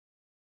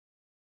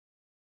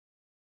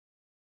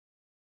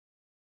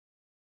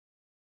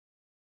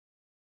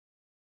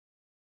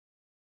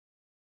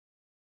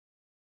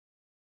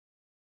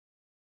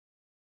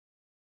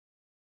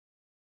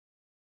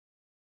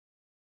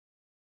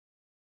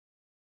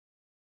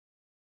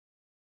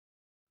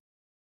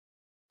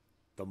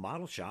The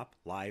Model Shop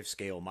live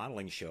scale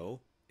modeling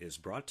show is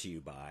brought to you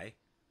by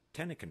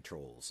Tenant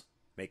Controls,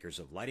 makers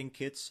of lighting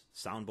kits,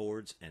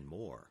 soundboards, and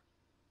more.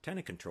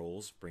 Tenant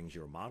Controls brings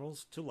your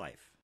models to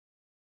life.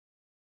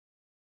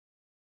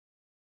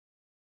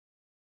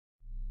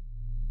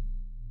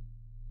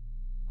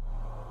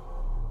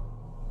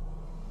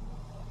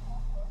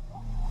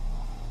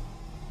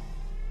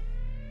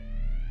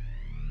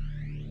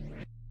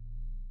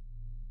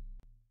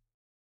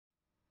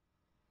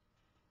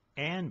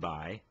 And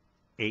by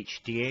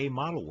HDA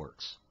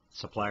ModelWorks,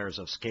 suppliers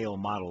of scale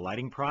model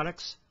lighting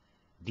products,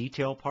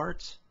 detail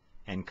parts,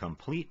 and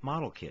complete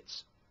model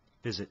kits.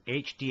 Visit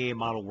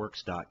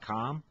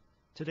HDAModelWorks.com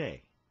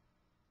today.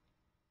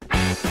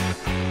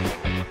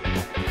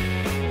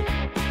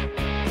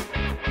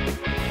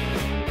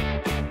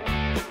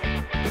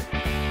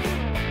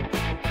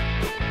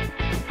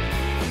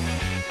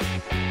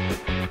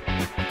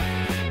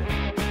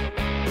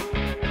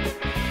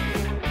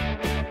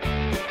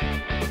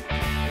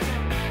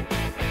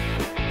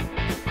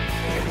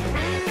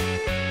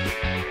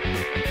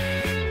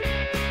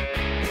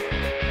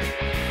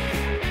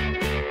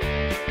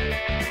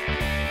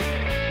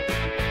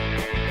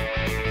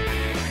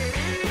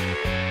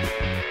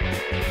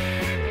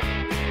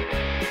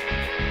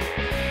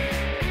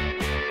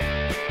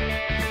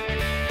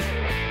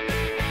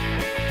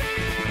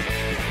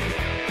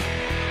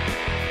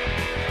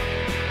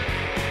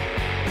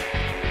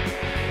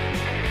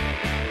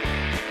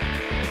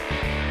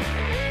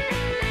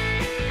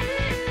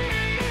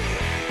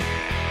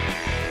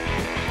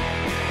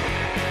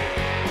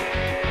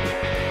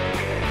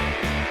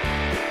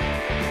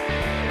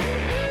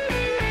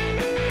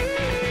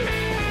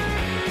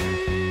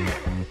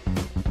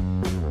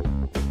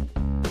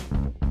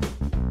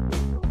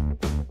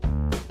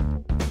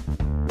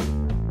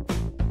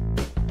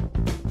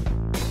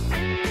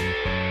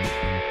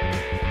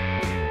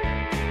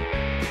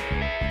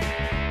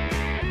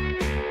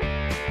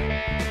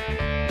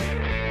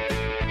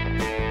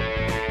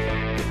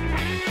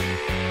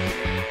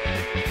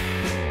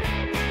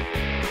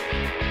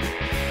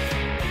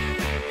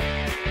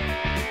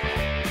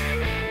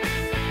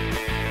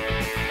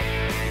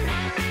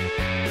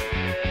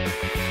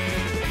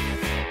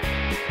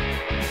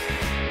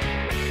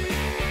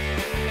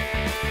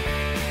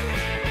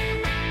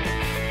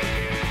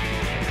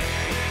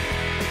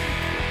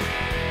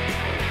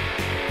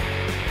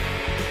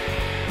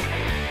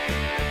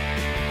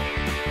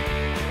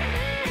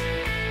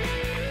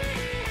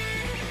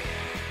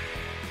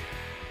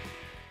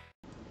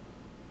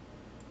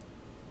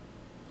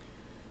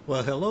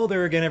 Well, hello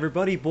there again,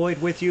 everybody.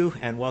 Boyd with you,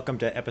 and welcome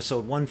to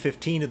episode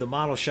 115 of the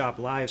Model Shop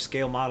Live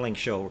Scale Modeling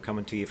Show. We're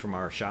coming to you from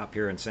our shop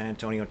here in San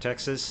Antonio,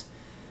 Texas.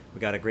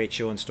 We got a great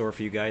show in store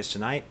for you guys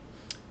tonight.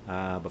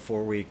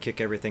 Before we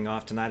kick everything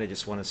off tonight, I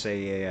just want to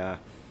say a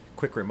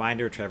quick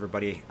reminder to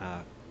everybody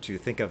to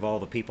think of all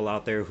the people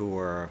out there who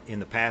are in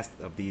the path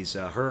of these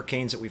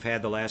hurricanes that we've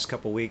had the last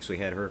couple weeks. We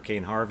had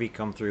Hurricane Harvey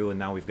come through, and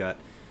now we've got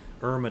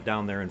Irma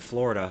down there in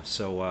Florida.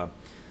 So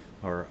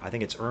or I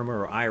think it's Irma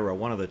or Ira,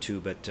 one of the two,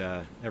 but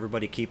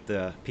everybody keep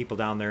the people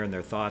down there in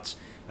their thoughts.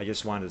 I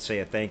just wanted to say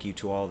a thank you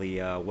to all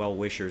the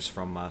well-wishers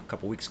from a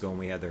couple weeks ago when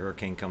we had the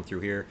hurricane come through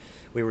here.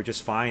 We were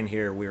just fine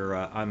here.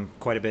 I'm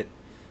quite a bit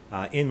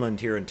inland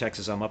here in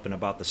Texas. I'm up in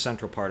about the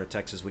central part of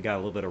Texas. We got a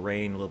little bit of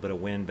rain, a little bit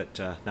of wind,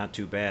 but not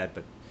too bad.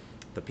 But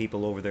the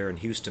people over there in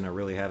Houston are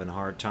really having a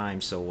hard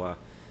time, so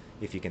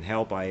if you can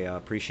help, I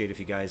appreciate if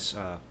you guys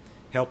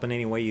help in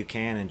any way you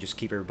can, and just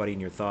keep everybody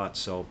in your thoughts.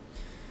 So.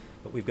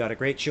 But we've got a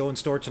great show in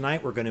store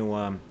tonight. We're going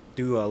to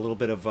do a little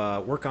bit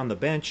of work on the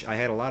bench. I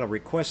had a lot of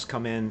requests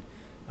come in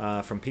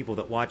from people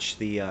that watch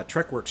the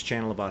TrekWorks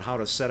channel about how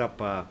to set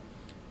up a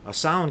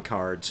sound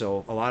card.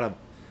 So a lot of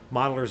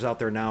modelers out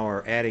there now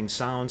are adding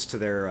sounds to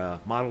their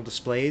model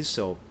displays.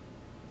 So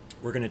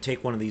we're going to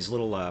take one of these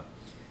little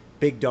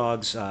Big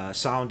Dogs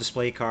sound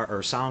display card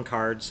or sound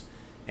cards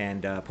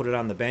and put it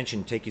on the bench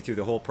and take you through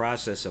the whole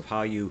process of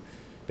how you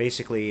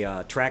basically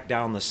track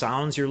down the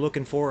sounds you're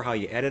looking for, how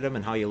you edit them,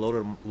 and how you load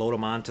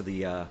them onto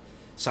the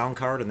sound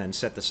card, and then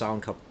set the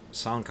sound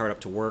card up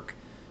to work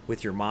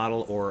with your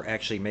model, or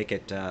actually make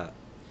it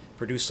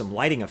produce some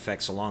lighting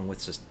effects along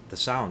with the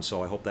sound.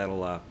 So I hope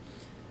that'll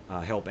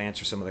help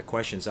answer some of the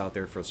questions out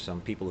there for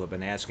some people who have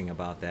been asking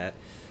about that.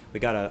 We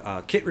got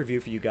a kit review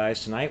for you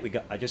guys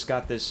tonight. I just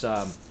got this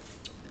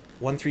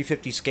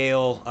 1/350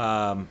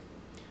 scale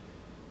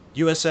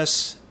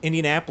USS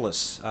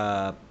Indianapolis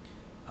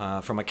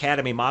from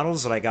Academy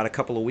Models that I got a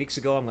couple of weeks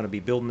ago. I'm going to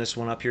be building this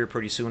one up here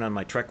pretty soon on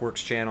my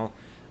TrekWorks channel.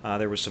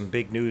 There was some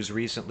big news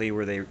recently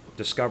where they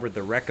discovered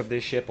the wreck of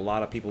this ship. A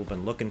lot of people have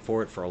been looking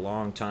for it for a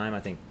long time. I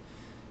think,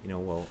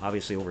 well,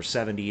 obviously over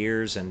 70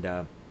 years.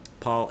 And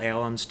Paul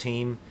Allen's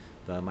team,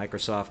 the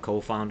Microsoft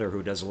co-founder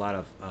who does a lot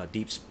of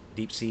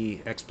deep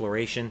sea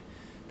exploration,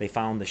 they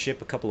found the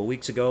ship a couple of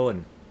weeks ago,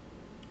 and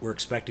we're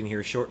expecting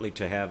here shortly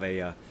to have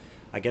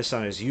I guess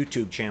on his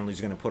YouTube channel,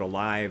 he's going to put a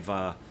live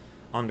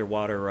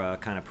underwater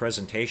kind of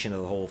presentation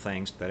of the whole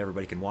thing so that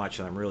everybody can watch.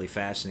 And I'm really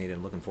fascinated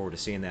and looking forward to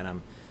seeing that.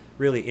 I'm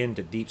really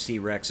into deep sea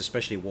wrecks,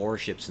 especially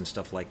warships and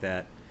stuff like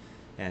that.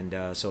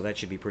 And so that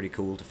should be pretty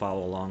cool to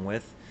follow along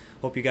with.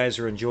 Hope you guys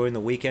are enjoying the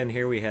weekend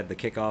here. We had the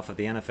kickoff of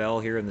the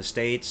NFL here in the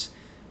States.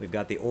 We've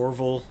got the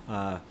Orville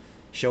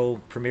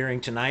show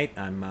premiering tonight.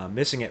 I'm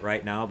missing it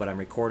right now, but I'm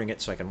recording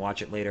it so I can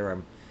watch it later.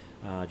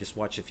 I'm just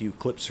watched a few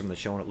clips from the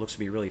show, and it looks to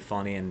be really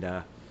funny,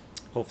 and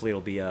hopefully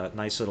it'll be a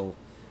nice little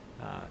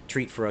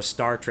treat for us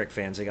Star Trek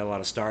fans. They got a lot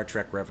of Star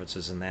Trek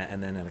references in that.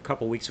 And then in a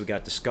couple weeks we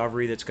got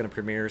Discovery that's going to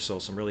premiere, so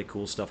some really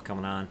cool stuff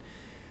coming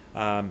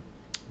on.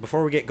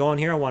 Before we get going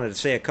here, I wanted to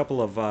say a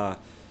couple of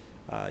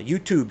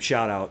YouTube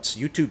shout-outs,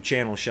 YouTube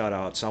channel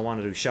shout-outs. I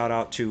wanted to shout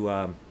out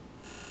to,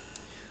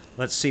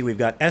 let's see, we've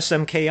got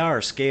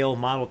SMKR, Scale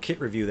Model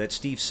Kit Review. That's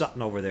Steve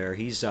Sutton over there.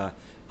 He's on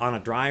a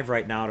drive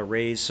right now to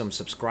raise some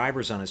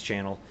subscribers on his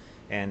channel.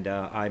 And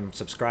I'm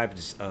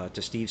subscribed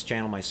to Steve's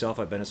channel myself.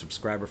 I've been a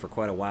subscriber for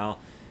quite a while.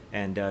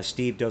 And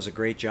Steve does a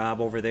great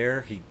job over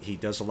there. He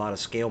does a lot of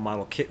scale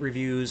model kit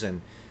reviews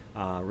and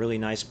really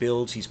nice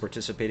builds. He's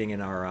participating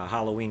in our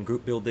Halloween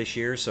group build this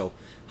year. So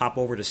hop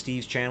over to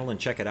Steve's channel and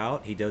check it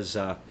out. He does.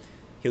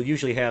 He'll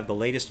usually have the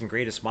latest and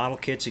greatest model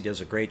kits. He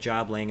does a great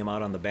job laying them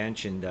out on the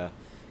bench and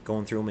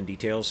going through them in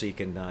detail, so you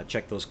can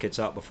check those kits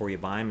out before you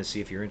buy them and see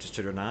if you're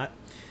interested or not.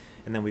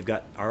 And then we've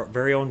got our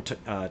very own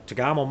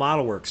Tagamo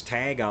Model Works,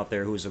 Tag, out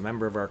there, who's a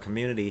member of our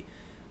community.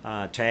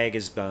 Tag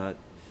has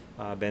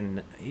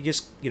been, he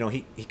just,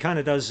 he kind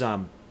of does,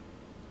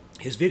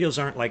 his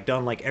videos aren't like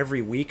done like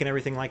every week and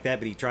everything like that,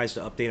 but he tries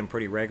to update them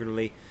pretty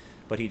regularly.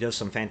 But he does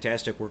some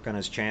fantastic work on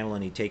his channel,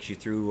 and he takes you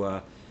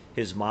through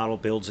his model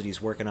builds that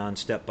he's working on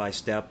step by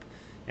step,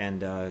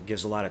 and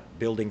gives a lot of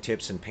building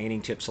tips and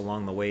painting tips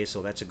along the way.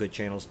 So that's a good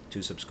channel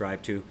to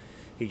subscribe to.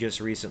 He just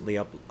recently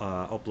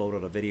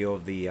uploaded a video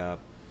of the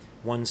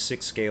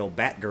 1/6 scale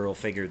Batgirl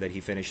figure that he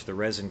finished, the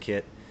resin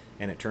kit,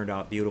 and it turned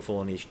out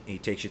beautiful. And he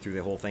takes you through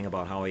the whole thing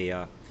about how he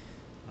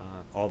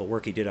all the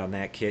work he did on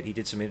that kit. He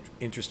did some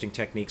interesting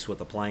techniques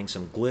with applying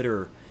some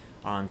glitter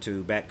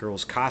onto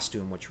Batgirl's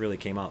costume, which really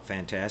came out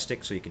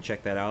fantastic, so you can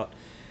check that out.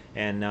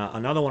 And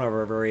another one of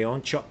our very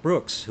own, Chuck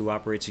Brooks, who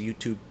operates a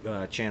YouTube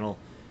channel,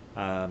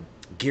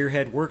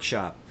 Gearhead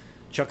Workshop.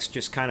 Chuck's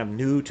just kind of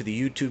new to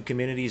the YouTube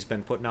community. He's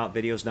been putting out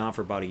videos now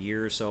for about a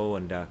year or so,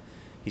 and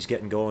he's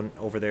getting going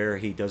over there.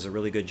 He does a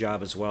really good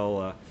job as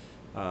well,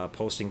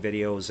 posting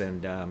videos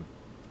and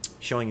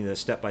showing you the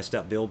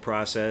step-by-step build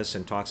process,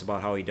 and talks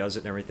about how he does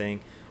it and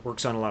everything.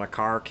 Works on a lot of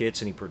car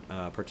kits, and he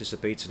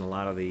participates in a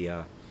lot of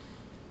the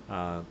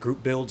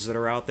group builds that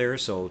are out there,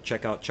 so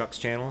check out Chuck's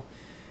channel.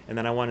 And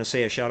then I want to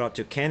say a shout out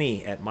to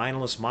Kenny at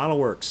Mindless Model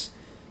Works.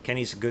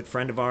 Kenny's a good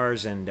friend of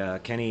ours,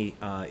 and Kenny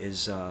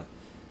is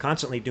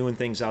constantly doing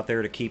things out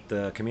there to keep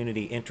the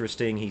community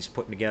interesting. He's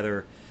putting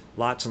together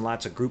lots and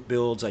lots of group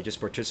builds. I just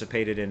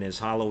participated in his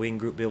Halloween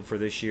group build for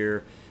this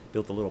year.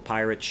 Built a little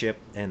pirate ship,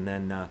 and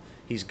then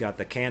he's got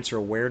the cancer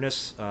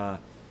awareness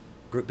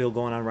group build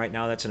going on right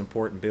now. That's an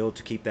important build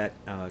to keep that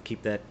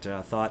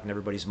thought in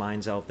everybody's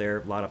minds out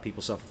there. A lot of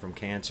people suffer from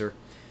cancer,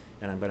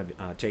 and I'm going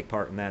to take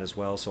part in that as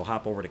well. So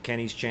hop over to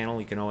Kenny's channel.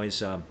 You can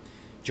always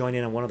join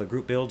in on one of the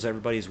group builds.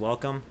 Everybody's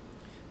welcome.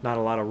 Not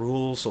a lot of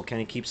rules, so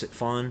Kenny keeps it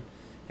fun.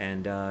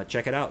 And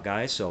check it out,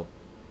 guys. So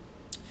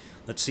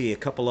let's see, a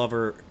couple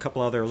other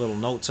little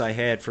notes I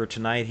had for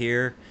tonight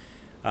here.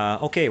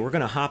 Okay, we're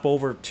going to hop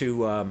over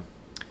to,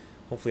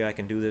 hopefully I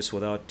can do this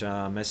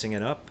without messing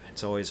it up.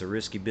 It's always a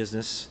risky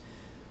business.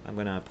 I'm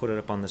going to put it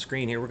up on the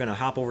screen here. We're going to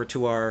hop over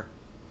to our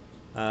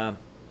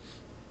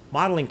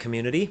modeling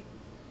community.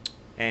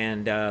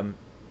 And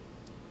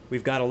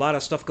we've got a lot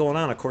of stuff going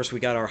on. Of course, we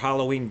got our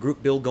Halloween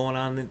group build going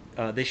on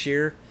this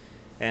year.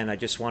 And I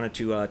just wanted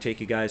to take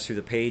you guys through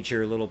the page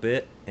here a little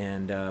bit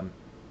and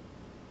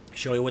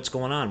show you what's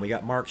going on. We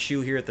got Mark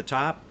Shue here at the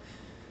top,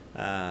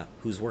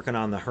 who's working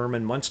on the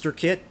Herman Munster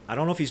kit. I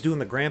don't know if he's doing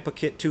the Grandpa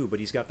kit too, but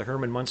he's got the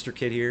Herman Munster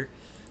kit here.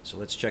 So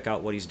let's check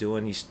out what he's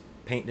doing. He's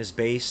painting his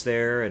base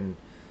there, and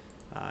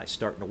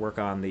starting to work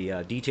on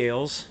the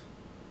details.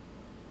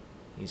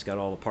 He's got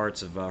all the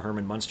parts of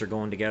Herman Munster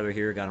going together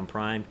here, got them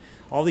primed.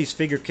 All these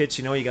figure kits,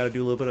 you got to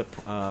do a little bit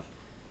of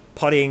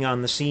putting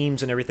on the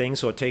seams and everything,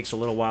 so it takes a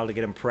little while to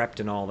get them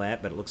prepped and all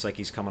that, but it looks like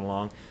he's coming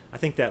along. I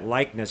think that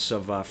likeness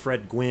of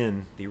Fred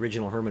Gwynn, the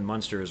original Herman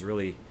Munster, is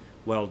really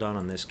well done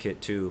on this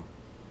kit too.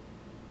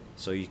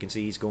 So you can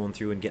see he's going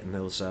through and getting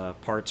those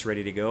parts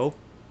ready to go.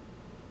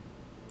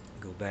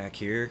 Go back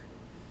here.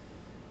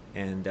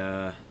 And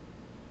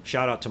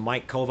shout out to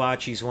Mike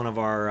Kovac. He's one of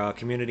our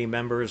community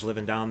members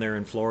living down there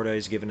in Florida.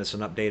 He's giving us an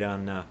update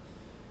on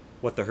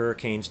what the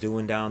hurricane's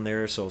doing down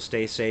there. So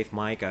stay safe,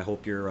 Mike. I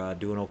hope you're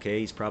doing okay.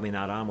 He's probably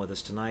not on with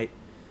us tonight.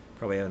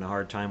 Probably having a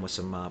hard time with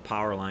some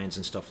power lines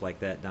and stuff like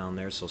that down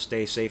there. So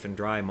stay safe and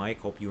dry, Mike.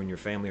 Hope you and your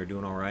family are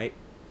doing all right.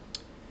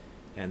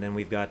 And then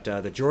we've got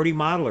the Geordie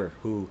Modeler,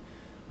 who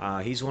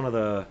he's one of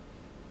the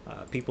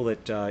people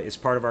that is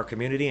part of our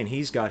community, and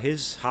he's got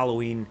his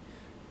Halloween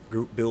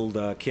group build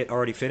kit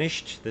already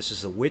finished. This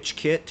is a witch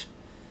kit,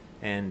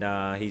 and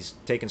he's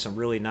taken some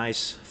really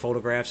nice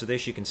photographs of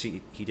this. You can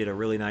see he did a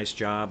really nice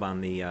job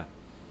on the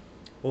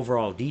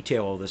overall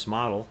detail of this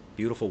model.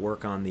 Beautiful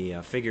work on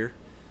the figure.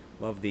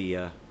 Love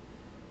the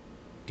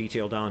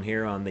detail down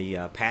here on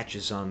the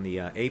patches on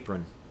the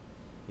apron.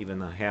 Even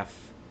the half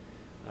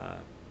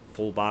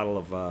full bottle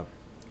of,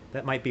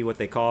 that might be what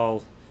they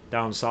call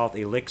down south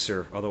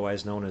elixir,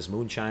 otherwise known as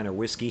moonshine or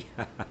whiskey.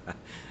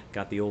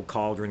 Got the old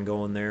cauldron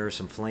going there,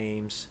 some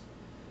flames.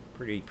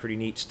 Pretty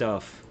neat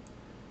stuff.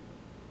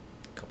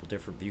 A couple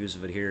different views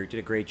of it here. Did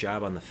a great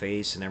job on the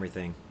face and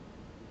everything.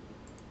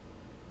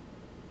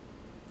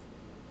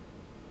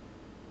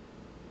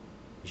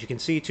 As you can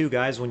see too,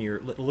 guys, when you're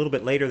a little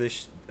bit later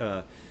this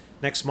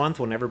next month,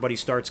 when everybody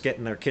starts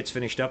getting their kits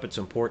finished up, it's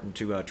important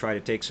to try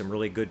to take some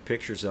really good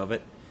pictures of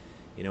it.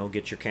 You know,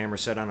 get your camera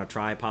set on a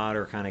tripod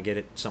or kind of get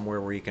it somewhere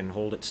where you can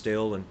hold it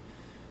still and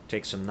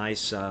take some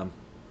nice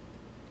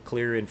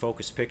clear in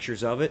focus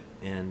pictures of it.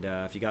 And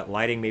if you got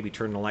lighting, maybe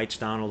turn the lights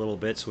down a little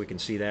bit so we can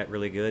see that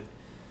really good.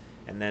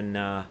 And then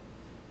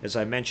as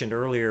I mentioned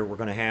earlier, we're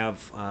going to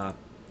have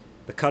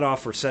the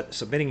cutoff for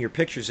submitting your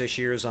pictures this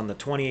year is on the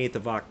 28th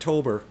of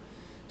October.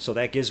 So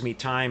that gives me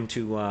time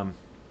to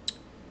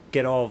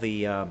get all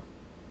the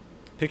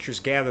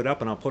pictures gathered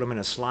up, and I'll put them in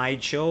a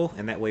slideshow,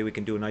 and that way we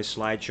can do a nice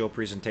slideshow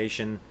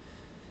presentation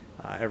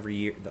every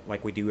year,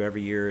 like we do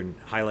every year, and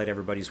highlight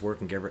everybody's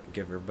work and give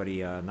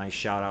everybody a nice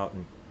shout out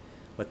and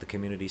let the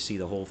community see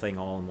the whole thing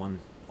all in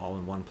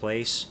one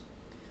place.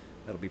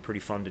 That'll be pretty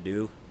fun to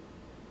do.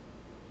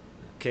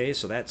 Okay,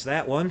 so that's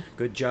that one.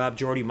 Good job,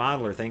 Jordy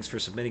Modeler. Thanks for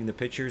submitting the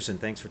pictures and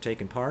thanks for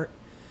taking part.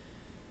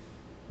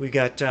 We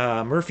got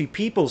Murphy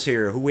Peoples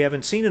here, who we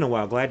haven't seen in a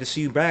while. Glad to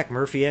see you back,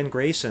 Murphy and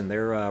Grayson.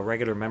 They're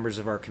regular members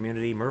of our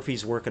community.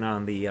 Murphy's working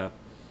on the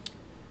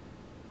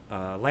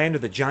Land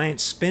of the Giant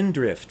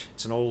Spindrift.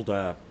 It's an old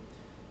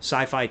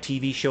sci-fi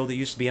TV show that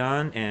used to be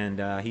on,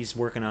 and he's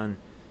working on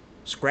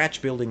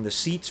scratch building the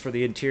seats for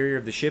the interior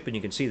of the ship, and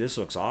you can see this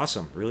looks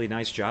awesome. Really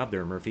nice job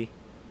there, Murphy.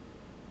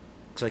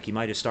 Looks like he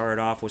might have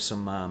started off with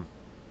some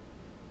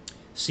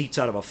seats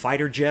out of a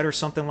fighter jet or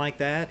something like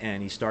that,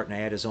 and he's starting to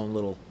add his own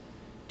little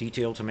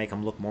detail to make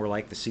them look more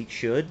like the seat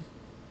should.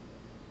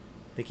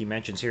 I think he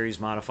mentions here he's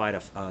modified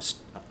a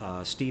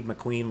Steve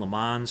McQueen Le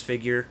Mans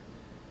figure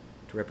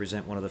to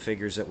represent one of the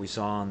figures that we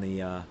saw on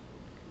the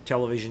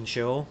television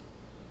show.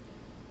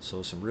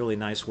 So some really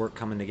nice work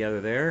coming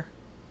together there.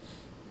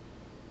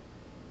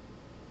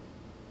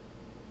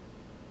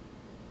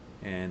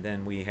 And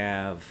then we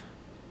have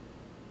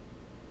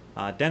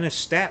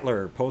Dennis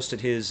Statler posted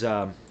his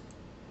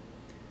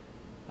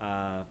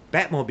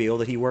Batmobile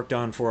that he worked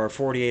on for our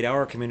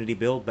 48-hour community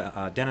build.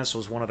 Dennis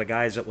was one of the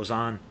guys that was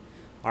on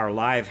our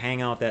live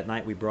hangout that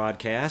night we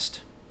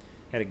broadcast.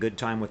 Had a good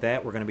time with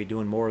that. We're going to be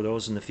doing more of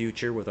those in the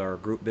future with our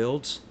group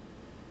builds.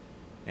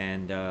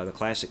 And the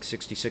classic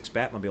 66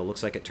 Batmobile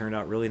looks like it turned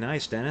out really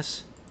nice,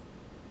 Dennis.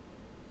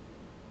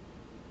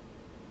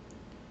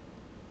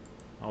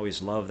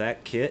 Always love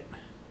that kit.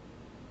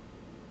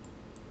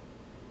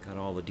 Got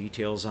all the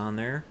details on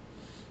there.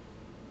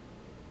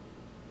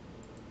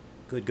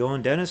 Good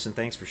going, Dennis, and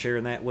thanks for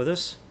sharing that with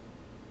us.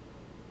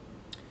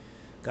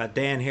 Got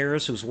Dan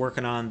Harris, who's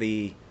working on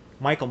the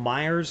Michael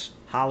Myers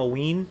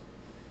Halloween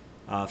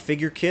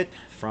figure kit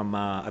from,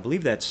 I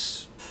believe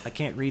that's, I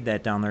can't read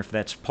that down there if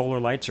that's Polar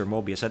Lights or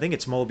Mobius. I think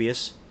it's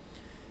Mobius.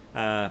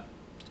 That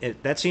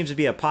seems to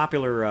be a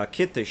popular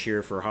kit this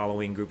year for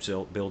Halloween group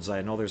builds.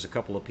 I know there's a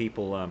couple of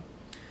people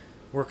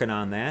working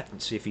on that.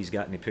 Let's see if he's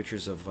got any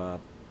pictures of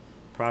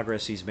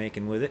progress he's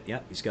making with it.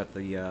 Yep, he's got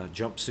the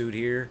jumpsuit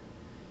here.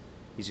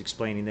 He's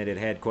explaining that it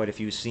had quite a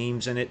few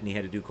seams in it and he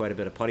had to do quite a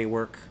bit of putty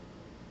work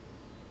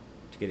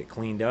to get it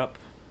cleaned up.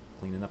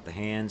 Cleaning up the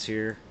hands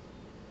here.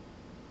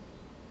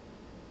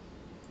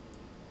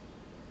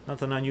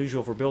 Nothing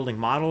unusual for building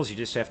models. You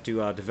just have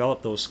to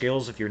develop those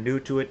skills if you're new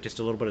to it. Just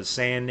a little bit of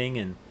sanding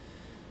and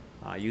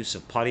use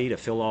of putty to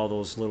fill all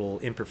those little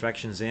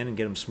imperfections in and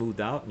get them smoothed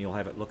out, and you'll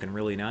have it looking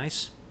really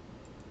nice.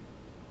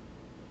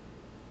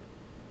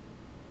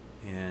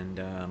 And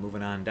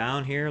moving on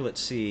down here,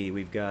 let's see,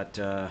 we've got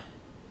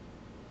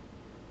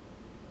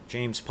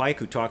James Pike,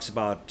 who talks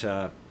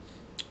about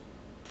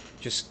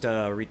just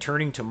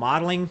returning to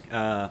modeling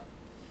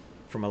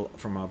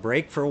from a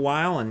break for a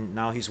while, and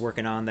now he's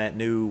working on that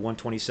new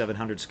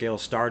 1/2700 scale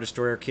Star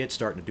Destroyer kit,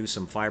 starting to do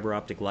some fiber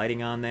optic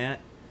lighting on that.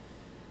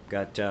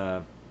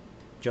 Got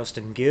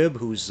Justin Gibb,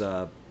 who's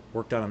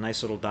worked on a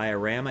nice little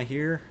diorama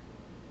here.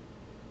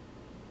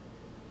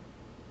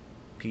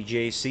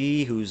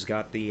 PJC, who's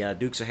got the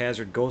Dukes of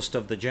Hazzard Ghost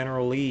of the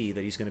General Lee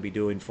that he's going to be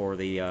doing for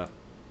the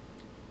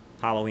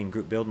Halloween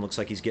group build, and looks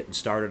like he's getting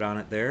started on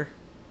it there.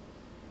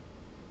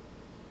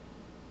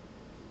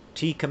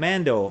 T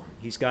Commando,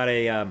 he's got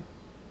a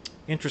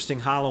interesting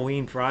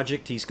Halloween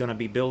project. He's going to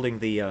be building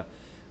the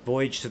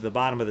Voyage to the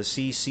Bottom of the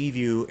Sea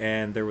View,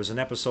 and there was an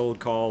episode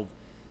called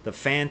The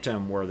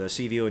Phantom where the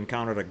Sea View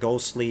encountered a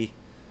ghostly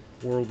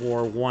World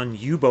War I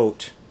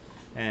U-boat,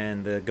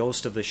 and the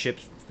ghost of the ship,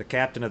 the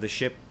captain of the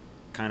ship,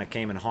 kind of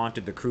came and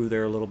haunted the crew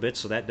there a little bit,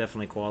 so that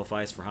definitely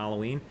qualifies for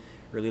Halloween.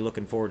 Really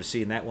looking forward to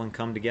seeing that one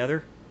come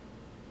together.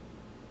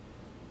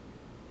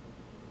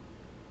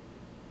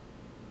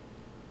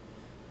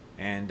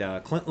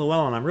 And Clint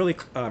Llewellyn, I'm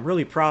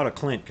really proud of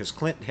Clint, because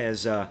Clint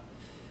has uh,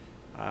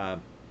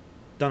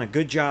 done a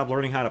good job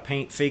learning how to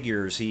paint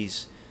figures.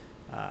 He's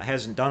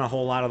hasn't done a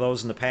whole lot of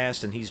those in the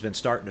past, and he's been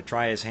starting to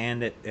try his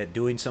hand at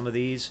doing some of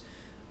these.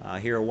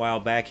 Here a while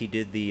back, he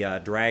did the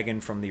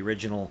dragon from the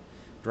original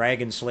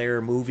Dragon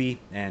Slayer movie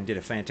and did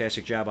a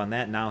fantastic job on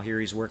that. Now here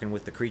he's working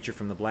with the creature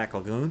from the Black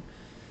Lagoon.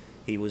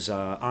 He was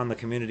on the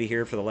community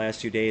here for the last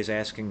few days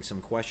asking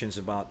some questions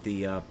about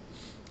the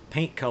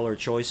paint color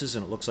choices,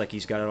 and it looks like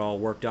he's got it all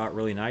worked out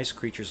really nice.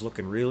 Creature's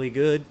looking really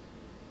good.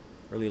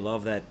 Really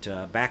love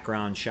that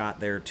background shot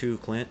there too,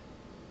 Clint.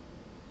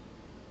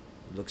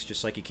 It looks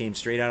just like he came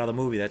straight out of the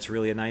movie. That's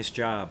really a nice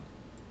job.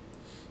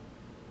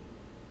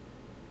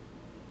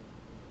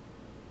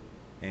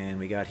 And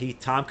we got Heath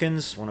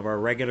Tompkins, one of our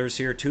regulars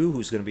here too,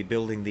 who's going to be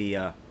building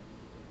the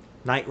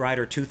Knight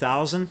Rider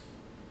 2000.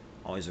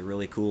 Always a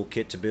really cool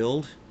kit to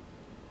build.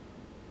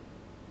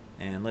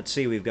 And let's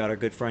see, we've got our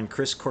good friend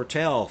Chris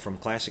Cortell from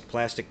Classic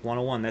Plastic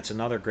 101. That's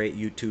another great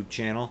YouTube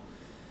channel.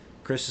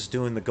 Chris is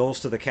doing the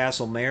Ghost of the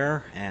Castle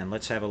Mare, and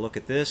let's have a look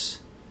at this.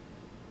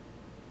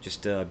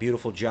 Just a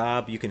beautiful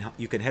job. You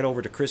can head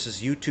over to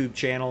Chris's YouTube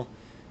channel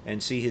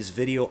and see his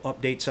video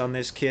updates on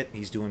this kit.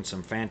 He's doing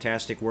some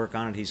fantastic work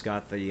on it. He's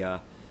got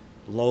the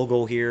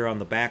logo here on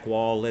the back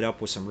wall lit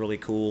up with some really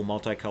cool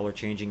multicolor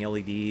changing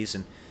LEDs,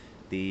 and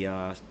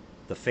the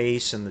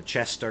face and the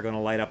chest are going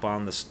to light up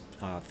on the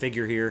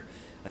figure here.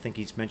 I think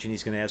he's mentioned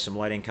he's going to have some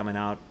lighting coming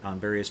out on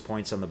various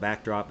points on the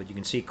backdrop, but you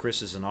can see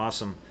Chris is an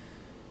awesome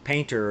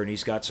painter, and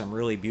he's got some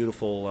really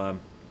beautiful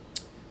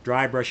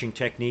dry brushing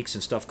techniques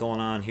and stuff going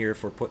on here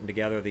for putting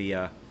together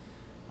the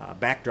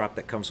backdrop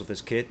that comes with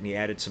this kit. And he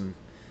added some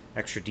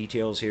extra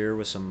details here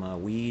with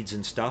some weeds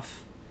and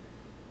stuff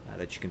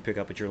that you can pick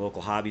up at your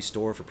local hobby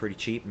store for pretty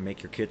cheap and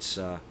make your kits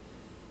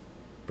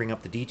bring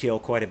up the detail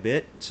quite a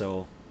bit.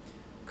 So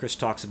Chris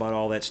talks about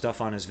all that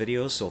stuff on his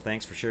videos, so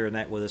thanks for sharing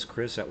that with us,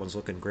 Chris. That one's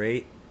looking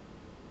great.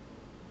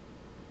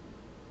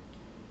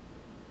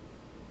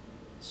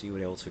 See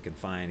what else we can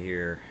find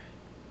here.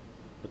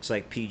 Looks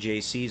like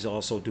PJC's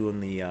also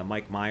doing the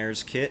Mike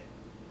Myers kit.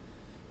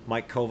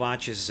 Mike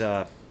Kovac is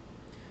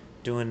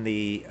doing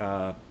the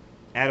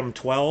Adam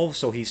 12,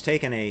 so he's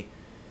taken a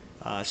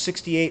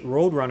 68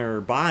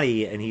 Roadrunner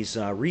body and he's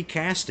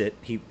recast it.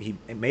 He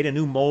made a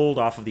new mold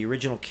off of the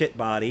original kit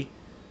body,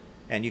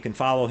 and you can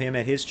follow him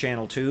at his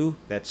channel too.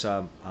 That's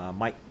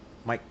Mike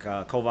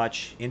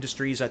Kovac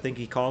Industries, I think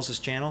he calls his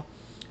channel.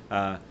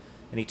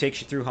 And he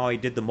takes you through how he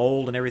did the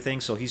mold and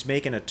everything. So he's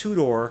making a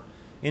 2-door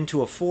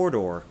into a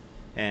 4-door,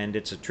 and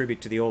it's a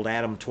tribute to the old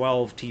Adam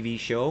 12 TV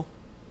show.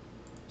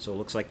 So it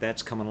looks like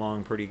that's coming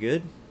along pretty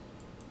good.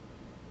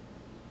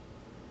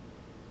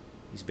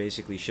 He's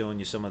basically showing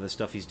you some of the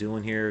stuff he's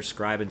doing here,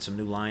 scribing some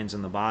new lines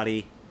in the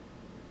body,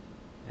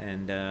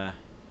 and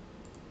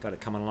got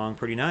it coming along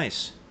pretty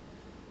nice.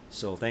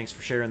 So thanks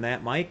for sharing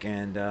that, Mike.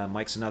 And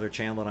Mike's another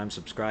channel that I'm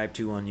subscribed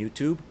to on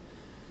YouTube.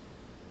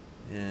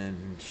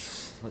 And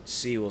let's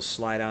see, we'll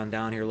slide on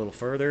down here a little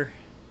further.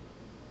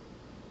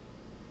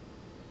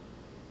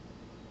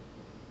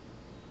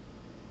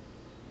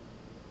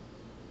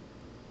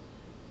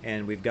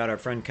 And we've got our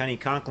friend Kenny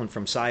Conklin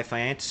from Sci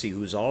Fantasy,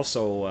 who's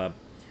also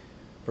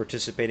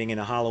participating in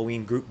a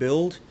Halloween group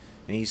build.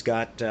 And he's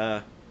got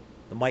the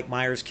Mike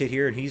Myers kit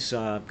here, and he's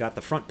got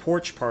the front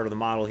porch part of the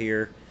model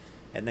here.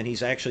 And then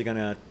he's actually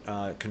going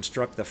to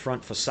construct the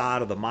front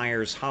facade of the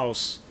Myers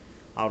house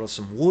out of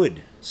some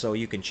wood. So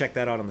you can check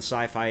that out on the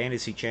Sci-Fi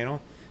Fantasy channel,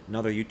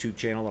 another YouTube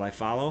channel that I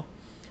follow.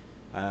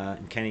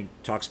 And Kenny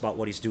talks about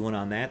what he's doing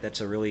on that.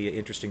 That's a really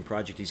interesting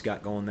project he's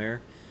got going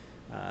there.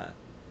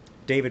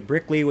 David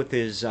Brickley with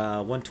his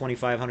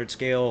 1/2500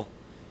 scale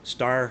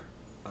Star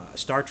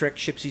Trek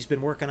ships he's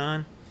been working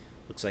on.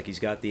 Looks like he's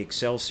got the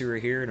Excelsior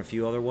here and a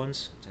few other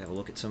ones. Let's have a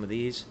look at some of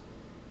these.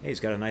 Hey, he's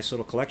got a nice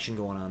little collection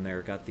going on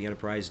there. Got the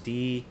Enterprise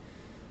D,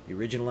 the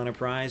original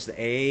Enterprise, the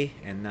A,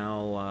 and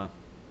now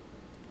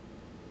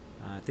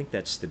I think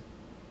that's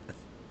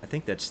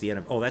the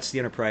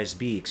Enterprise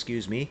B,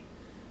 excuse me.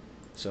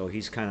 So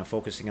he's kind of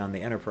focusing on the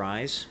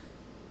Enterprise.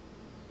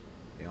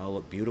 They all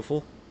look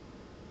beautiful.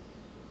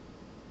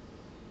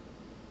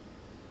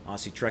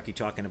 Aussie Trekkie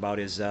talking about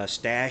his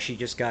stash. He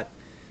just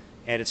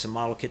added some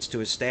model kits to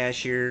his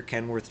stash here.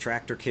 Kenworth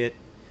tractor kit.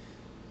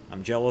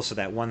 I'm jealous of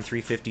that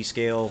 1/350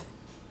 scale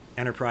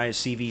Enterprise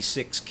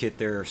CV6 kit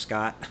there,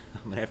 Scott.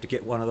 I'm going to have to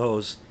get one of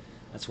those.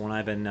 That's one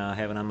I've been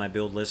having on my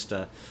build list.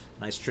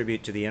 Nice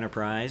tribute to the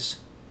Enterprise.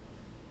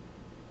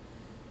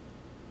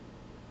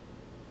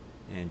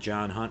 And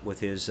John Hunt with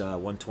his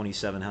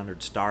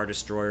 1/2700 Star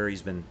Destroyer.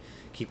 He's been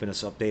keeping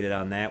us updated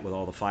on that with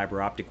all the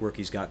fiber optic work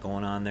he's got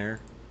going on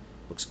there.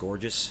 Looks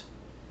gorgeous.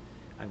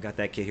 I've got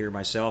that kit here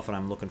myself, and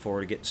I'm looking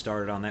forward to getting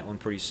started on that one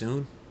pretty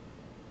soon.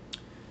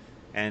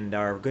 And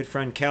our good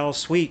friend Cal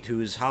Sweet,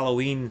 who's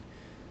Halloween,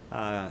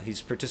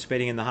 he's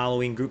participating in the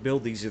Halloween group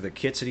build. These are the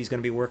kits that he's going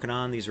to be working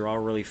on. These are all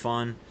really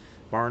fun.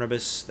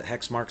 Barnabas, the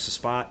Hex Marks the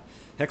Spot.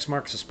 Hex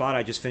Marks the Spot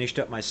I just finished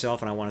up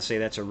myself, and I want to say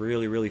that's a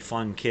really, really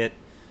fun kit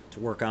to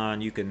work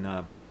on. You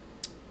can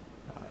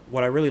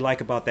what I really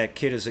like about that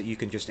kit is that you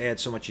can just add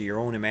so much of your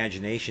own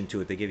imagination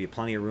to it. They give you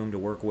plenty of room to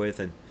work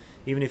with, and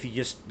even if you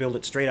just build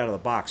it straight out of the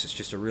box, it's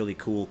just a really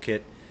cool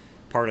kit.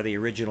 Part of the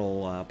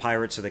original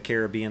Pirates of the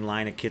Caribbean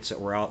line of kits that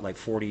were out like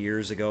 40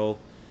 years ago.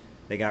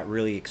 They got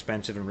really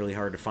expensive and really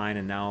hard to find,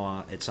 and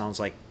now it sounds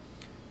like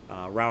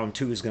round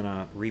 2 is going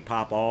to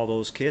repop all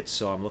those kits,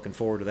 so I'm looking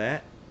forward to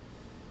that.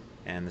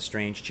 And the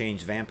Strange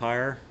Change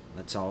Vampire,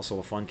 that's also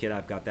a fun kit.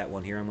 I've got that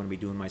one here I'm going to be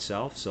doing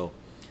myself, so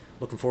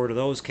looking forward to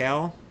those,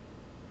 Cal.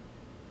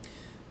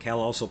 Cal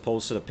also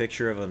posted a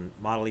picture of a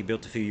model he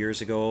built a few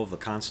years ago of the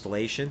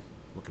Constellation,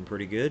 looking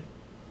pretty good.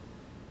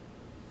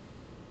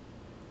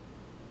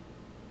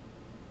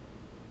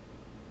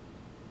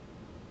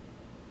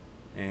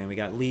 And we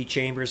got Lee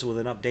Chambers with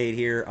an update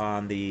here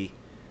on the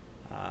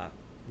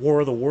War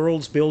of the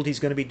Worlds build he's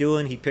going to be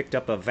doing. He picked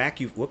up a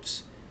vacuform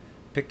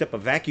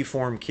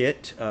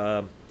kit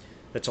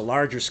that's a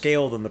larger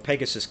scale than the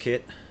Pegasus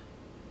kit.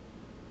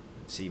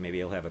 Let's see, maybe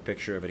he'll have a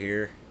picture of it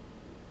here.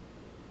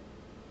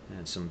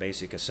 And some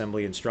basic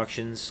assembly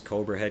instructions,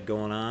 Cobra head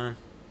going on.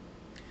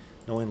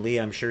 Knowing Lee,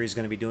 I'm sure he's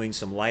going to be doing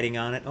some lighting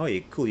on it. Oh,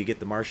 cool, you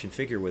get the Martian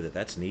figure with it.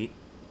 That's neat.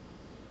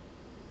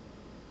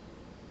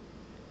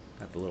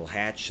 Got the little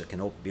hatch that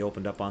can be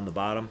opened up on the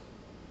bottom.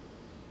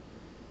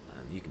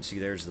 You can see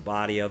there's the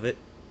body of it.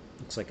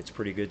 Looks like it's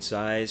pretty good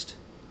sized.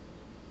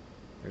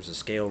 There's a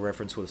scale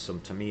reference with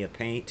some Tamiya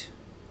paint.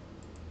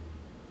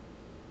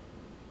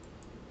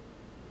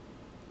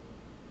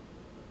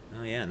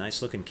 Oh yeah,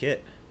 nice looking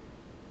kit.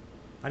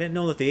 I didn't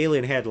know that the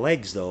alien had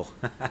legs though,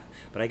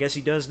 but I guess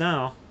he does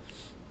now.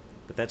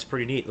 But that's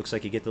pretty neat. Looks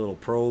like you get the little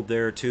probe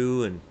there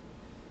too, and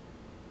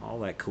all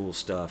that cool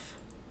stuff.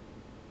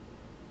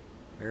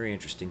 Very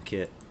interesting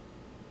kit.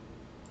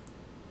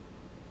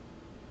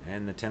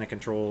 And the Tenet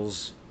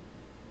controls.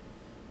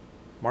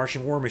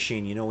 Martian War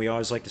Machine, you know we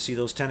always like to see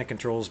those Tenet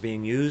controls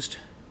being used.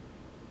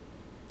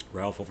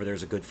 Ralph over there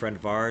is a good friend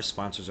of ours,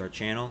 sponsors our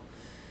channel.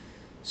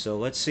 So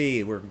let's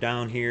see, we're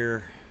down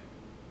here.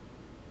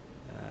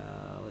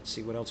 Let's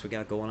see what else we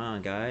got going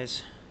on,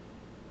 guys.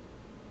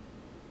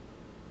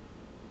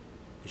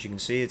 As you can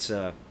see, it's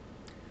a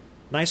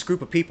nice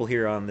group of people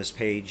here on this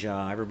page.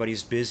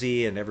 Everybody's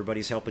busy and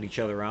everybody's helping each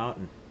other out,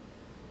 and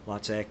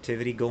lots of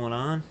activity going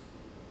on.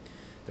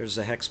 There's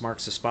a Hex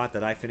Marks the Spot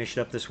that I finished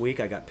up this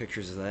week. I got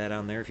pictures of that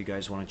on there if you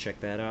guys want to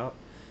check that out.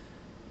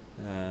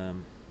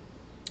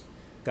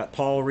 Got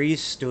Paul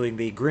Reese doing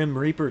the Grim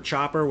Reaper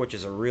Chopper, which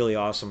is a really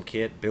awesome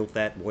kit. Built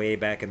that way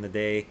back in the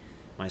day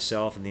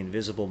myself, and the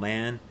Invisible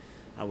Man.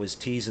 I was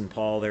teasing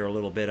Paul there a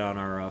little bit on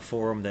our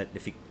forum that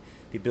if he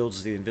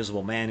builds the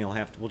Invisible Man,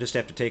 we'll just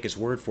have to take his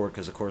word for it,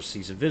 because of course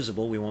he's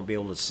invisible. We won't be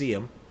able to see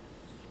him.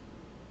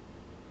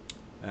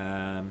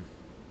 And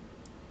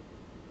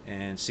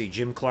see,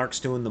 Jim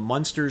Clark's doing the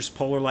Munsters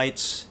Polar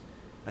Lights.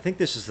 I think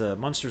this is the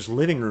Munsters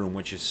Living Room,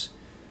 which is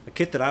a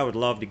kit that I would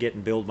love to get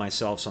and build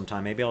myself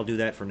sometime. Maybe I'll do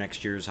that for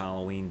next year's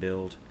Halloween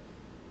build.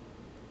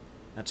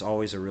 That's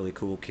always a really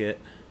cool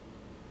kit.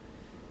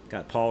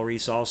 Got Paul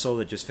Reese also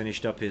that just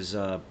finished up his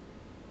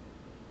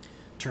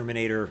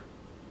Terminator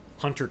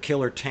Hunter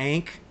Killer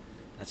tank.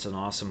 That's an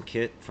awesome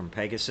kit from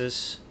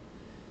Pegasus.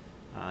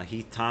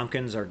 Heath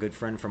Tompkins, our good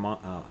friend from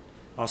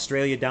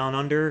Australia Down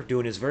Under,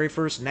 doing his very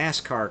first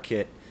NASCAR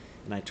kit.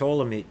 And I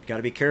told him, you got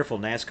to be careful.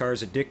 NASCAR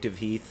is addictive,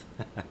 Heath.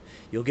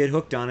 You'll get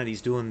hooked on it.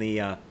 He's doing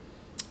the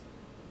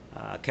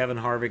Kevin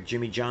Harvick,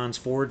 Jimmy John's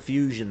Ford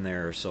Fusion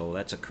there. So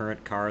that's a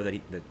current car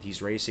that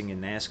he's racing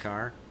in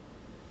NASCAR.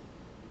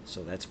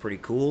 So that's pretty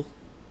cool.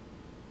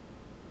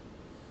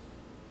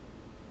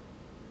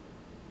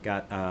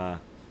 Got a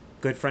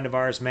good friend of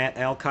ours, Matt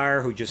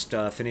Alkire, who just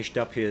finished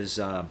up his...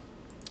 I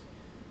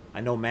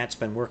know Matt's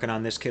been working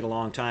on this kit a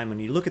long time. When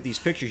you look at these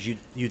pictures,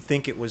 you'd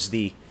think it was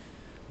the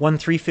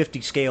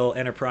 1/350 scale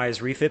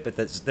Enterprise refit, but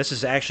this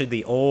is actually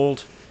the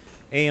old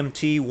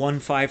AMT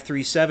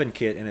 1537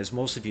 kit, and as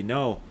most of you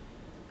know,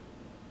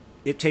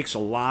 it takes a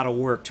lot of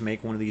work to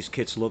make one of these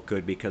kits look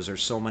good because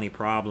there's so many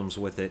problems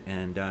with it,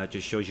 and it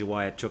just shows you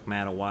why it took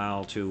Matt a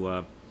while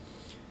to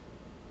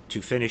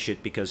finish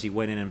it, because he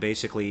went in and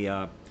basically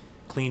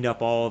cleaned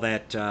up all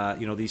that.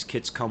 You know, these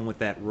kits come with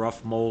that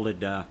rough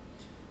molded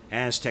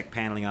Aztec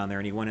paneling on there,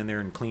 and he went in there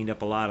and cleaned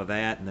up a lot of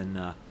that, and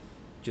then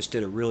just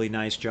did a really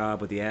nice job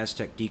with the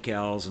Aztec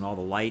decals and all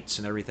the lights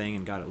and everything,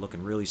 and got it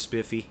looking really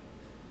spiffy.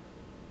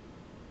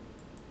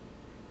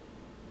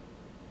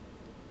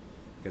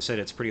 Like I said,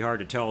 it's pretty hard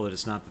to tell that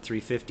it's not the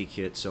 350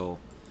 kit, so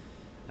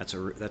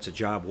that's a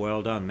job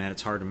well done, man.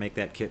 It's hard to make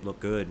that kit look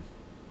good.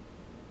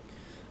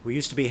 We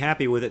used to be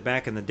happy with it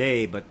back in the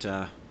day, but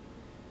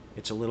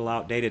it's a little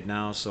outdated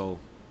now, so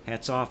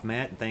hats off,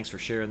 Matt, and thanks for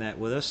sharing that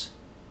with us.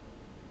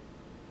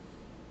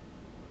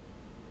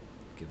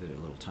 Give it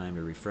a little time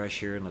to refresh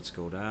here, and let's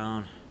go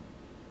down.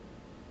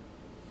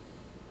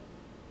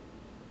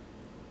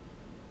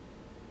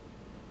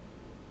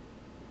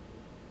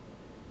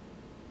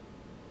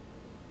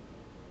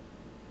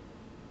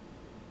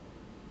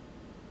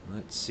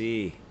 Let's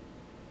see.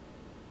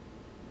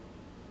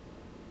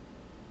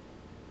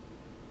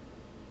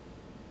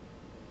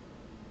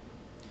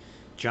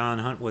 John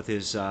Hunt with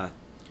his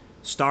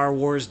Star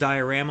Wars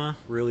diorama.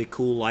 Really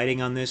cool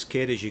lighting on this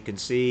kit, as you can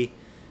see.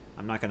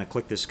 I'm not going to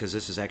click this because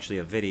this is actually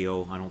a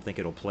video. I don't think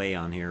it'll play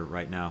on here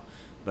right now.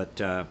 But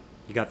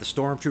you got the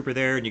Stormtrooper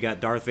there, and you got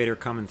Darth Vader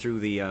coming through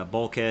the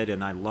bulkhead,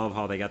 and I love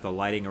how they got the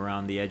lighting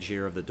around the edge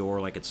here of the door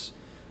like it's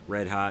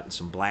red hot, and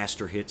some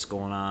blaster hits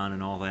going on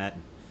and all that.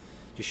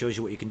 Just shows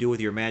you what you can do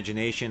with your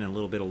imagination and a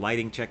little bit of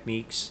lighting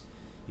techniques.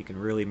 You can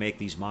really make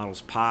these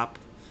models pop.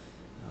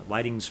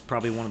 Lighting's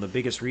probably one of the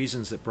biggest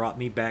reasons that brought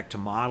me back to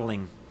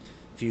modeling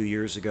a few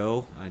years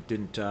ago. I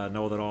didn't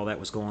know that all that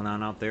was going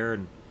on out there,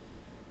 and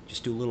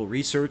just do a little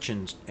research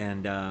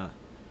and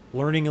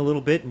learning a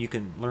little bit, and you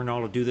can learn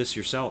how to do this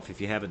yourself if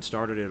you haven't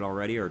started it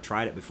already or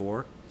tried it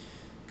before.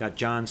 Got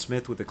John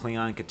Smith with the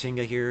Klingon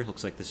Katinga here.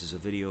 Looks like this is a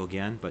video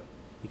again, but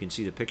you can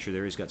see the picture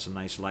there. He's got some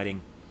nice lighting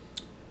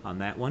on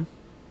that one.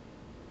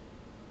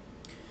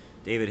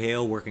 David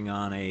Hale working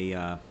on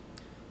a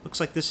looks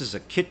like this is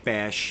a kit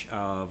bash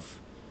of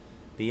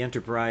the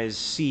Enterprise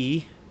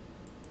C.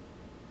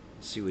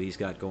 Let's see what he's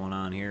got going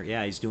on here.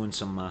 Yeah, he's doing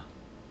some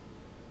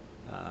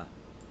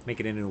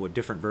making it into a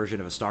different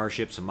version of a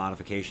starship, some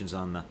modifications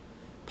on the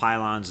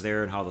pylons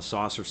there and how the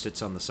saucer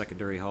sits on the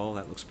secondary hull.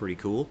 That looks pretty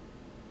cool.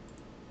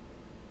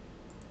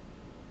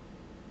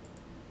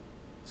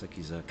 Looks like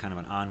he's a kind of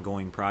an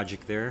ongoing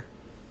project there.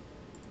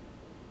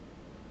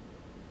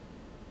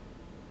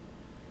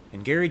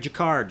 And Gary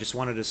Jacquard, just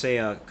wanted to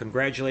say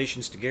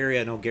congratulations to Gary.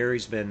 I know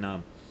Gary's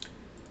been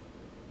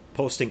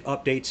posting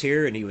updates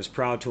here, and he was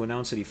proud to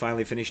announce that he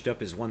finally finished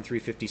up his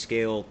 1/350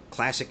 scale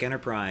Classic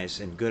Enterprise.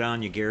 And good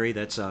on you, Gary.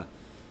 That's a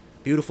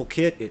beautiful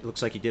kit. It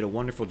looks like you did a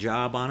wonderful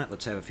job on it.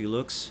 Let's have a few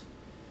looks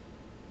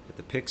at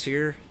the pics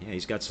here. Yeah,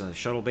 he's got some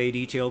shuttle bay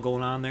detail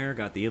going on there.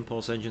 Got the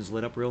impulse engines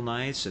lit up real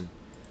nice, and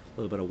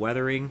a little bit of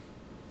weathering.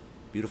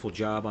 Beautiful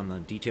job on the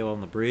detail on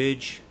the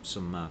bridge.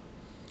 Some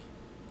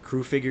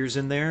crew figures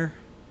in there.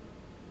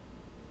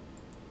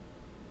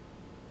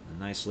 A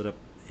nice lit up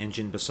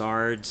engine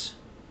bassards.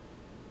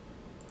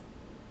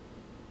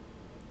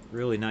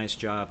 Really nice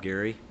job,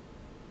 Gary.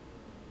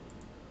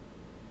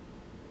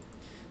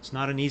 It's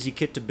not an easy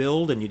kit to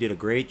build, and you did a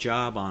great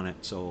job on it,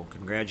 so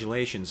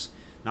congratulations.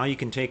 Now you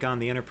can take on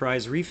the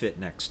Enterprise refit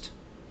next.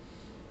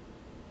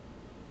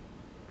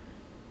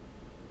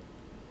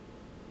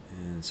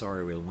 And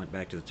sorry we went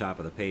back to the top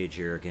of the page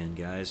here again,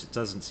 guys. It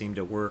doesn't seem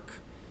to work.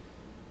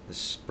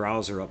 This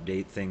browser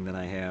update thing that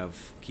I have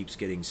keeps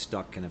getting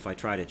stuck, and if I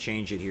try to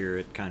change it here,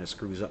 it kind of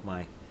screws up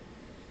my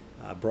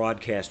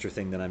broadcaster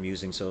thing that I'm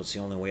using, so it's the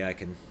only way I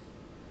can.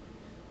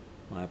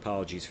 My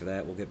apologies for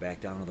that. We'll get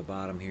back down to the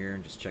bottom here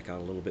and just check out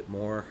a little bit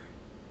more.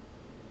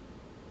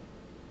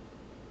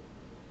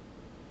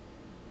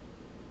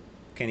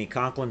 Kenny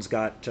Conklin's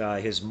got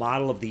his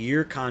Model of the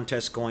Year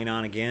contest going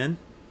on again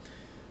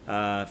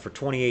for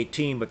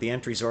 2018, but the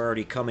entries are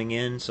already coming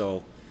in,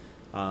 so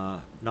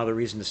another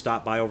reason to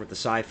stop by over at the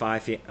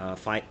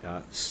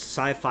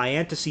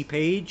Sci-Fi-Fantasy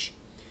page.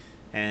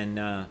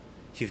 And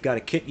if you've got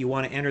a kit you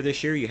want to enter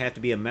this year, you have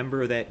to be a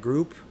member of that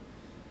group.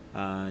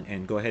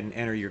 And go ahead and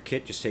enter your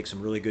kit. Just take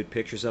some really good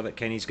pictures of it.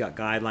 Kenny's got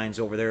guidelines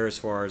over there as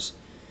far as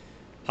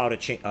how to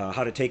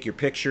take your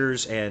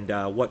pictures and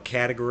what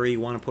category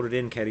you want to put it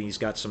in. Kenny's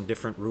got some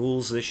different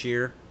rules this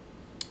year,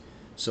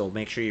 so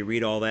make sure you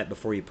read all that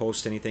before you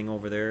post anything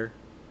over there.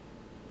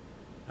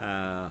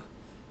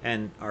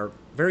 And our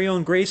very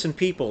own Grayson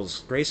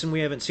Peoples. Grayson,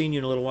 we haven't seen you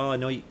in a little while. I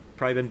know you've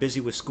probably been busy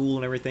with school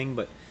and everything,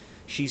 but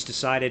she's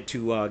decided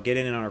to get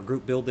in on our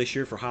group build this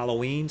year for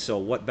Halloween. So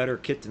what better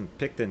kit to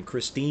pick than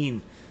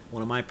Christine,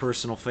 one of my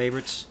personal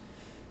favorites.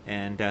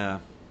 And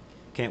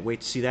can't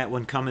wait to see that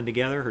one coming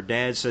together. Her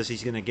dad says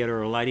he's going to get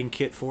her a lighting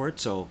kit for it,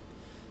 so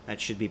that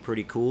should be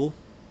pretty cool.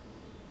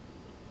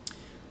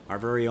 Our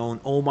very own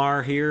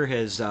Omar here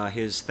has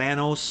his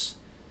Thanos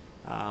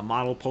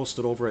model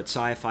posted over at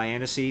Sci-Fi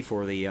Fantasy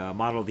for the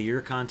Model of the Year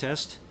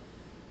contest.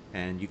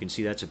 And you can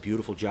see that's a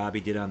beautiful job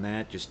he did on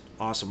that. Just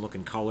awesome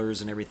looking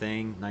colors and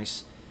everything.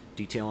 Nice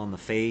detail on the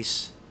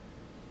face.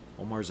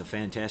 Omar's a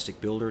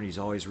fantastic builder, and he's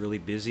always really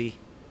busy.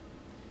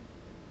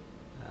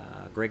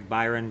 Greg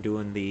Byron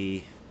doing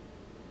the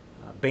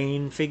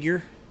Bane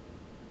figure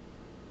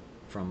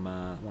from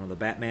one of the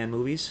Batman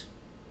movies.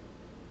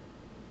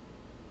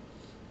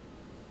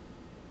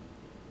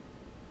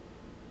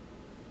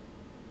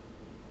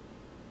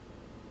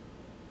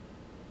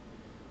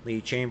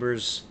 Lee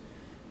Chambers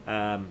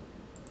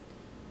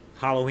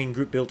Halloween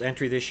group built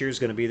entry this year is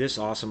going to be this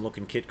awesome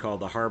looking kit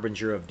called the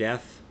Harbinger of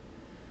Death.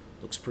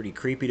 Looks pretty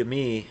creepy to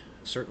me.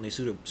 Certainly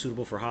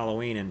suitable for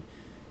Halloween, and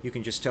you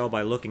can just tell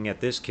by looking at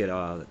this kit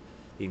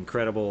the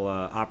incredible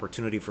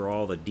opportunity for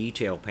all the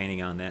detail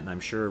painting on that. And I'm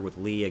sure with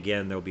Lee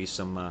again there'll be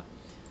some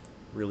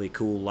really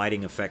cool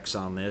lighting effects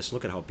on this.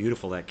 Look at how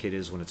beautiful that kit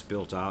is when it's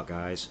built out,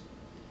 guys.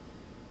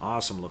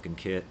 Awesome looking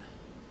kit.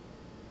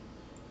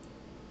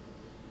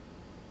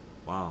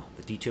 Wow,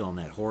 the detail on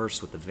that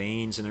horse with the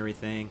veins and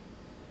everything.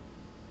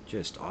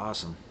 Just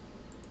awesome.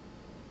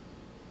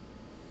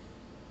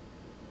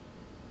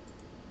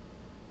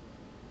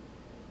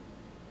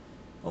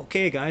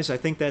 Okay, guys, I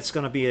think that's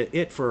going to be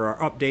it for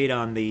our update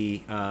on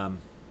the. Let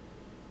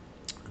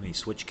me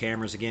switch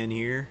cameras again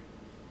here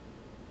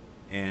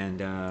and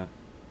go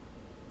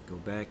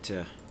back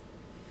to.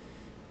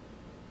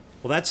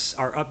 Well, that's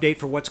our update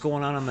for what's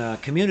going on in the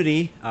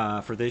community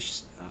for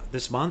this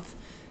month,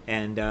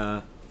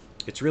 and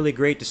it's really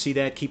great to see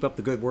that. Keep up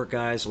the good work,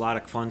 guys. A lot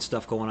of fun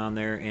stuff going on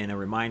there, and a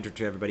reminder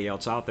to everybody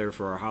else out there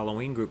for our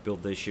Halloween group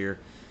build this year.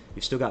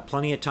 You've still got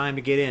plenty of time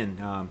to get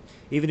in.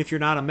 Even if you're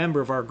not a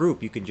member of our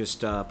group, you can just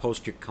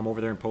come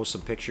over there and post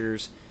some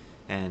pictures,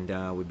 and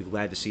we'd be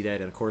glad to see that.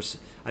 And of course,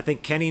 I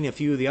think Kenny and a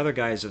few of the other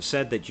guys have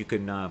said that you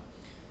can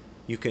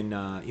you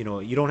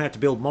don't have to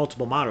build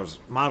multiple models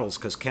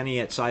because Kenny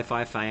at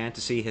Sci-Fi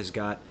Fantasy has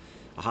got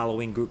a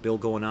Halloween group build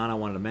going on. I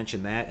wanted to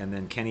mention that, and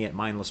then Kenny at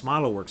Mindless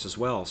Model Works as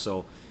well.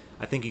 So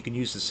I think you can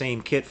use the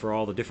same kit for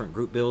all the different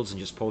group builds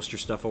and just post your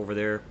stuff over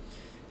there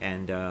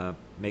and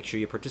make sure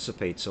you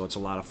participate. So it's a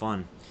lot of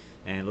fun.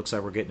 And it looks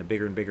like we're getting a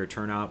bigger and bigger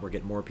turnout. We're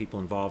getting more people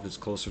involved as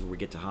closer we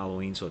get to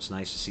Halloween, so it's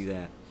nice to see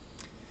that.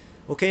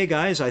 Okay,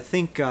 guys, I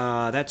think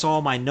that's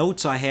all my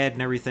notes I had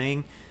and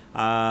everything.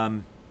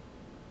 I'm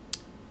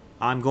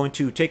going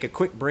to take a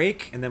quick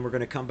break, and then we're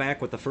going to come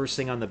back with the first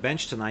thing on the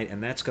bench tonight,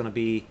 and that's going to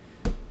be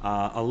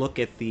a look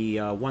at the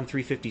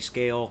 1/350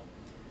 scale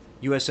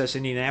USS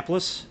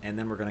Indianapolis, and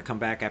then we're going to come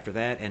back after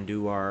that and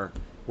do our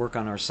work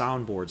on our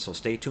soundboard. So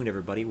stay tuned,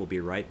 everybody. We'll be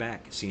right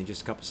back. See you in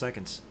just a couple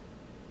seconds.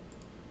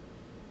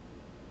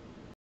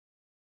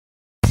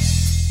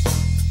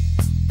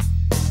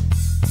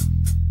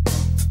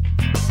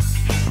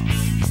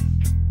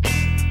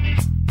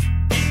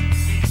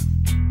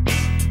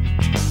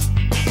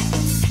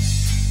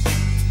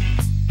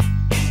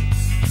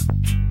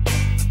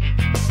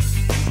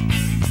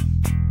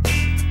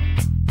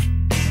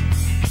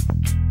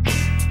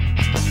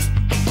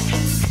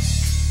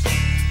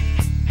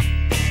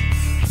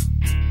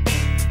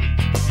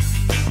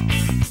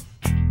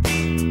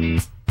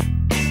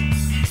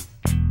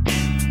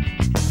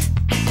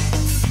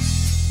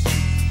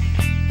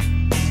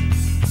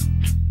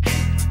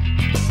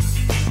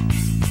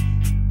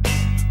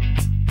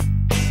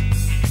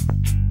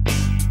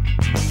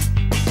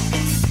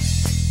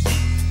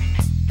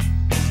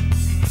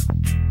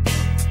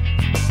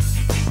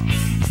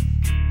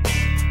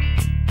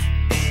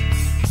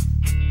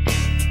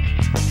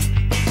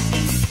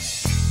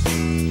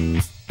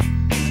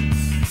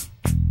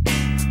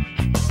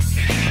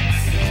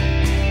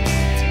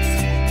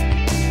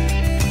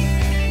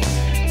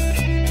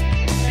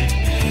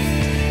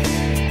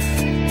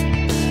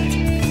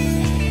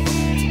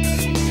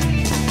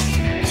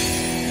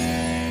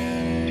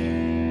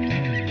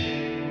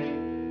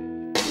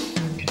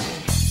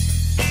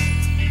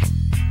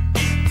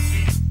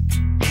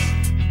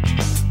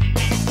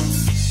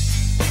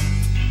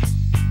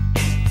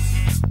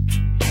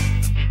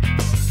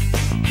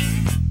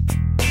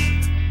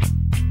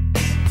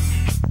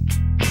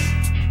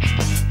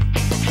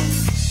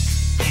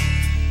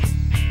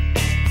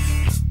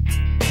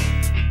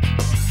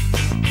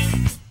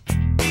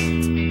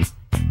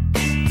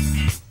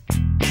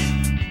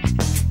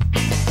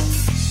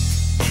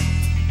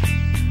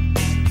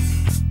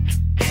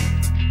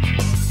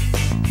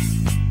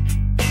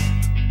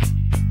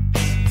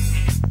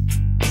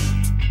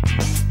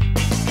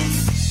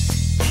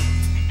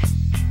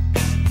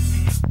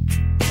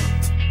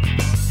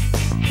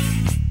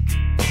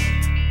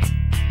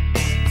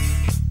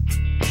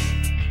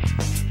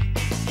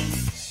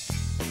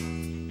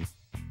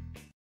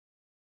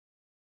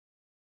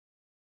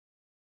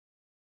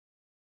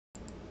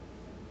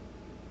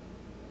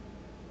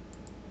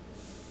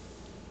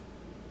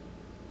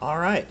 All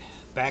right,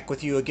 back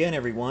with you again,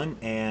 everyone,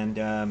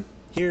 and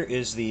here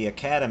is the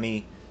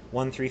Academy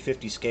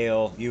 1/350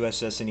 scale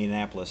USS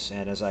Indianapolis.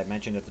 And as I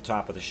mentioned at the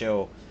top of the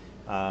show,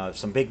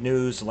 some big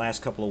news the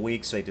last couple of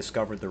weeks. They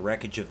discovered the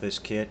wreckage of this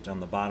kit on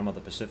the bottom of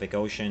the Pacific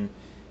Ocean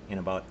in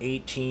about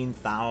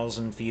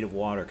 18,000 feet of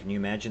water. Can you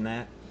imagine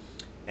that?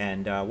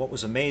 And what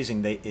was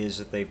amazing is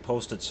that they've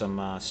posted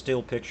some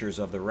still pictures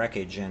of the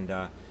wreckage, and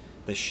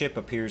the ship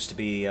appears to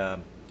be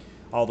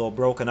although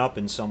broken up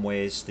in some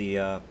ways.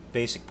 The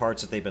basic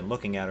parts that they've been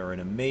looking at are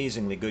in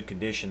amazingly good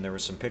condition. There were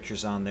some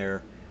pictures on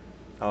there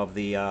of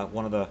the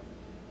one of the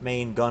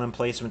main gun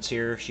emplacements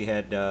here. She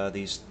had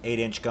these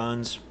 8-inch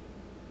guns.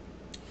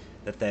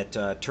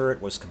 That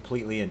turret was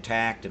completely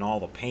intact, and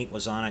all the paint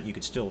was on it. You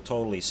could still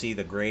totally see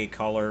the gray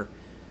color,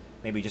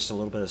 maybe just a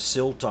little bit of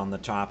silt on the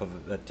top of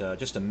it. But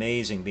just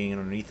amazing being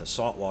underneath the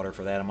salt water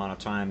for that amount of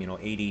time,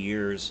 80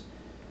 years,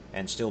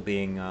 and still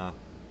being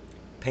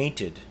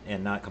painted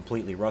and not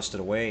completely rusted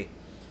away.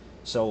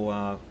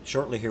 So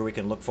shortly here we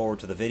can look forward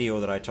to the video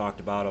that I talked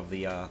about of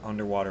the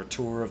underwater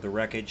tour of the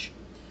wreckage,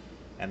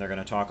 and they're going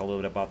to talk a little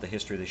bit about the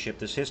history of the ship.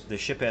 The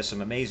ship has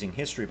some amazing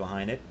history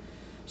behind it,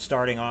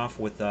 starting off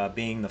with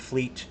being the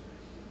fleet,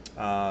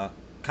 kind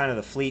of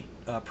the fleet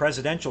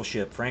presidential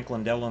ship.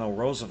 Franklin Delano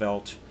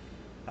Roosevelt,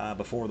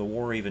 before the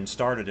war even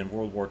started in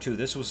World War II,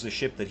 this was the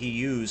ship that he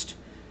used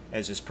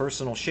as his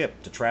personal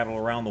ship to travel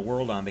around the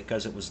world on,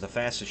 because it was the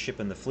fastest ship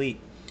in the fleet.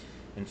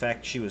 In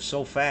fact, she was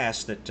so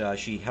fast that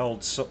she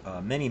held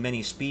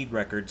many speed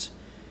records,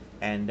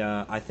 and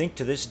I think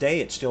to this day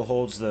it still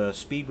holds the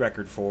speed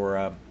record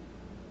for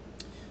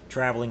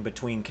traveling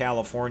between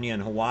California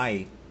and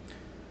Hawaii.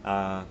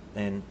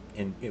 And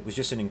it was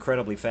just an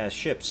incredibly fast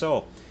ship.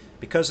 So,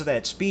 because of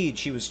that speed,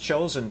 she was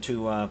chosen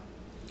to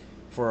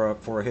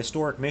for a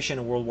historic mission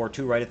in World War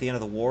II. Right at the end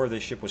of the war,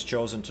 this ship was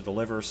chosen to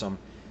deliver some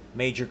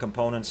major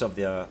components of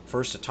the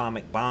first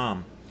atomic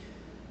bomb.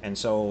 And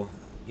so,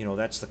 you know,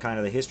 that's the kind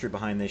of the history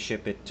behind this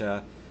ship. It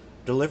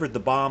delivered the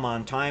bomb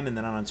on time, and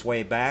then on its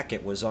way back,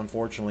 it was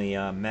unfortunately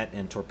met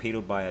and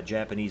torpedoed by a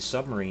Japanese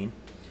submarine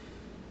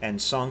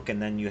and sunk.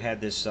 And then you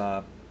had this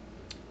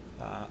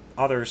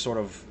other sort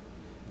of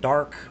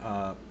dark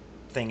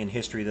thing in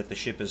history that the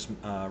ship is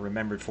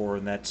remembered for,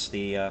 and that's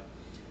the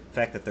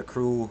fact that the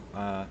crew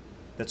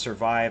that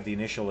survived the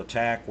initial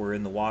attack were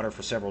in the water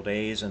for several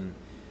days and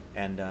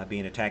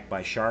being attacked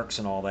by sharks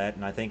and all that.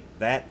 And I think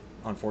that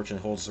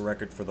unfortunately holds the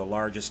record for the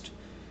largest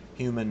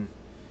human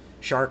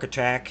shark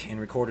attack in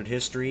recorded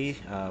history.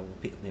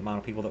 The amount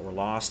of people that were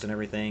lost and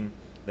everything.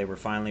 They were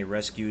finally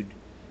rescued,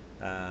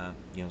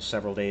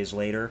 several days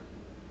later.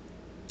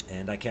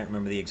 And I can't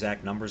remember the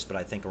exact numbers, but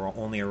I think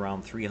only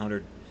around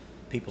 300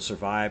 people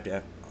survived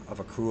of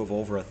a crew of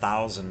over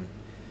 1,000.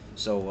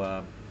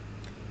 So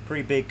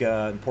pretty big,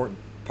 important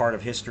part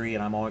of history.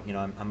 And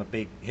I'm a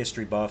big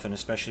history buff, and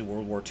especially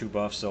World War II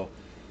buff. So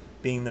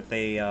being that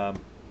they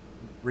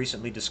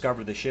recently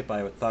discovered the ship,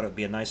 I thought it would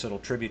be a nice little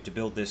tribute to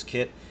build this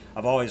kit.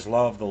 I've always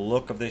loved the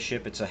look of this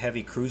ship. It's a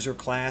heavy cruiser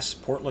class,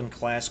 Portland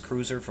class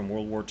cruiser from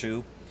World War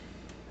II.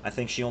 I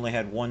think she only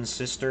had one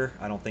sister.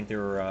 I don't think there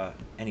were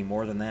any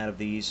more than that of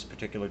these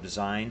particular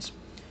designs.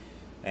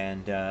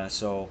 And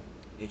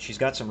she's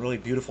got some really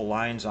beautiful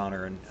lines on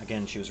her. And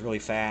again, she was really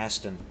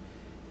fast and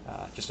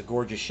just a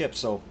gorgeous ship.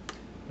 So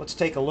let's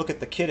take a look at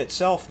the kit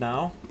itself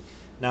now.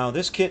 Now,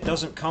 this kit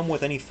doesn't come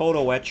with any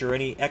photo etch or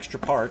any extra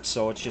parts,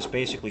 so it's just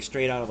basically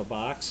straight out of the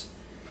box.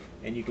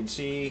 And you can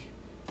see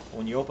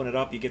when you open it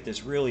up, you get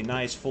this really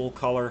nice full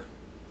color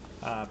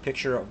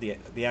picture of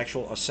the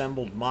actual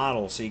assembled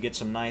model, so you get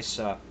some nice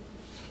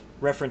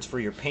reference for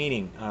your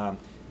painting.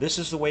 This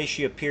is the way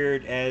she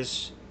appeared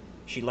as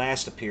she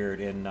last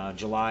appeared in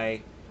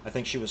July. I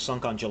think she was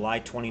sunk on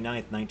July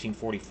 29th,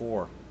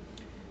 1944.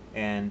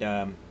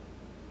 And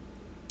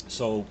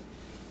so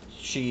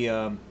she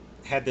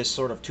had this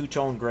sort of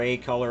two-tone gray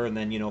color, and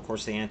then, of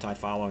course, the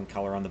anti-fouling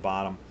color on the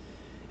bottom.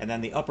 And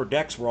then the upper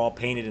decks were all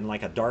painted in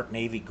like a dark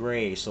navy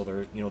gray, so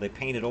they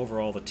painted over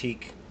all the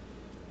teak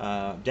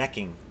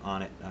decking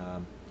on it.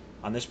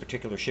 On this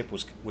particular ship,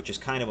 which is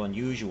kind of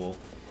unusual,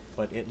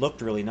 but it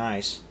looked really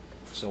nice.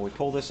 So we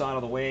pull this out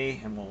of the way,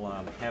 and we'll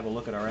have a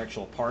look at our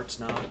actual parts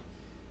now.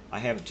 I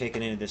haven't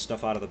taken any of this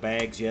stuff out of the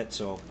bags yet,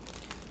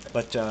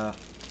 but a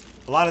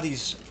lot of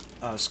these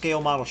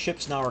scale model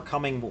ships now are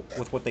coming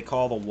with what they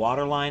call the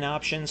waterline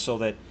option, so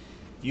that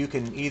you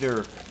can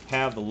either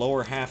have the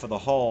lower half of the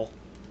hull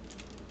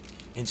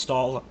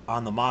installed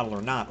on the model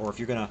or not, or if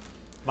you're going to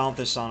mount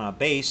this on a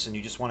base and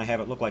you just want to have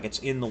it look like it's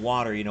in the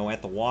water,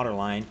 at the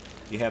waterline,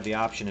 you have the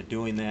option of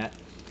doing that.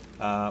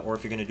 Or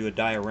if you're going to do a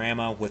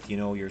diorama with,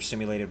 your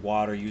simulated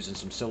water using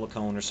some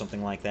silicone or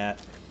something like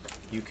that,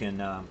 you can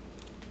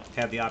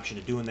have the option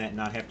of doing that and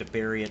not have to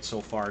bury it so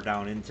far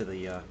down into the,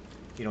 you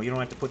don't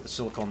have to put the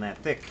silicone that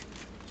thick,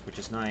 which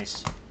is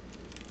nice.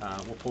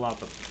 We'll pull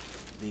out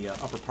the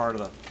upper part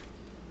of the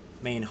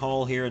main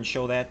hull here and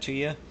show that to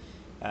you.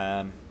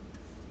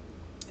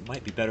 It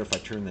might be better if I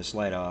turn this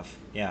light off.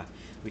 Yeah,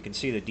 we can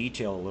see the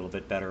detail a little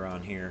bit better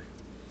on here.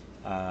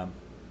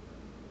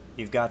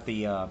 You've got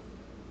the,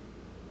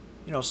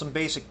 some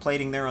basic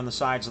plating there on the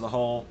sides of the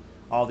hull.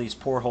 All these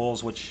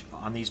portholes, which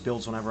on these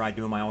builds, whenever I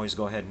do them, I always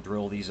go ahead and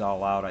drill these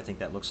all out. I think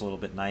that looks a little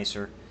bit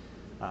nicer.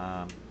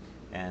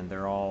 And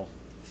they're all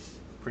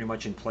pretty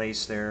much in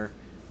place there.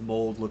 The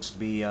mold looks to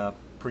be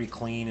pretty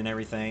clean and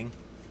everything.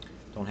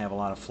 Don't have a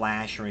lot of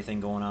flash or anything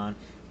going on.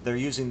 They're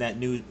using that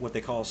new, what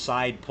they call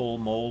side pull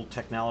mold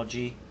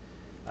technology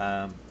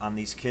on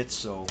these kits,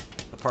 so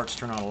the parts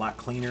turn out a lot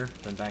cleaner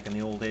than back in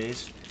the old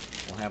days.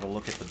 We'll have a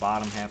look at the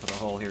bottom half of the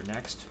hull here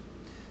next,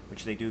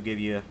 which they do give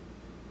you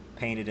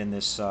painted in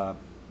this,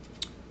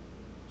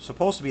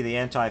 supposed to be the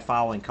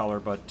anti-fouling color,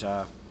 but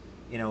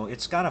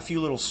it's got a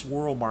few little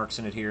swirl marks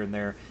in it here and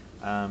there.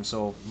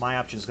 So my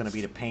option is going to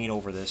be to paint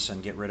over this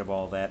and get rid of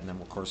all that, and then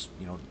of course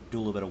do a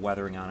little bit of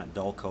weathering on it,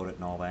 dull coat it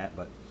and all that.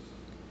 But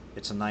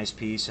it's a nice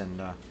piece,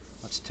 and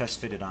let's test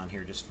fit it on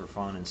here just for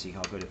fun and see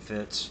how good it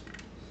fits.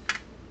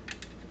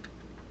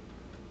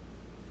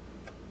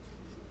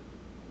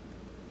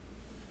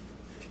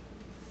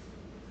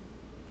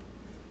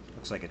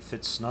 Looks like it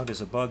fits snug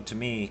as a bug to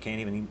me. Can't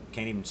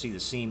even see the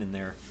seam in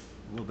there.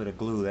 A little bit of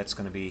glue, that's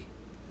going to be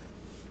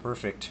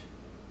perfect.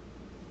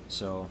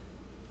 So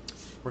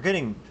we're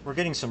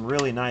getting some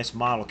really nice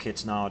model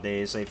kits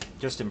nowadays. They've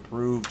just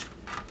improved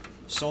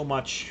so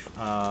much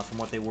from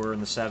what they were in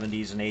the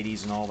 70s and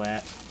 80s and all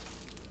that.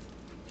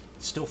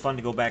 It's still fun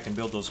to go back and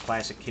build those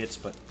classic kits,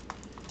 but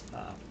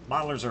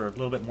modelers are a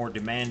little bit more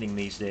demanding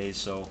these days,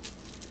 so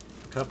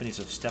companies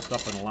have stepped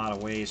up in a lot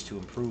of ways to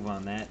improve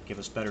on that, give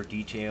us better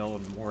detail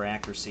and more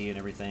accuracy and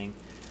everything.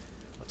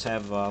 Let's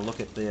have a look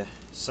at the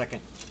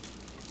second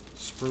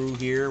sprue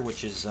here,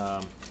 which is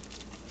going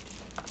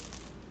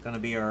to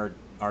be our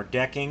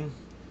decking.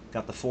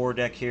 Got the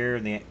foredeck here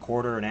and the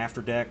quarter and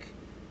after deck.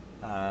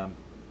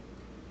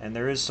 And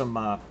there is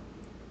some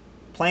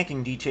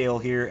planking detail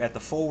here at the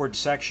forward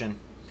section.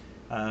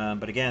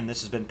 But again,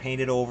 this has been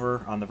painted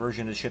over on the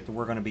version of the ship that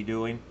we're going to be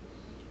doing.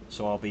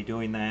 So I'll be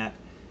doing that.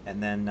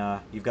 And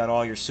then you've got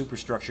all your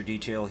superstructure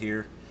detail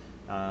here.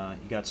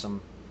 You got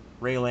some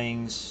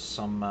railings,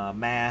 some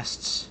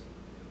masts.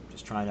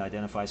 Just trying to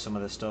identify some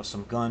of this stuff.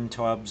 Some gun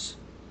tubs.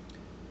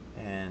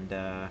 And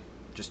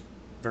just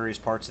various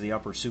parts of the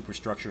upper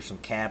superstructure. Some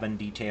cabin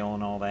detail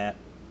and all that.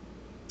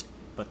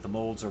 But the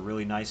molds are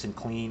really nice and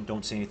clean.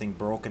 Don't see anything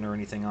broken or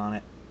anything on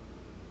it.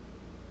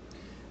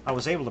 I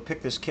was able to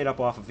pick this kit up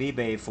off of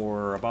eBay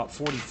for about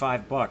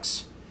 45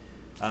 bucks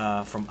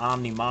from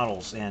Omni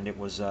Models, and it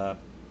was I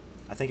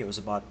think it was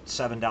about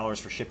 $7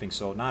 for shipping,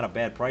 so not a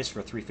bad price for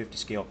a 350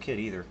 scale kit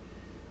either.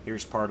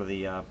 Here's part of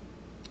the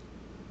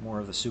more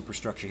of the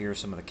superstructure here,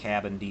 some of the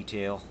cabin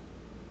detail.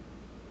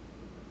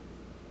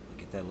 I'll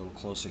get that a little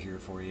closer here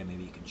for you.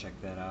 Maybe you can check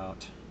that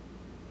out.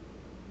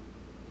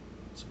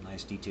 Some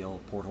nice detail,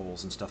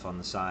 portholes and stuff on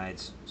the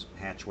sides, some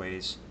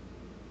hatchways.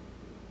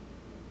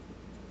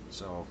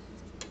 So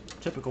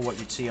typical what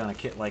you'd see on a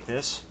kit like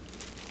this.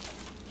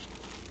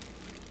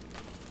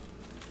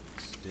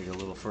 Let's dig a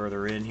little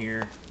further in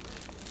here.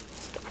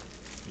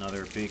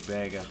 Another big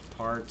bag of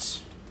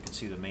parts. You can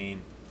see the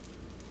main.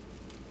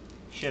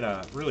 She had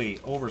a really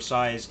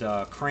oversized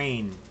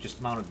crane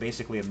just mounted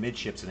basically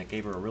amidships, and it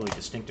gave her a really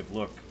distinctive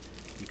look.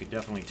 You could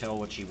definitely tell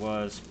what she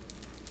was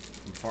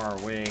from far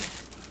away,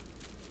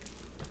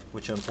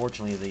 which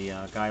unfortunately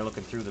the guy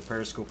looking through the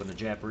periscope in the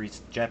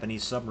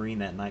Japanese submarine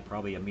that night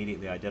probably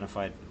immediately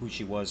identified who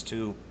she was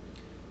too.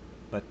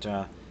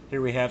 But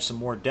here we have some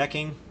more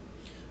decking,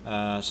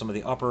 some of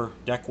the upper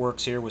deck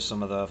works here with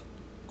some of the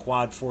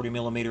quad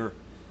 40mm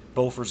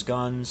Bofors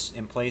guns,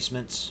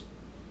 emplacements,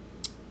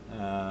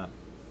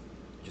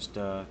 just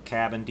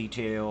cabin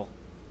detail,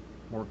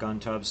 more gun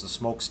tubs, the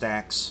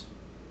smokestacks,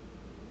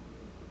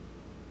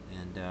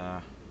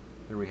 and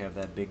here we have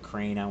that big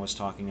crane I was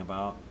talking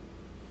about.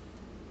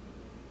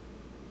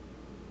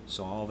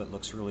 So all of it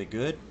looks really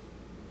good.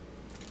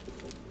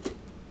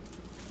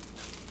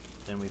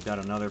 Then we've got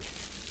another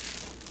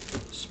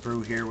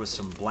sprue here with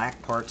some black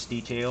parts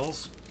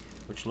details,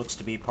 which looks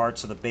to be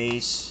parts of the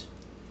base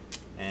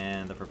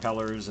and the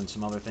propellers and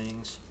some other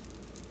things.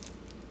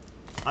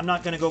 I'm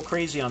not going to go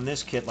crazy on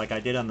this kit like I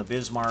did on the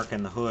Bismarck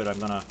and the hood. I'm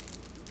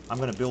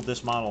gonna build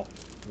this model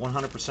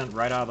 100%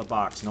 right out of the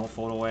box. No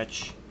photo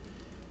etch.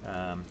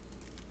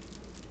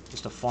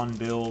 Just a fun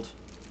build.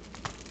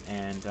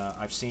 And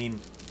I've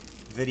seen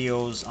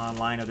videos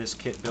online of this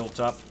kit built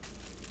up,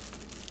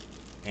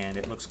 and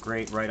it looks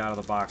great right out of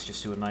the box.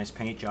 Just do a nice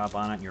paint job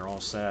on it and you're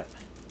all set.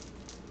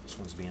 This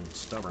one's being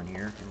stubborn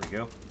here. Here we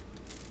go.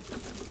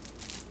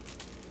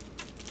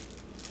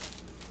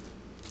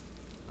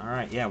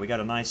 Alright, yeah, we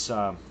got a nice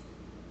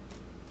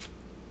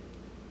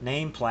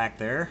name plaque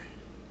there.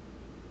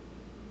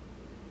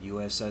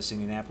 USS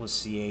Indianapolis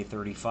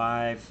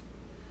CA-35.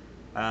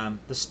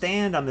 The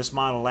stand on this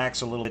model lacks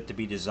a little bit to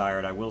be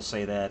desired. I will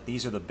say that.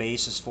 These are the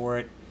bases for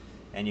it,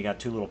 and you got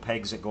two little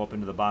pegs that go up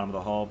into the bottom of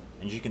the hull.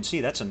 And as you can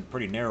see, that's a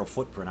pretty narrow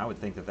footprint. I would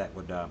think that that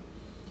would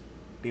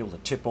be able to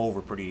tip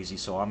over pretty easy,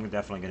 so I'm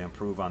definitely going to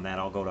improve on that.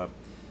 I'll go to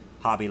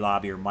Hobby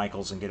Lobby or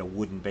Michael's and get a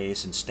wooden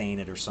base and stain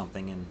it or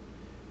something and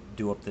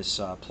do up this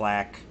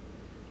plaque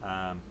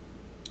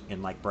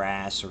in like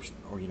brass or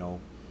you know,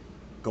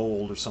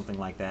 gold or something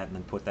like that, and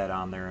then put that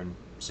on there and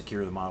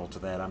secure the model to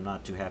that. I'm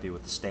not too happy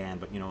with the stand,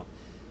 but you know,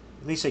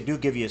 at least they do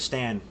give you a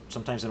stand.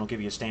 Sometimes they don't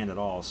give you a stand at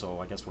all, so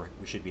I guess we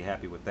should be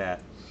happy with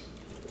that.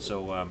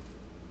 So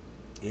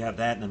you have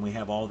that, and then we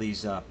have all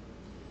these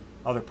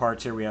other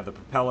parts here. We have the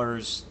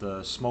propellers,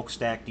 the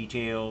smokestack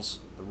details,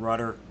 the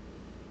rudder,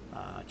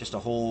 just a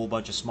whole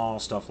bunch of small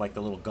stuff like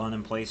the little gun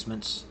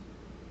emplacements,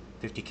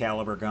 50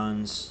 caliber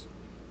guns,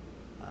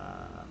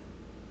 a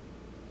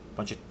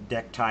bunch of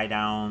deck tie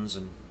downs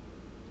and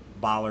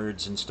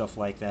bollards and stuff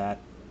like that.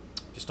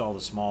 Just all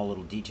the small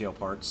little detail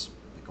parts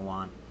that go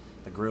on.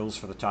 The grills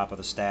for the top of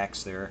the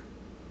stacks there.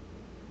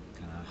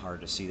 Kind of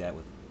hard to see that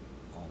with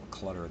all the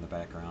clutter in the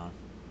background.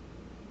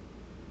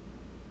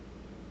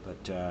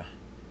 But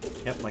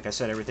yep, like I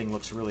said, everything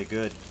looks really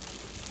good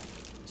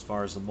as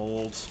far as the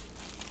molds.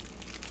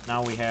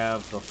 Now we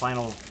have the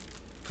final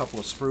couple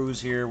of sprues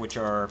here, which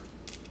are,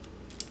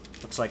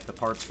 looks like the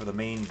parts for the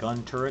main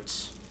gun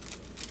turrets.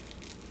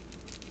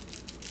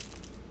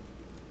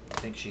 I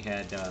think she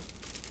had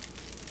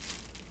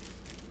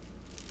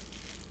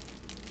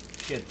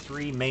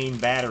 3 main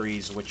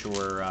batteries, which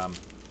were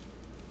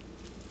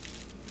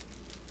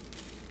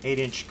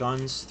 8-inch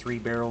guns, 3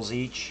 barrels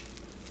each,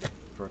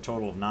 for a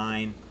total of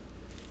 9.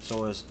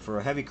 So as for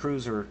a heavy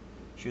cruiser,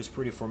 she was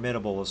pretty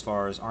formidable as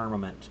far as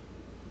armament.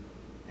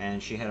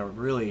 And she had a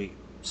really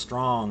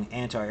strong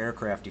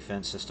anti-aircraft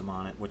defense system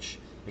on it, which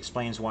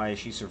explains why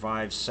she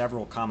survived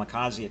several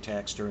kamikaze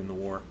attacks during the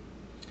war.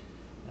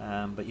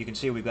 But you can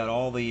see we've got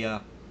all the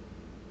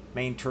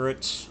main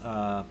turrets.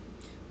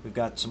 We've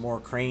got some more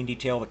crane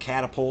detail, the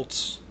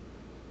catapults.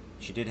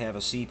 She did have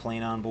a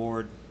seaplane on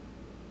board.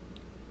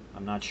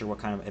 I'm not sure what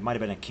kind of, it might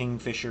have been a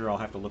Kingfisher. I'll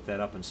have to look that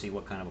up and see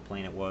what kind of a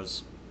plane it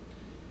was.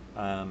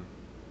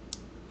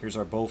 Here's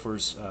our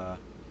Bofors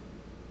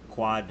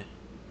quad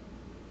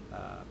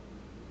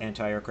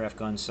anti-aircraft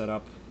gun set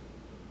up.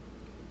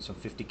 Some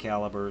 50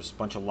 calibers,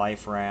 bunch of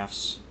life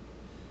rafts.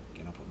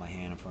 Again, I'll put my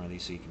hand in front of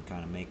these so you can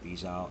kind of make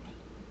these out.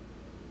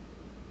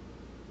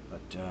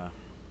 But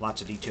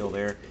lots of detail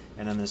there.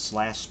 And then this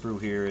last sprue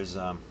here is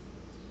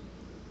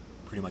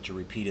pretty much a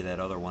repeat of that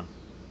other one.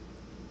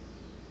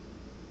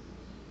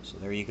 So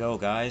there you go,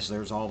 guys.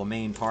 There's all the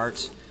main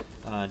parts.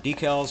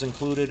 Decals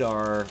included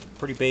are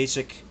pretty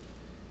basic.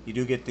 You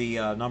do get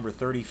the number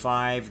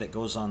 35 that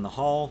goes on the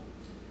hull,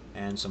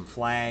 and some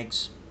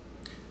flags,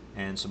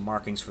 and some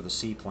markings for the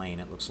seaplane,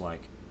 it looks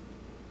like.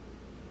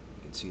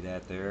 You can see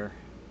that there.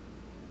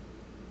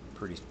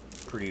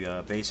 Pretty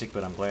basic,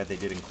 but I'm glad they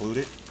did include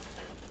it.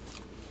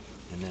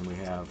 And then we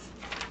have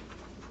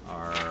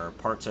our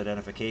parts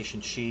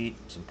identification sheet,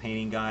 some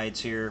painting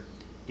guides here,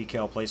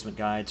 decal placement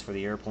guides for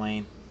the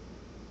airplane,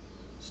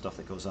 stuff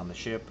that goes on the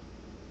ship.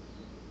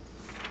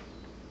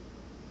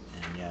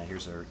 And yeah,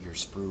 here's your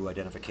sprue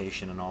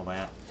identification and all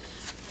that.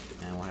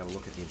 And we'll have a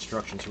look at the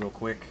instructions real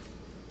quick.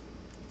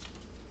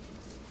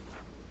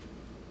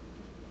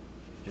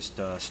 Just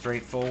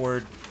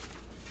straightforward.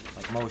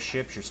 Like most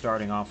ships, you're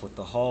starting off with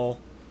the hull,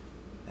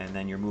 and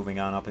then you're moving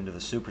on up into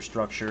the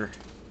superstructure.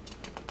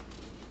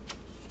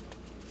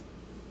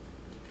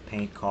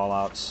 Paint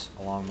callouts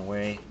along the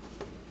way.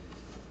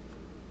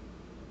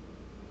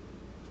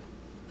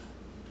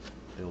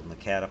 Building the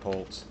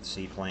catapults, the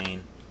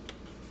seaplane.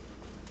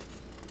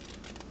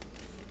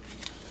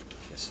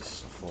 Guess this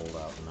is a fold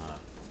out, not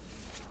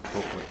a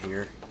booklet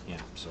here.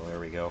 Yeah, so there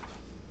we go.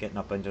 Getting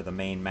up into the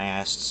main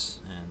masts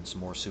and some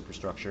more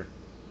superstructure.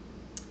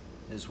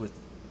 As with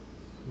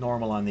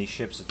normal on these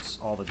ships, it's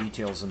all the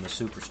details in the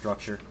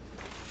superstructure.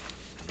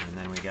 And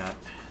then we got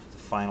the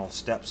final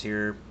steps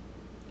here.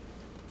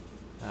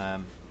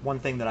 One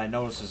thing that I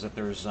noticed is that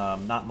there's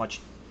not much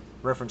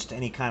reference to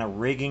any kind of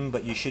rigging,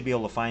 but you should be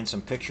able to find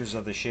some pictures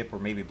of the ship or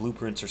maybe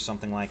blueprints or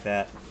something like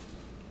that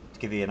to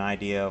give you an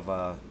idea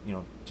of, you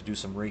know, to do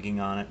some rigging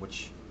on it,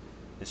 which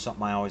is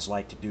something I always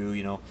like to do.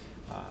 You know,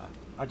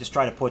 I just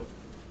try to put,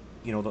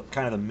 you know, the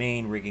kind of the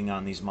main rigging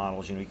on these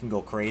models. You know, you can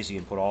go crazy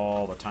and put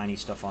all the tiny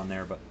stuff on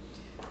there, but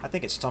I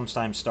think it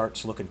sometimes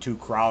starts looking too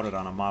crowded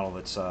on a model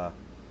that's,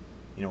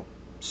 you know,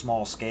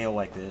 small scale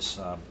like this.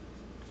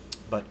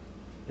 But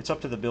it's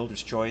up to the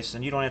builder's choice,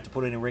 and you don't have to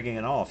put any rigging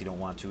at all if you don't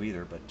want to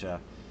either. But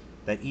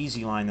that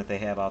easy line that they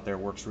have out there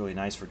works really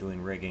nice for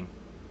doing rigging.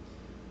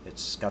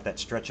 It's got that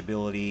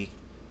stretchability,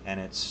 and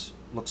it's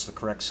looks the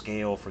correct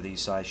scale for these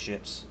size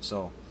ships.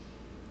 So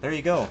there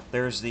you go.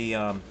 There's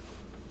the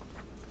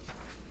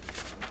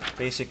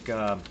basic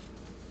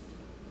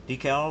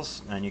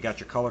decals, and you got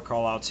your color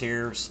callouts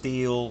here: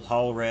 steel,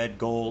 hull red,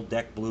 gold,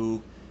 deck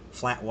blue,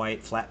 flat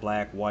white, flat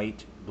black,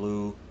 white,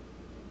 blue,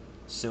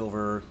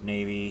 silver,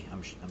 navy.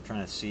 I'm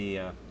trying to see.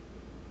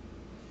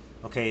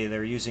 Okay,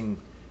 they're using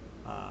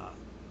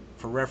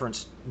for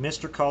reference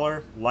Mr.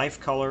 Color, Life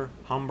Color,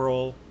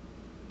 Humbrol,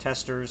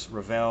 Testers,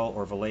 Revell,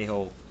 or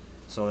Vallejo.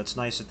 So it's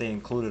nice that they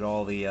included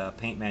all the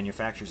paint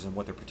manufacturers and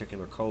what their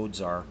particular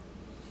codes are.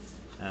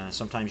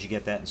 Sometimes you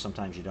get that and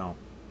sometimes you don't.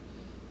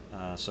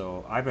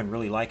 So I've been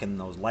really liking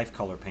those Life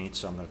Color paints,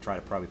 so I'm going to try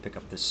to probably pick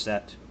up this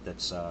set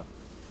that's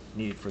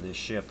needed for this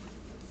ship.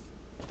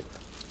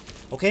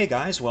 Okay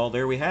guys, well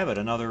there we have it,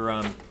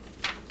 another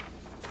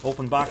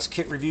open box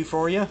kit review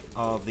for you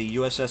of the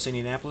USS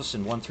Indianapolis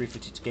in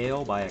 1/350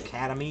 scale by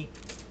Academy.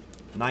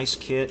 Nice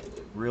kit,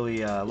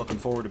 really looking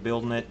forward to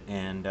building it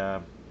and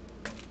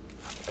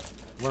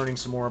learning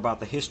some more about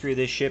the history of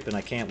this ship, and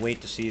I can't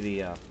wait to see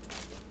the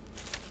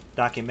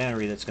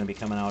documentary that's going to be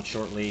coming out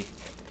shortly.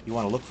 You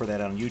want to look for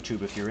that on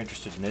YouTube if you're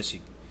interested in this. You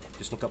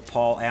just look up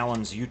Paul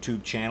Allen's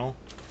YouTube channel.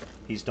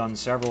 He's done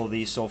several of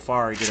these so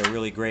far. He did a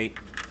really great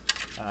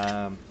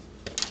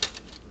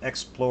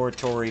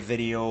exploratory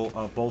video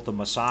of both the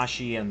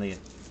Musashi and the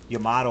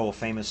Yamato,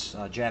 famous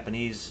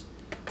Japanese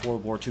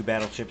World War II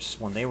battleships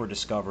when they were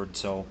discovered.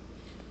 So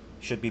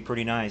should be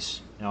pretty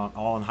nice, you know,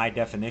 all in high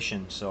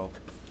definition. So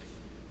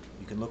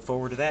you can look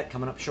forward to that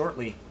coming up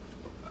shortly.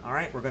 All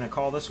right, we're going to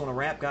call this one a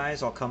wrap,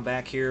 guys. I'll come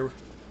back here,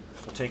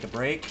 we'll take a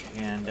break,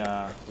 and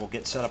we'll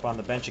get set up on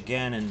the bench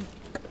again and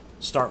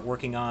start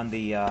working on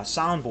the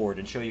soundboard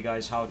and show you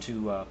guys how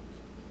to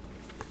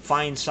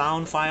find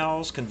sound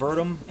files, convert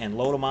them, and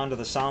load them onto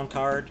the sound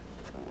card,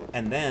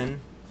 and then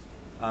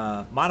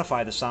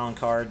modify the sound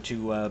card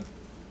to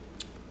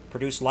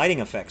produce lighting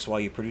effects while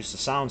you produce the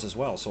sounds as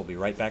well. So we'll be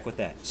right back with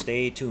that.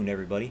 Stay tuned,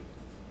 everybody.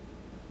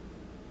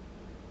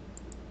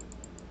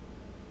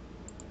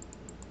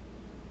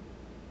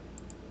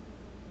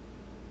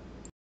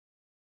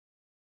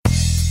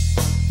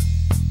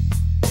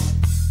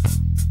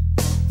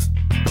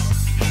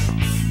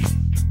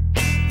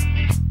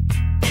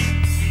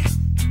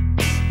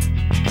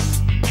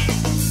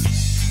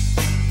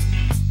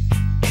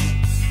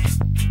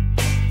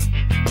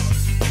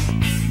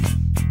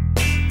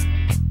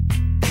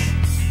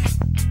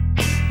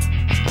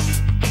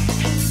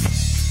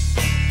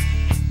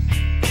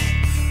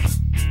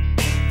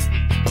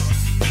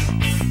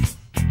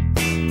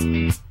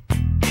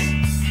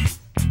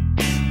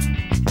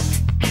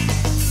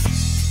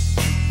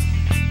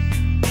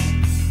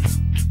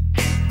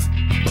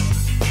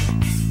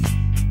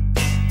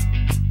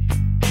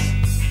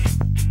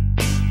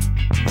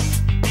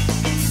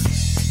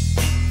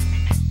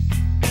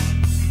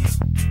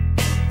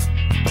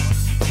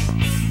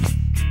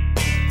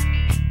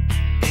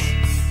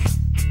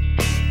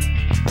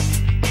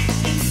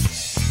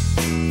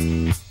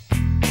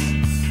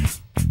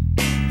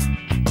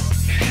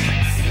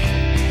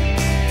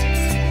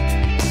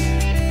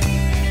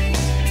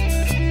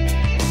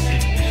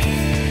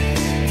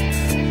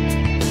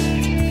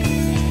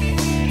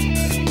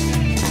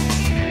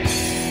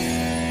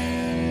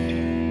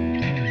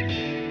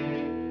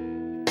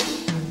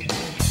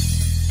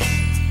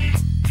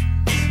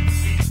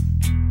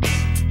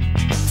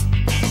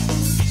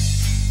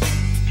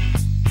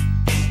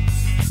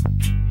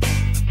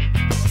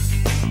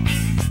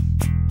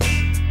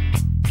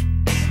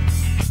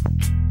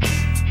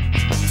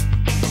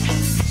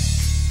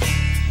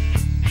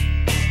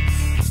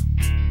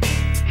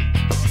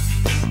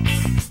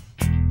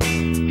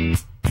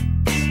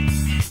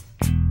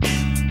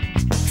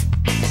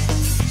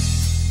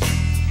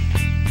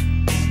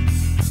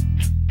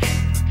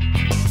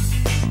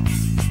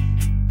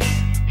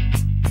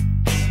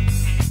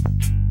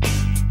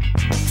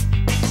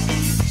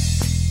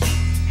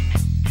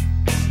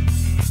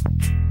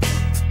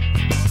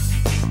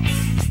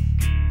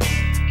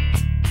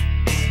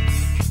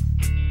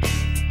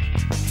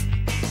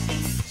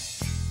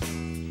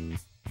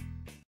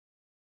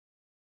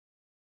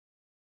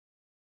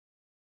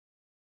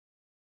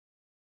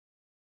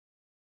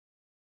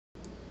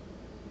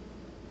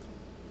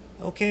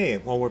 Okay,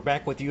 well, we're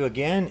back with you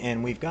again,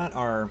 and we've got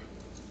our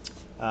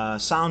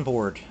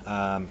soundboard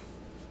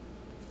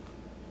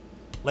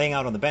laying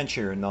out on the bench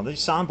here. Now, this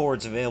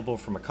soundboard's available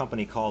from a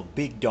company called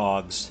Big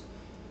Dogs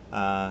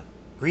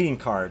greeting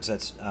cards.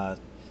 That's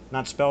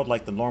not spelled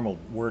like the normal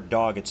word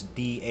dog. It's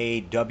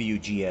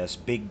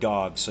DAWGS, Big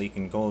Dogs. So you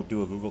can go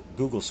do a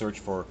Google search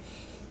for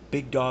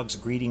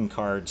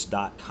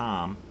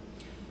bigdogsgreetingcards.com,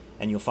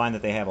 and you'll find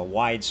that they have a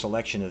wide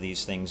selection of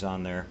these things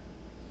on there.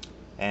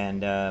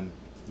 And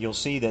you'll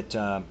see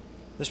that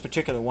this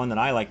particular one that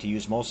I like to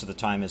use most of the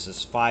time is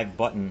this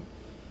 5-button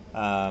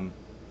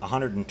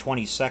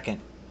 120-second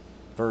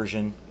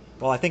version.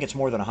 Well, I think it's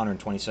more than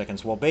 120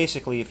 seconds. Well,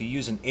 basically, if you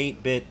use an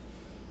 8-bit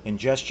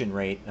ingestion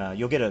rate,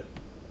 you'll get an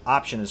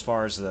option as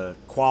far as the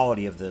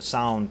quality of the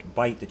sound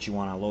byte that you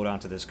want to load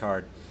onto this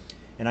card.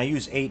 And I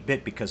use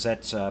 8-bit because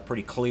that's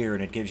pretty clear,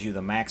 and it gives you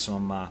the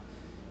maximum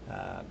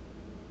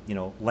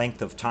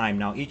length of time.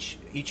 Now,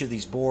 each of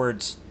these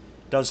boards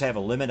does have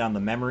a limit on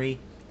the memory.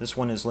 This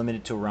one is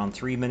limited to around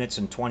 3 minutes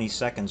and 20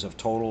 seconds of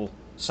total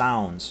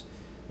sounds.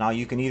 Now,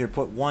 you can either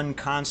put one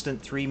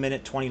constant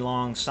 3-minute 20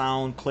 long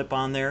sound clip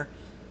on there,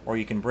 or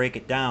you can break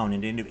it down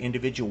into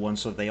individual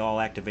ones so that they all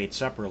activate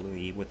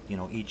separately with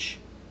each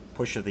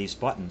push of these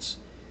buttons.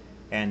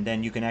 And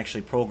then you can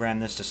actually program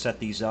this to set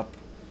these up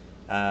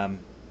to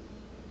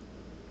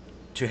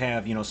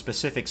have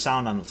specific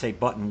sound on, say,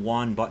 button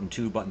 1, button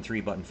 2, button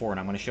 3, button 4, and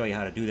I'm going to show you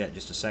how to do that in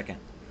just a second.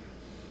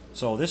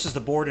 So this is the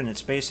board in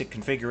its basic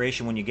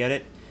configuration when you get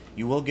it.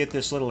 You will get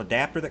this little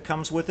adapter that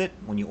comes with it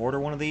when you order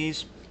one of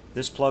these.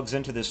 This plugs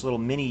into this little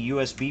mini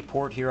USB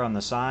port here on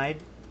the side,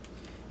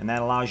 and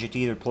that allows you to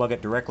either plug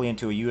it directly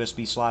into a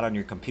USB slot on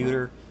your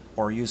computer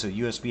or use a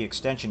USB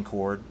extension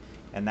cord,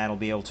 and that'll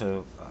be able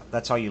to,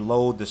 that's how you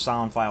load the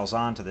sound files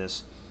onto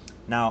this.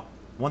 Now,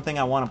 one thing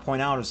I want to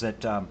point out is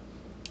that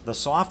the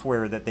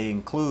software that they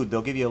include,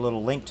 they'll give you a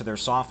little link to their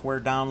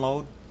software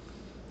download,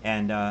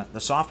 and the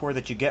software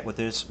that you get with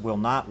this will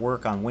not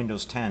work on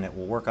Windows 10. It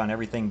will work on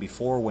everything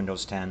before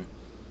Windows 10,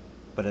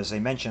 but as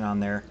they mention on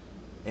there,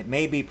 it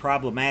may be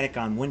problematic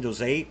on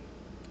Windows 8,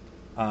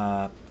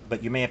 but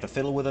you may have to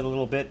fiddle with it a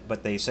little bit,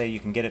 but they say you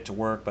can get it to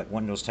work, but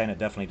Windows 10 it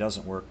definitely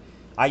doesn't work.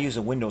 I use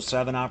a Windows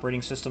 7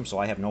 operating system, so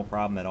I have no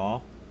problem at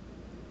all.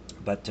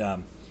 But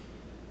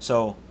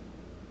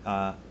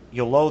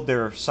you'll load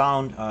their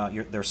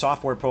their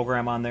software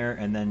program on there,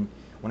 and then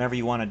whenever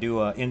you want to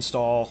do an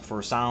install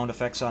for sound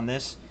effects on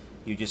this,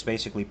 you just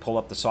basically pull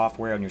up the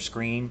software on your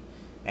screen,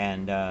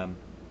 and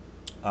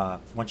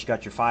once you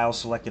got your files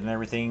selected and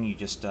everything, you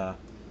just load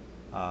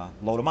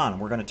them on.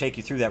 And we're going to take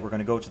you through that. We're going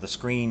to go to the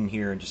screen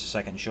here in just a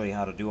second and show you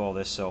how to do all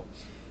this. So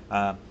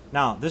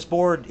now this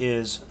board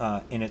is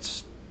in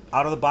its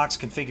out-of-the-box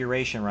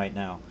configuration right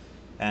now.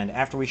 And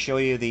after we show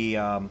you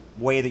the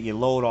way that you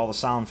load all the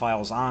sound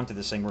files onto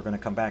this thing, we're going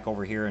to come back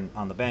over here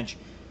on the bench,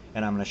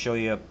 and I'm going to show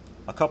you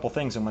a couple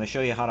things. I'm going to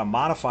show you how to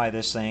modify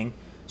this thing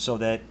so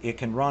that it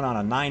can run on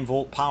a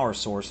 9-volt power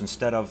source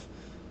instead of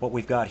what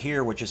we've got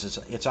here, which is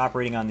it's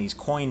operating on these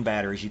coin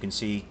batteries you can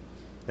see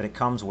that it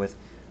comes with.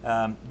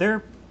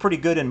 They're pretty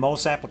good in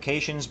most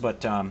applications,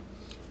 but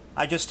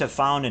I just have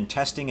found in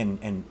testing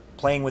and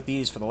playing with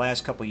these for the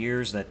last couple of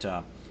years that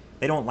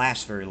they don't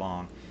last very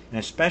long. And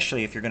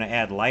especially if you're going to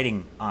add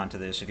lighting onto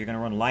this, if you're going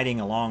to run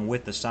lighting along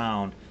with the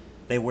sound,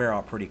 they wear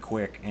out pretty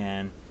quick.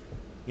 And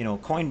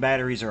coin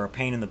batteries are a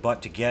pain in the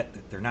butt to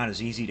get. They're not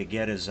as easy to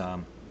get as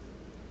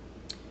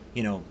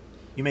you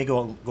may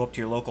go up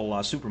to your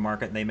local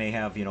supermarket, and they may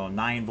have a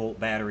 9-volt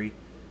battery,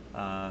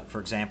 for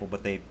example,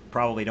 but they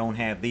probably don't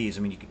have these.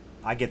 I mean,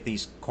 I get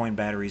these coin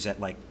batteries at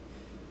like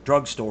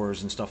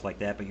drugstores and stuff like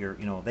that, but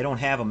they don't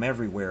have them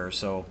everywhere,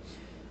 so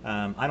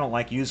I don't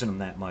like using them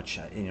that much.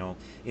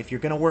 If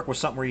you're going to work with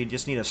something where you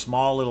just need a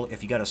small little,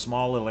 if you got a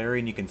small little area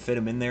and you can fit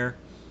them in there,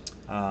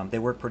 they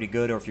work pretty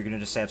good. Or if you're going to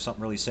just have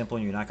something really simple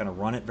and you're not going to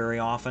run it very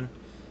often,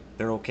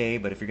 they're okay.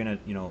 But if you're going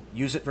to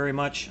use it very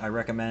much, I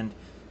recommend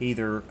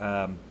either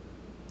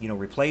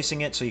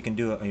replacing it so you can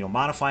do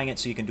modifying it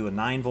so you can do a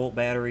 9-volt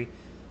battery,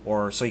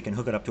 or so you can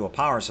hook it up to a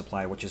power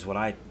supply, which is what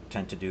I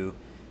tend to do.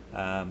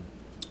 But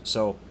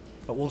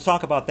we'll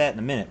talk about that in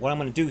a minute. What I'm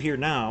going to do here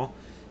now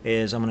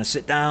is I'm going to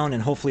sit down,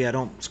 and hopefully I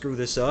don't screw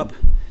this up.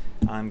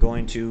 I'm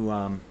going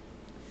to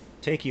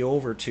take you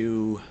over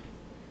to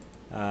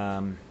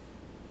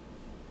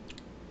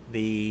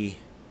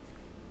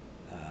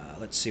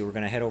let's see, we're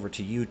going to head over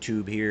to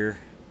YouTube here,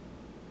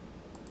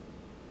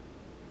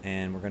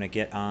 and we're going to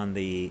get on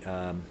the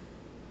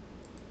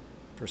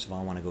first of all,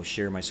 I want to go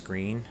share my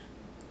screen.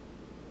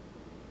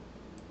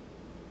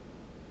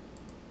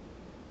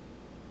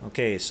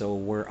 Okay, so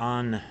we're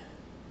on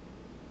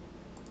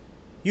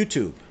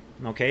YouTube.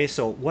 Okay,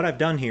 so what I've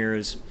done here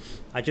is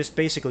I just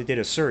basically did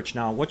a search.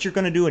 Now, what you're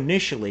going to do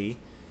initially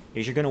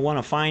is you're going to want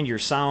to find your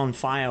sound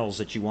files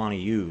that you want to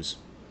use.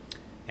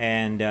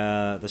 And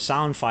the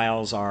sound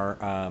files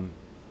are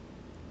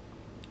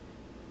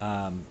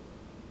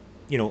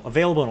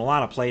available in a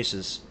lot of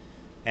places.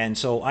 And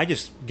so I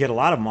just get a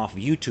lot of them off of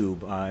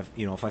YouTube.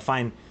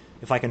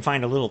 If I can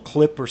find a little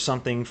clip or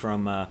something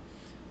from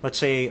let's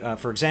say,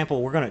 for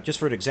example, we're gonna, just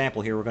for an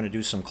example here, we're gonna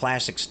do some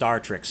classic Star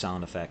Trek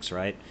sound effects,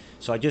 right?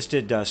 So I just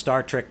did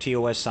Star Trek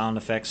TOS sound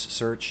effects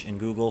search in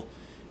Google,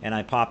 and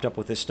I popped up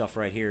with this stuff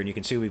right here, and you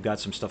can see we've got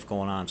some stuff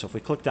going on. So if we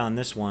clicked on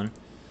this one,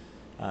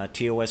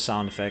 TOS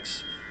sound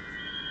effects,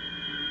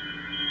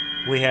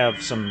 we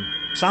have some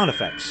sound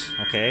effects,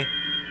 okay?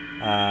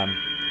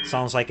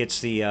 Sounds like it's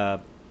the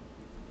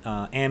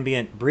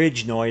ambient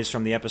bridge noise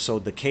from the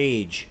episode The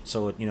Cage.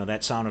 So, you know,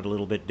 that sounded a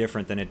little bit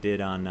different than it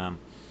did on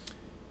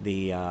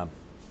the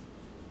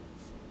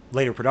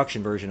later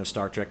production version of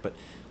Star Trek. But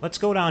let's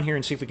go down here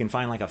and see if we can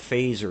find like a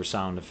phaser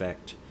sound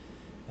effect.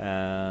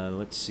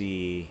 Let's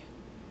see.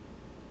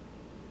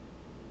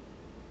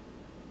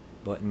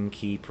 Button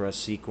key press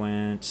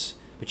sequence.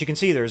 But you can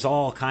see there's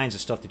all kinds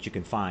of stuff that you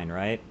can find,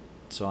 right?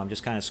 So I'm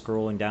just kind of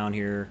scrolling down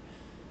here,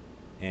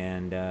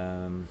 and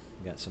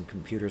we got some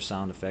computer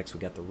sound effects. We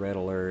got the red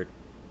alert.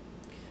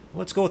 Well,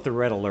 let's go with the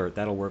red alert.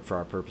 That'll work for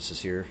our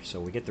purposes here. So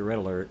we get the red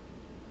alert.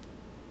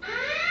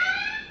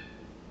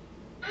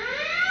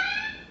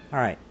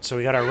 Alright, so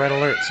we got our red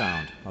alert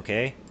sound,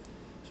 okay?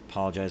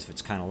 Apologize if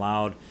it's kind of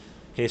loud.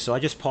 Okay, so I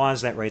just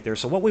paused that right there.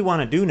 So what we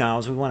want to do now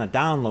is we want to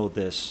download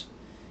this.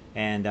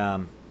 And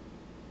I've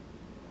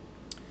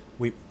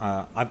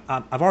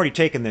already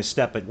taken this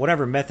step, but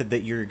whatever method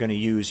that you're going to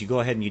use, you go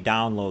ahead and you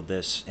download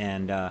this.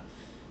 And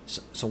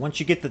so once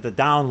you get to the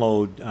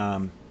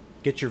download,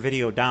 get your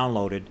video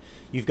downloaded,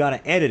 you've got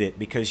to edit it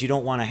because you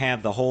don't want to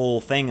have the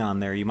whole thing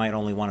on there. You might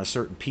only want a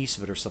certain piece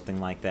of it or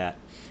something like that.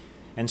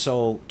 And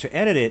so to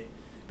edit it,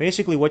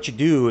 basically what you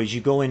do is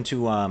you go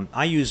into,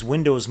 I use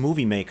Windows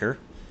Movie Maker,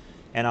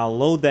 and I'll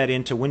load that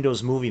into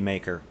Windows Movie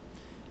Maker.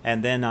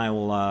 And then I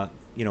will,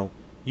 you know,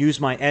 use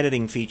my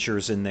editing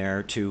features in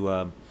there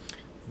to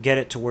get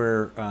it to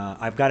where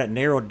I've got it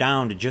narrowed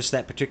down to just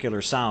that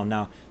particular sound.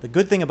 Now, the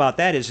good thing about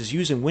that is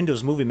using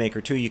Windows Movie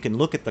Maker too, you can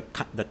look at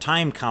the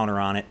time counter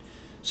on it,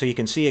 so you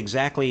can see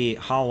exactly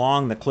how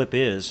long the clip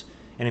is.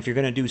 And if you're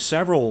going to do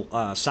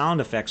several sound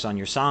effects on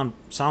your sound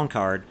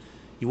card,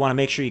 you want to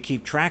make sure you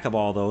keep track of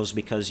all those,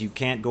 because you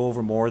can't go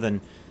over more than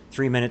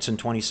 3 minutes and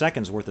 20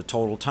 seconds worth of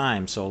total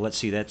time. So let's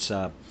see, that's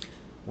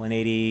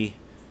 180,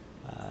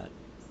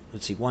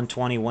 let's see,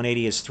 120,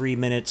 180 is 3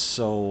 minutes,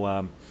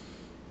 so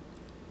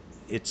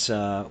it's,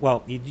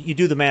 well, you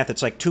do the math,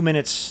 it's like 2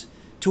 minutes,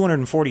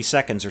 240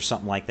 seconds or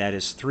something like that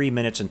is 3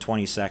 minutes and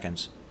 20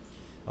 seconds.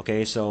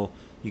 Okay, so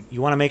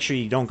you want to make sure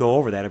you don't go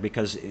over that,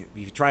 because if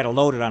you try to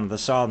load it onto the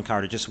sound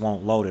card, it just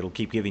won't load. It'll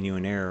keep giving you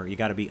an error. You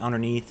got to be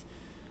underneath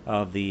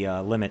of the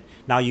limit.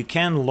 Now you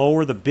can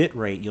lower the bit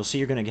rate. You'll see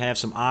you're going to have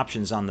some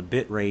options on the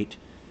bit rate,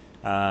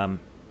 so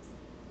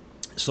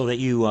that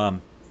you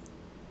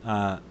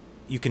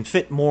can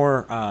fit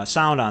more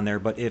sound on there.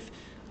 But if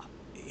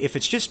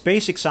it's just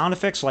basic sound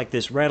effects like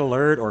this red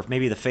alert, or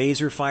maybe the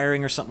phaser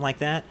firing or something like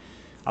that,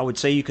 I would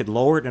say you could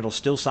lower it and it'll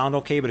still sound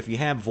okay. But if you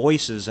have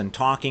voices and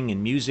talking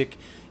and music,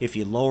 if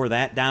you lower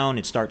that down,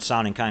 it starts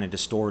sounding kind of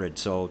distorted.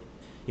 So,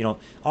 you know,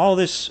 all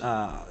this,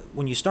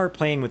 when you start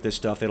playing with this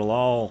stuff, it'll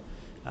all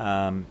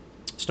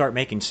start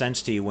making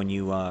sense to you when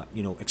you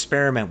you know,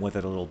 experiment with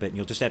it a little bit, and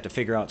you'll just have to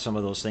figure out some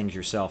of those things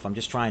yourself. I'm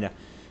just trying to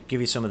give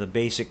you some of the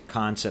basic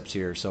concepts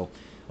here. So,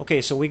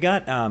 okay, so we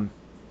got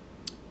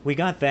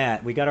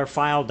that. We got our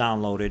file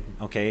downloaded.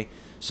 Okay,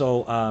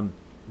 so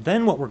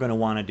then what we're going to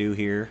want to do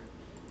here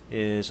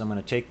is I'm going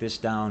to take this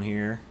down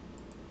here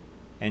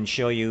and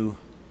show you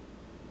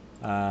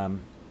that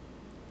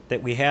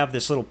we have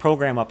this little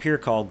program up here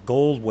called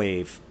Gold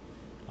Wave.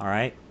 All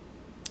right.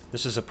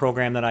 This is a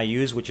program that I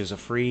use, which is a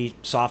free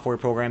software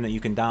program that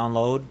you can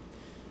download,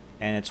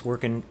 and it's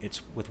working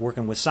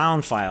with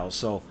sound files.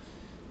 So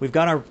we've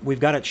got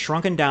it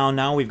shrunken down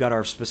now. We've got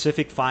our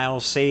specific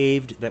files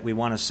saved that we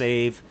want to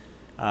save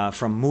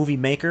from Movie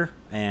Maker,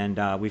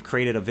 and we've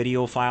created a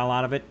video file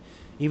out of it.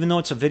 Even though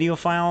it's a video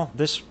file,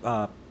 this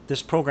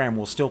program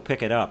will still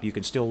pick it up. You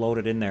can still load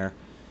it in there,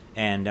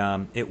 and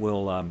it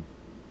will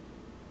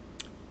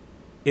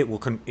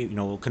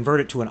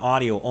convert it to an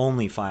audio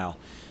only file.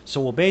 So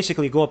we'll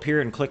basically go up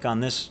here and click on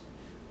this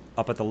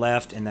up at the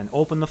left, and then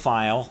open the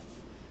file,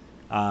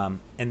 and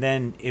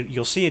then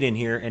you'll see it in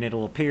here, and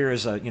it'll appear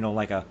as a, you know,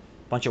 like a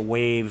bunch of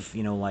wave,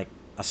 you know, like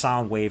a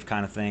sound wave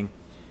kind of thing.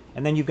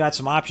 And then you've got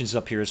some options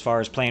up here as far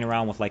as playing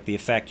around with like the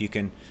effect. You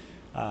can,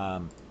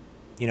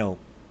 you know,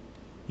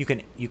 you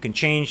can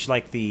change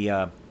like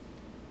the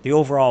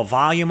overall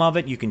volume of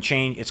it. You can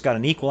change. It's got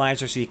an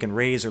equalizer, so you can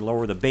raise or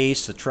lower the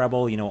bass, the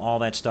treble, you know, all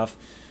that stuff.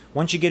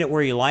 Once you get it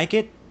where you like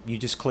it, you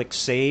just click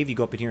save. You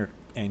go up in here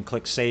and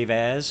click save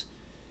as,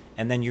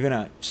 and then you're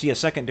gonna see a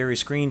secondary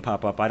screen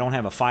pop up. I don't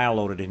have a file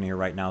loaded in here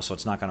right now, so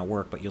it's not gonna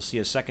work, but you'll see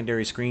a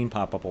secondary screen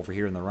pop up over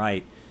here on the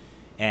right,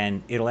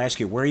 and it'll ask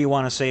you where you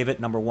want to save it,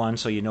 number one,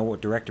 so you know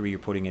what directory you're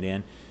putting it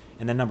in,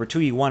 and then number two,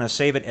 you want to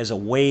save it as a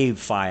WAV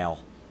file.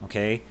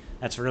 Okay,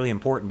 that's really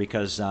important,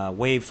 because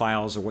WAV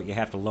files are what you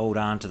have to load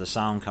onto the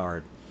sound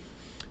card.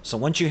 So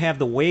once you have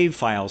the WAV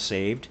file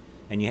saved,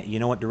 and you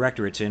know what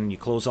directory it's in, you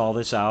close all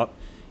this out,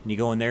 and you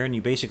go in there and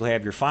you basically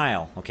have your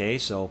file. Okay,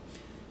 so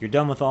you're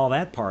done with all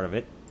that part of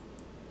it.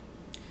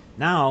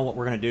 Now what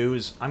we're going to do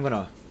is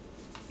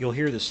you'll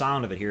hear the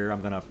sound of it here.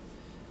 I'm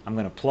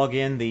going to plug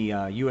in the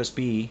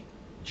USB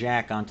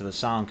jack onto the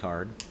sound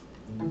card.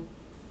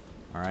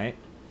 All right,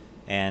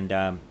 and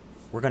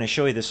we're going to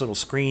show you this little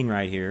screen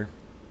right here.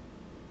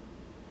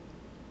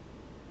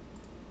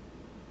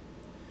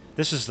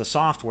 This is the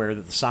software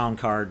that the sound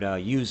card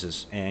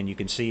uses, and you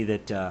can see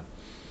that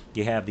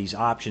you have these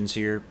options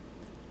here.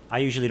 I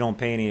usually don't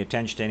pay any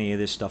attention to any of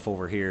this stuff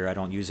over here. I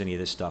don't use any of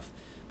this stuff.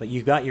 But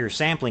you've got your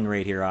sampling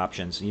rate here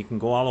options, and you can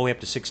go all the way up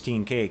to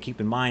 16K. Keep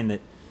in mind that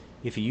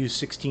if you use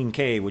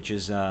 16K, which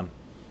is, there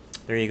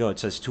you go, it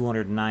says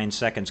 209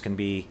 seconds can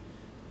be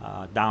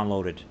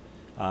downloaded.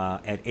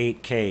 At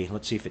 8K,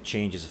 let's see if it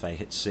changes if I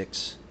hit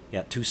 6.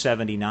 Yeah,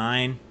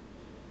 279.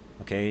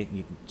 Okay,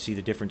 you can see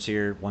the difference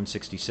here,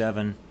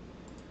 167.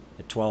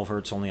 At 12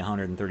 hertz, only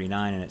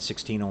 139, and at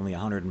 16, only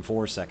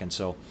 104 seconds.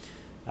 So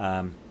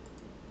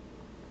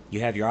you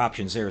have your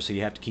options there, so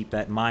you have to keep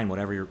that in mind,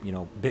 whatever your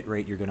bit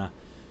rate you're going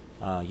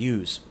to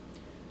use.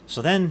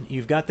 So then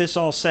you've got this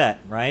all set,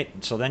 right?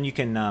 So then you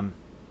can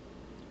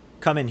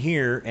come in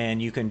here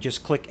and you can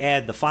just click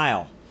add the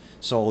file.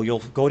 So you'll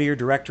go to your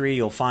directory,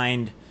 you'll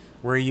find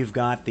where you've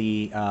got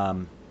the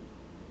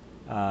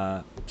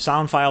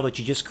sound file that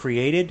you just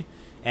created.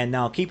 And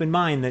now keep in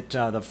mind that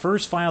the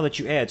first file that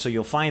you add, so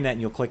you'll find that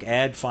and you'll click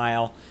add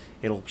file.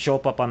 It'll show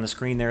up on the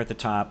screen there at the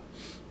top,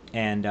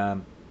 and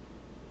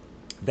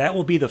that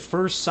will be the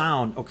first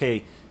sound.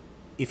 Okay,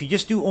 if you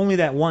just do only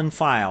that one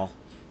file,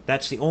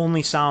 that's the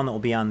only sound that will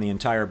be on the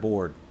entire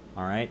board.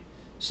 All right.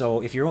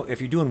 So if you're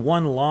doing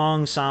one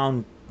long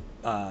sound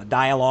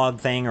dialogue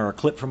thing or a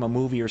clip from a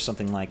movie or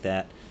something like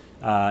that,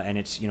 and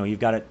it's you've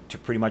got it to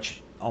pretty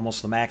much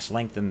almost the max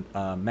length and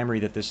memory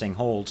that this thing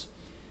holds,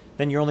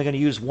 then you're only going to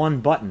use one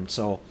button.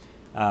 So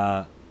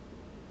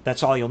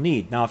that's all you'll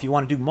need. Now if you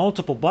want to do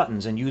multiple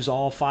buttons and use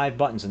all 5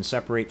 buttons and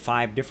separate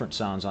 5 different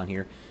sounds on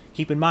here,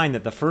 keep in mind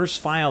that the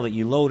first file that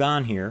you load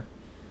on here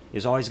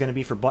is always going to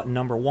be for button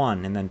number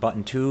 1, and then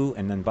button 2,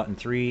 and then button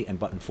 3, and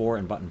button 4,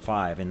 and button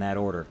 5 in that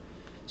order.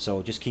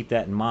 So just keep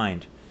that in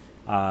mind.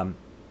 And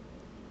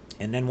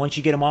then once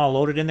you get them all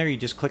loaded in there, you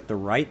just click the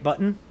right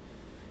button,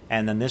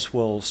 and then this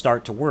will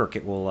start to work.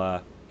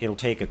 It'll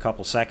take a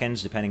couple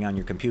seconds depending on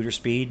your computer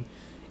speed,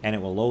 and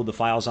it will load the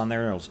files on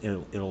there.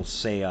 It'll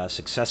say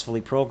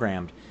successfully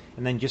programmed,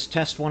 and then just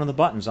test one of the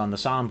buttons on the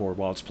soundboard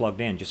while it's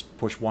plugged in. Just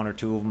push 1 or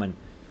 2 of them and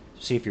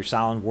see if your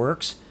sound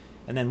works.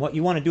 And then what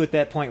you want to do at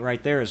that point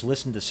right there is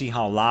listen to see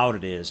how loud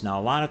it is. Now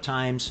a lot of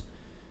times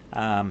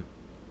I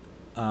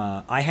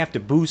have to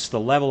boost the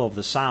level of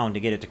the sound to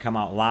get it to come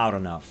out loud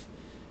enough.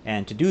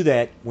 And to do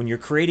that, when you're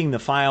creating the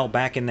file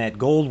back in that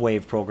Gold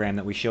Wave program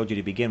that we showed you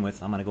to begin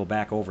with, I'm going to go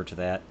back over to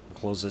that.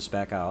 Close this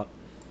back out.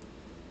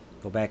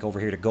 Go back over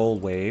here to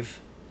Gold Wave.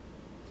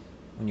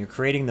 When you're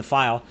creating the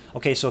file,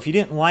 okay, so if you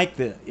didn't like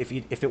if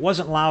it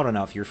wasn't loud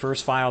enough, your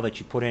first file that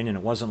you put in and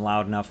it wasn't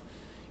loud enough,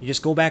 you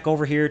just go back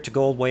over here to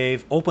Gold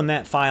Wave, open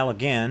that file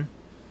again.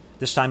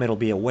 This time it'll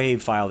be a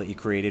wave file that you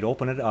created.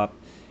 Open it up,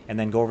 and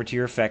then go over to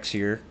your effects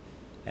here,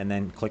 and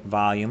then click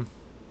volume,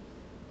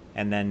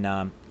 and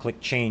then click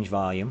change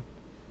volume,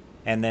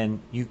 and then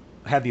you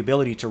have the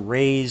ability to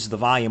raise the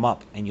volume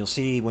up, and you'll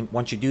see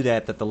once you do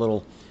that the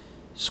little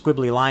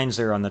squibbly lines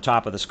there on the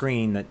top of the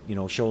screen that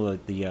show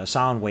the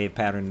sound wave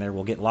pattern there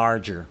will get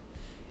larger.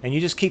 And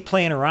you just keep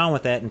playing around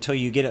with that until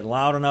you get it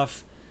loud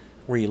enough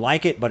where you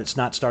like it, but it's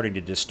not starting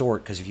to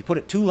distort, because if you put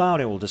it too loud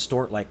it will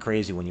distort like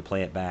crazy when you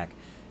play it back.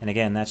 And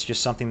again, that's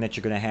just something that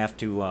you're going to have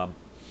to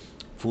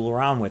fool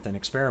around with and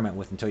experiment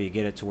with until you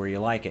get it to where you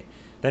like it.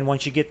 Then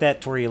once you get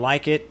that to where you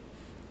like it,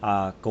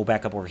 go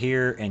back up over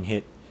here and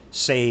hit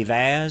save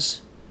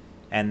as,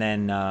 and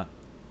then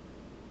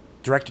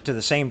direct it to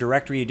the same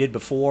directory you did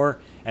before,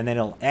 and then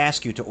it'll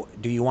ask you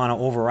do you want to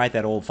overwrite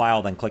that old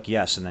file. Then click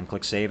yes, and then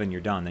click save, and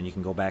you're done. Then you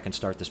can go back and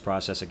start this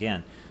process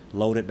again.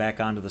 Load it back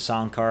onto the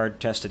sound card,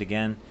 test it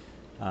again,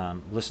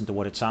 listen to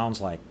what it sounds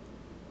like.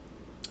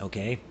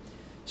 Okay,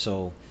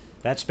 so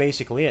that's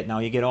basically it. Now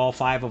you get all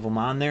 5 of them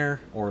on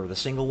there, or the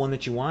single one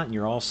that you want, and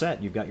you're all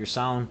set. You've got your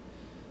sound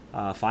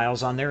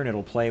files on there, and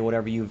it'll play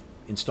whatever you've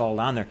installed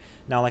on there.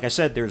 Now, like I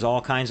said, there's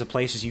all kinds of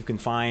places you can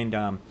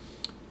find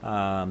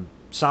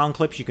sound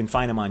clips. You can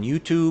find them on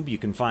YouTube. You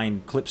can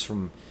find clips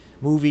from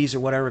movies or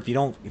whatever. If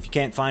you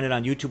can't find it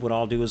on YouTube, what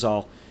I'll do is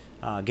I'll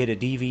get a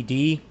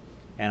DVD,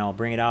 and I'll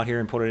bring it out here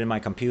and put it in my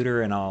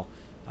computer, and I'll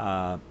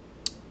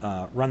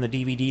run the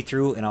DVD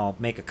through, and I'll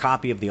make a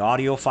copy of the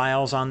audio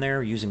files on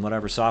there using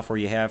whatever software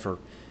you have for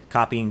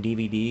copying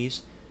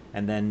DVDs,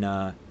 and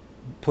then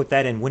put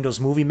that in Windows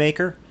Movie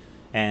Maker,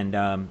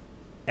 and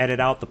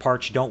edit out the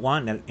parts you don't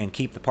want, and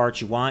keep the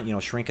parts you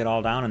want. Shrink it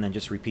all down, and then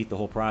just repeat the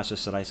whole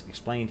process that I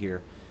explained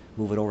here.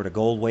 Move it over to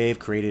Gold Wave,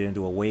 create it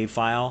into a wave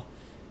file,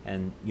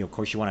 and of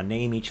course you want to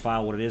name each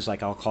file what it is.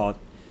 Like I'll call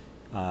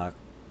it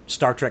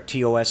Star Trek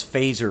TOS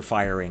phaser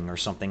firing or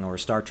something, or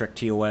Star Trek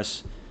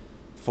TOS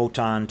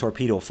photon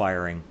torpedo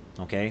firing.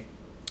 Okay,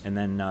 and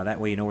then that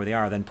way you know where they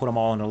are. Then put them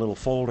all in a little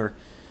folder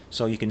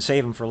so you can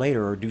save them for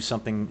later, or do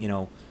something.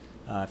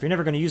 If you're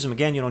never going to use them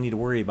again, you don't need to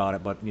worry about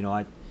it. But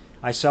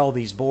I sell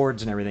these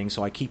boards and everything,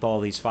 so I keep all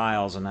these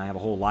files, and I have a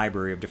whole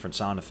library of different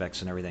sound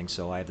effects and everything.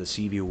 So I have the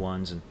Seaview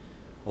ones and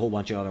a whole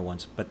bunch of other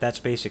ones. But that's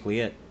basically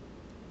it.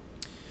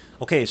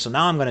 Okay, so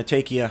now I'm going to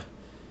take you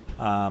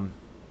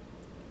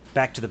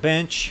back to the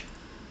bench,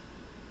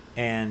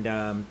 and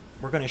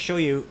we're going to show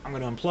you. I'm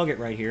going to unplug it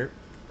right here.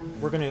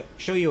 We're going to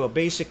show you a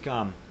basic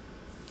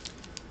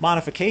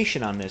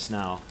modification on this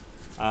now.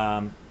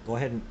 Go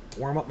ahead and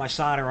warm up my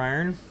solder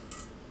iron.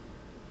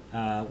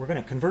 We're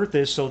going to convert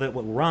this so that it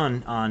will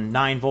run on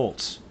 9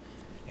 volts.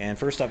 And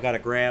first I've got to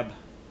grab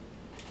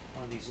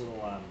one of these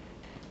little,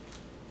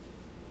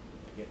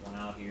 get one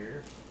out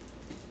here.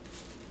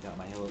 Got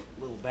my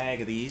little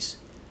bag of these.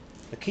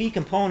 The key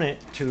component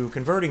to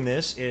converting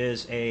this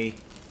is a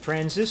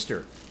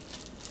transistor.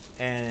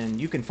 And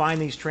you can find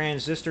these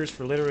transistors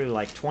for literally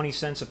like 20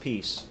 cents a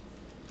piece.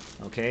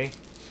 Okay?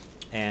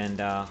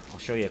 And I'll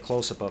show you a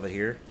close-up of it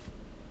here.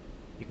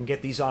 You can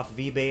get these off of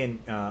eBay, and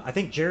I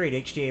think Jerry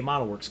at HDA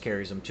Model Works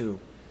carries them too.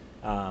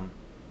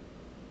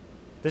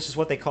 This is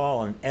what they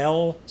call an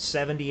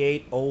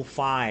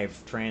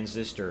L7805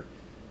 transistor.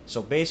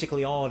 So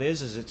basically all it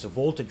is it's a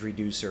voltage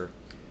reducer.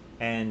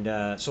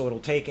 And so it'll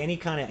take any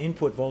kind of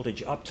input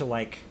voltage up to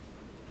like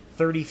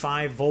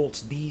 35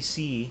 volts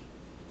DC,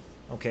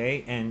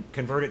 okay, and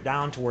convert it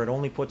down to where it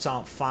only puts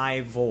out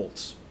 5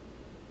 volts.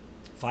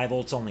 5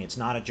 volts only. It's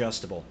not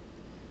adjustable.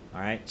 All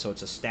right, so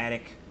it's a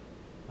static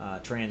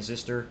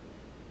transistor.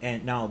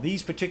 And now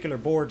these particular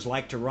boards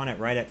like to run it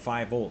right at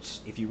 5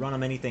 volts. If you run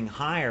them anything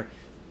higher,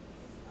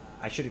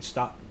 I should have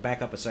stopped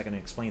back up a second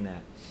and explain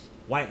that.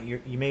 Why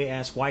you may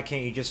ask, why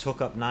can't you just hook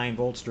up 9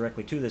 volts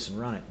directly to this and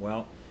run it?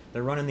 Well,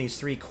 they're running these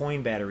 3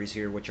 coin batteries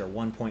here, which are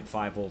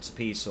 1.5 volts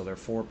apiece, so they're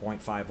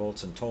 4.5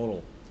 volts in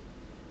total.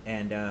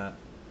 And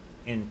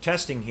in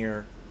testing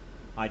here,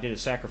 I did a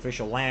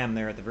sacrificial lamb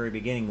there at the very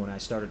beginning when I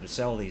started to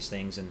sell these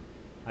things, and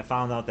I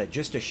found out that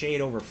just a shade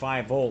over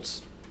 5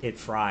 volts, it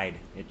fried.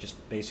 It just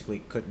basically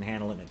couldn't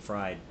handle it, and it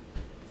fried.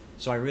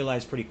 So I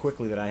realized pretty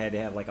quickly that I had to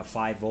have like a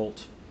 5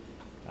 volt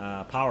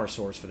power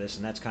source for this,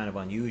 and that's kind of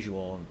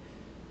unusual. And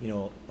you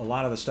know, a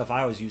lot of the stuff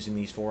I was using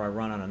these for, I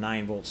run on a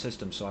 9 volt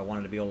system, so I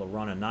wanted to be able to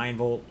run a 9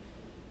 volt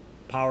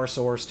power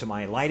source to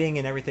my lighting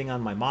and everything on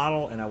my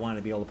model, and I wanted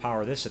to be able to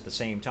power this at the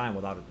same time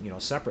without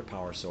a separate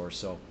power source.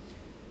 So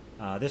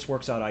this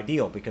works out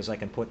ideal because I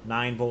can put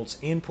 9 volts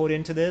input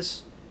into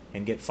this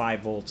and get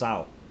 5 volts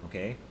out.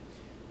 Okay,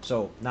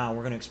 so now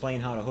we're going to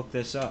explain how to hook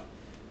this up.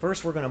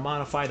 First, we're going to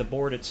modify the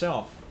board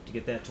itself to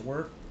get that to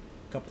work.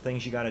 A couple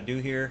things you got to do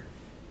here.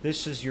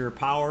 This is your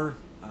power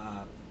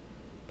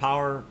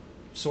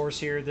source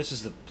here. This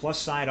is the plus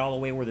side all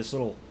the way where this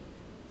little,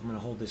 I'm going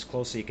to hold this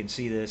close so you can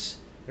see this.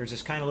 There's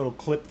this kind of little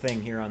clip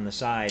thing here on the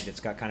side that's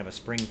got kind of a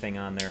spring thing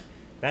on there.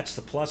 That's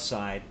the plus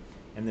side,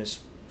 and this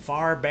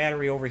far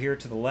battery over here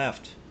to the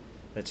left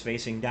that's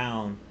facing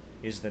down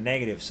is the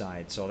negative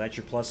side. So that's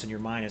your plus and your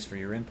minus for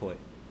your input.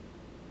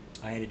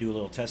 I had to do a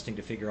little testing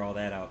to figure all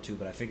that out too,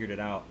 but I figured it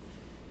out,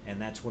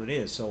 and that's what it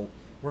is. So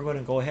we're going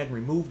to go ahead and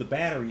remove the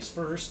batteries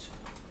first.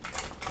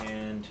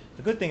 And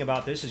the good thing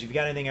about this is if you've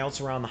got anything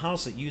else around the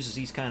house that uses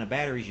these kind of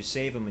batteries, you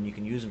save them and you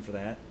can use them for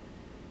that.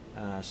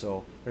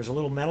 So there's a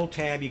little metal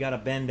tab you got to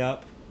bend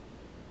up,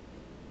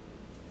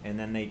 and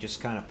then they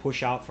just kind of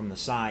push out from the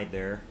side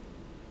there.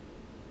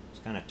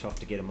 It's kind of tough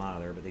to get them out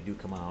of there, but they do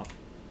come out.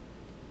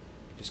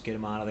 Just get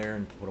them out of there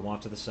and put them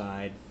off to the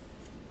side.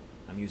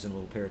 I'm using a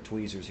little pair of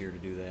tweezers here to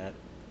do that.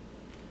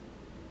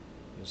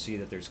 You'll see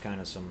that there's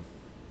kind of some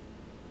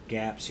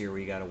gaps here where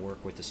you got to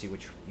work with to see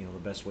which, the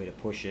best way to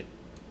push it.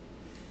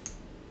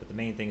 But the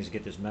main thing is to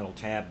get this metal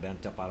tab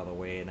bent up out of the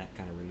way, and that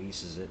kind of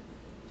releases it.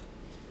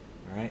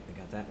 Alright, we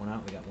got that one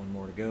out. We got one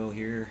more to go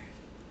here.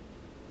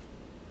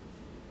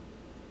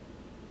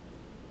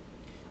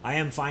 I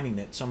am finding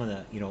that some of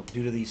the,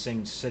 due to these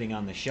things sitting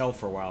on the shelf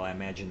for a while, I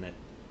imagine that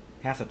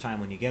half the time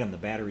when you get them, the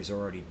batteries are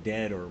already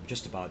dead or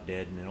just about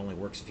dead, and it only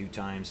works a few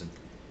times. And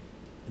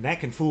that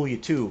can fool you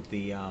too.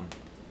 You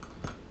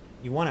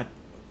want to,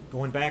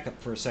 going back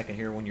up for a second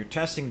here, when you're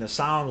testing the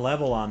sound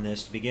level on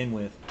this to begin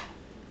with,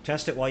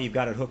 test it while you've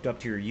got it hooked up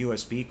to your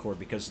USB cord,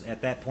 because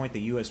at that point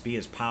the USB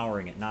is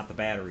powering it, not the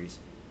batteries.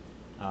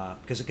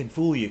 Because it can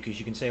fool you, because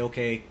you can say,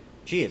 okay,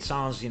 gee, it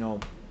sounds,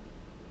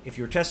 if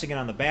you're testing it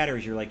on the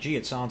batteries, you're like, gee,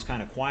 it sounds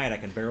kind of quiet, I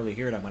can barely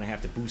hear it, I'm going to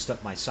have to boost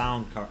up my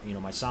sound,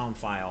 my sound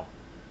file,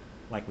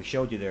 like we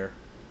showed you there.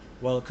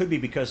 Well, it could be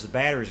because the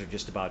batteries are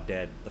just about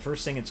dead. The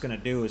first thing it's going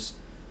to do is,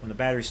 when the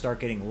batteries start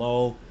getting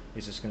low,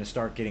 is it's going to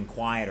start getting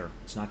quieter.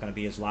 It's not going to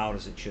be as loud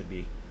as it should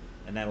be.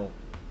 And that'll,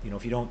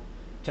 if you don't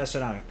test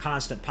it on a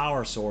constant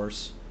power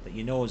source that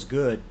is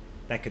good,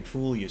 that could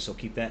fool you, so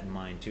keep that in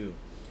mind too.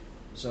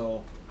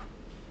 So,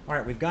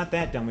 alright, we've got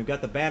that done. We've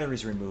got the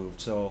batteries removed.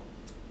 So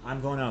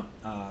I'm going to,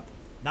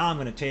 now I'm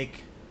going to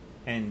take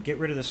and get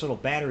rid of this little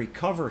battery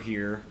cover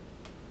here,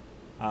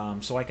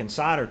 so I can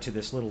solder to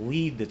this little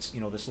lead that's,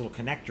 this little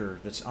connector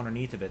that's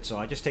underneath of it. So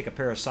I just take a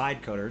pair of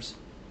side cutters,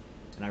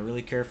 and I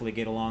really carefully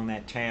get along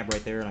that tab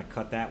right there, and I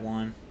cut that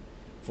one,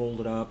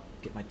 fold it up,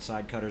 get my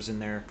side cutters in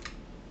there,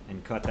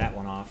 and cut that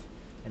one off.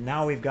 And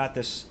now we've got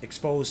this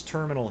exposed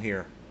terminal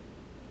here,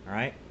 all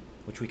right,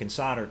 which we can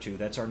solder to.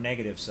 That's our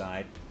negative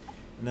side.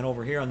 And then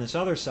over here on this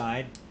other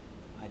side,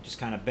 I just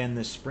kind of bend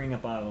this spring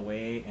up out of the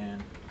way,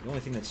 and the only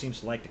thing that seems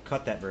to like to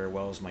cut that very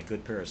well is my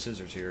good pair of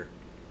scissors here.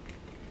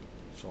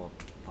 So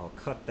I'll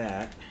cut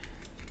that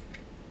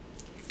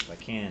if I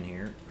can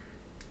here.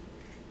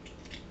 Get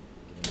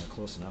in there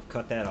close enough.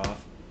 Cut that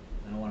off.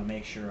 And I want to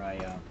make sure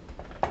I'll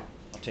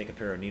take a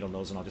pair of needle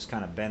nose and I'll just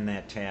kind of bend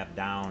that tab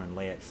down and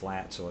lay it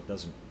flat so it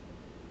doesn't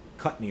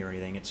cut me or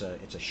anything. It's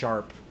a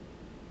sharp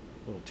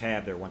little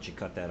tab there once you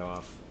cut that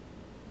off.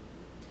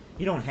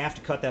 You don't have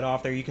to cut that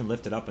off there. You can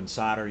lift it up and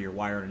solder your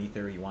wire underneath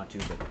there if you want to,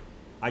 but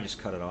I just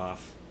cut it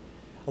off.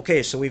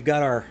 Okay, so we've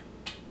got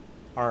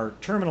our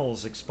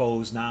terminals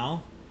exposed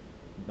now.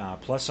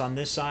 Plus on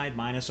this side,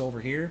 minus over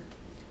here.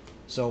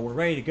 So we're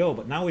ready to go,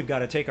 but now we've got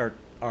to take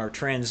our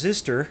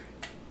transistor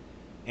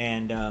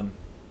and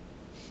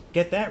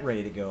get that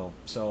ready to go.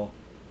 So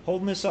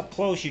holding this up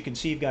close, you can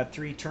see you've got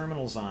 3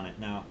 terminals on it.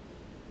 Now,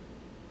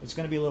 it's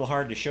going to be a little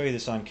hard to show you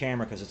this on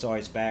camera because it's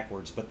always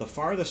backwards, but the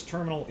farthest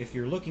terminal, if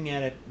you're looking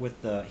at it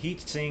with the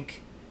heat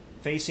sink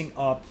facing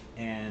up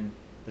and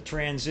the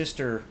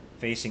transistor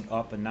facing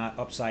up and not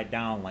upside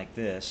down like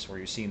this, where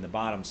you're seeing the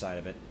bottom side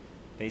of it,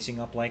 facing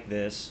up like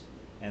this,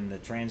 and the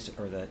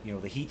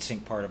the heat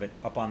sink part of it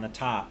up on the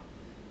top,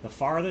 the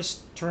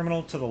farthest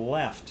terminal to the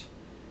left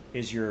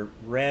is your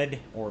red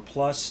or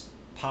plus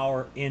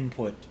power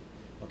input.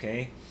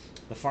 Okay,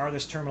 the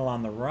farthest terminal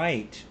on the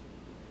right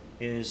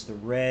is the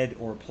red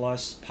or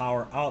plus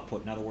power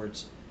output. In other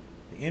words,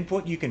 the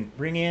input you can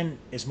bring in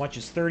as much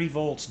as 30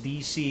 volts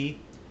DC,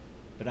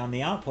 but on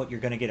the output you're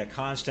going to get a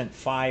constant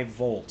 5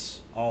 volts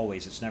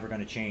always. It's never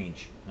going to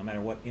change no matter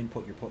what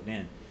input you're putting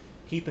in.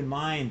 Keep in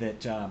mind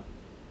that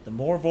the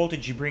more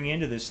voltage you bring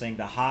into this thing,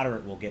 the hotter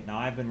it will get. Now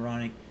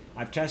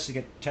I've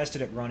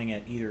tested it running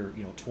at either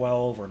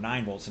 12 or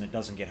 9 volts, and it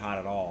doesn't get hot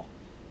at all.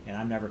 And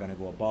I'm never going to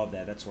go above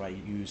that. That's what I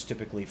use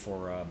typically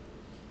for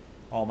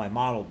all my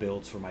model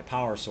builds for my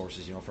power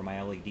sources, for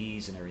my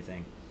LEDs and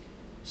everything.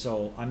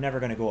 So I'm never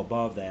going to go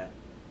above that.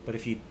 But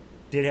if you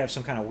did have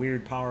some kind of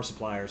weird power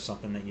supply or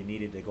something that you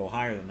needed to go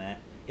higher than that,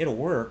 it'll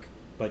work.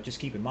 But just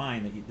keep in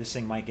mind that this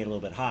thing might get a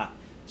little bit hot.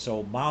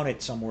 So mount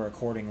it somewhere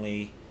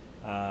accordingly,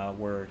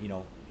 where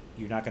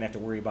you're not going to have to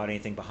worry about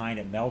anything behind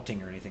it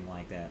melting or anything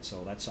like that.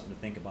 So that's something to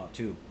think about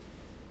too.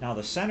 Now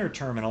the center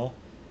terminal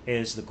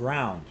is the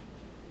ground,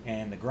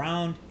 and the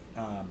ground,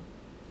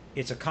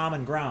 it's a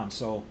common ground.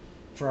 So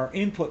for our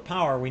input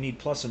power, we need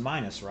plus and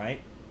minus,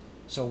 right?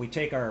 So we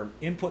take our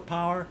input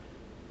power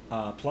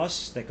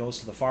plus, that goes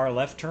to the far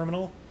left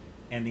terminal,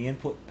 and the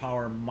input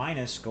power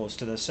minus goes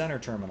to the center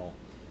terminal.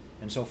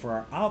 And so for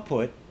our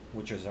output,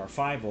 which is our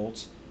 5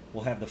 volts,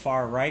 we'll have the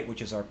far right,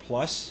 which is our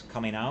plus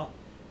coming out,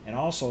 and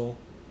also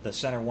the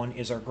center one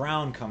is our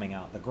ground coming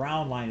out. The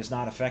ground line is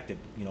not affected,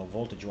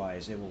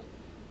 voltage-wise. It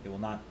will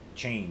not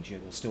change.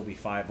 It will still be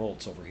 5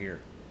 volts over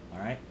here. All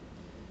right.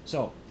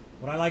 So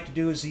what I like to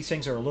do is, these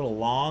things are a little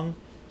long,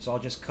 so I'll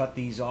just cut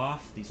these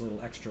off, these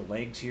little extra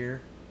legs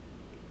here,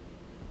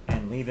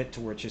 and leave it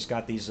to where it's just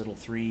got these little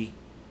 3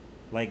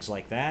 legs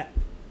like that.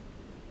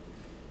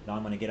 Now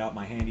I'm going to get out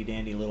my handy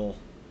dandy little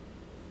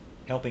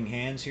helping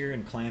hands here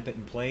and clamp it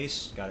in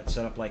place. Got it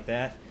set up like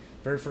that.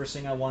 Very first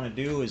thing I want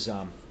to do is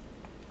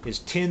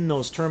tin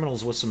those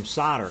terminals with some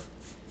solder.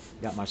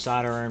 Got my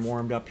solder iron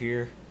warmed up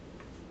here,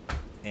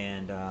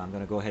 and I'm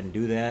going to go ahead and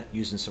do that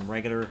using some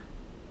regular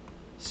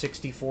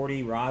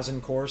 6040 rosin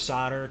core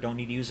solder. Don't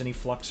need to use any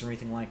flux or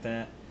anything like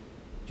that.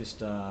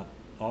 Just all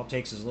it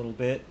takes is a little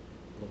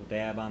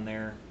dab on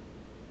there.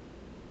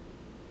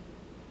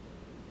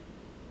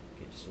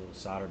 Get just a little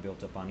solder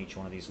built up on each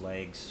one of these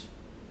legs.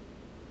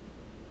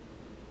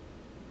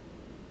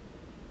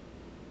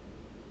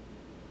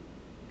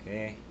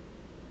 Okay.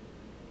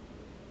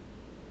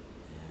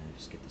 And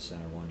just get the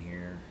center one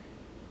here.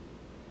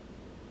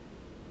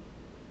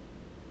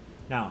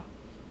 Now,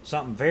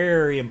 something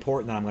very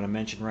important that I'm going to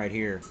mention right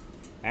here.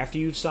 After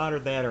you've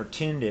soldered that or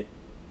tinned it,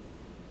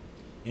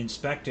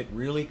 inspect it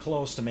really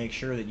close to make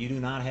sure that you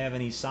do not have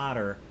any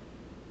solder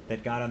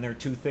that got on there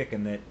too thick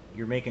and that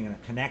you're making a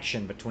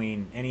connection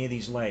between any of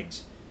these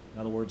legs.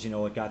 In other words,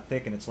 it got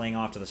thick and it's laying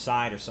off to the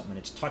side or something, and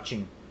it's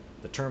touching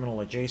the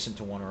terminal adjacent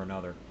to one or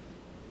another.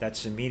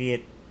 That's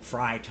immediate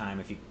fry time.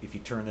 If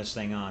you turn this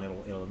thing on,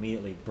 it'll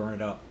immediately burn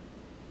it up.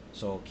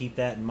 So keep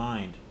that in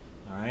mind.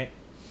 All right.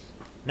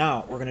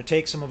 Now we're going to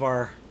take some of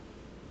our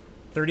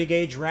 30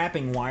 gauge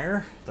wrapping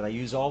wire that I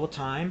use all the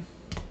time,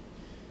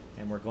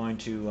 and we're going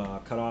to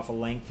cut off a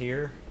length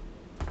here,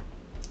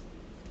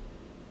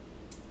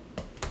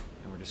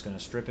 and we're just going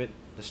to strip it.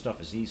 This stuff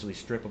is easily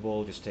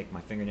strippable. Just take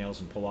my fingernails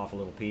and pull off a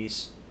little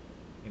piece,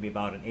 maybe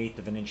about 1/8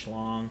 of an inch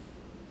long,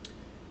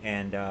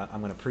 and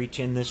I'm going to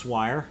pre-tin this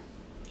wire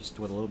just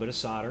with a little bit of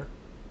solder.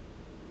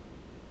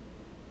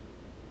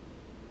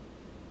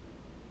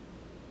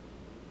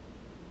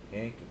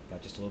 Okay,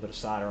 got just a little bit of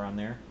solder on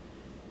there.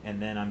 And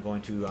then I'm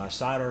going to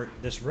solder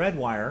this red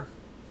wire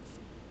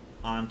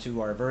onto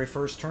our very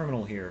first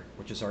terminal here,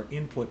 which is our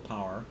input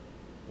power,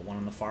 the one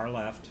on the far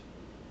left.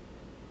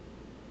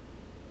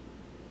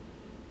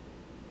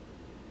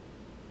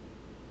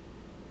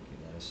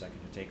 a second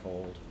to take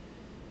hold.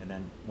 And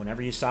then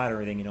whenever you solder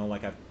everything, you know,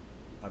 like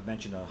I've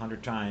mentioned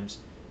 100 times,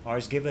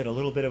 always give it a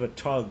little bit of a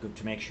tug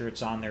to make sure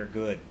it's on there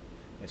good.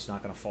 It's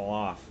not going to fall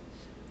off.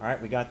 All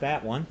right, we got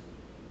that one.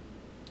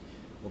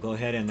 We'll go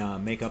ahead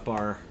and make up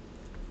our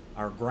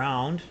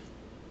ground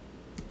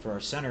for our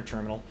center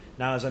terminal.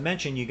 Now, as I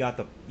mentioned, you got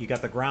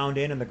the ground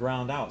in and the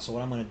ground out. So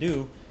what I'm going to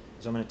do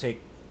is I'm going to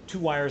take two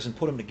wires and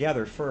put them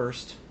together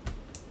first.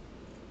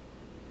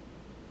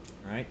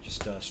 All right,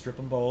 just strip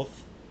them both.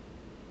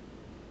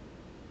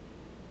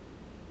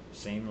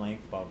 Same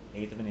length, about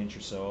 1/8 of an inch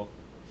or so.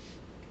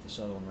 Get this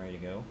other one ready to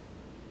go.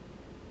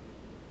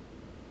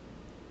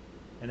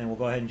 And then we'll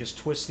go ahead and just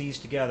twist these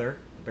together,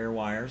 the bare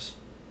wires.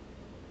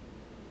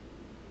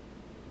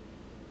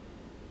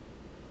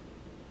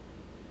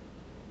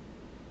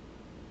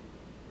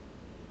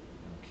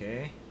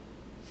 Okay.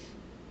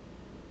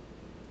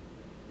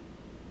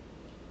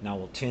 Now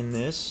we'll tin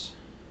this.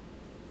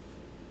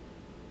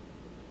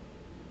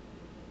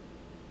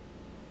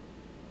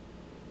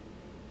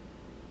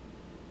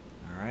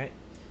 Alright.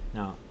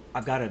 Now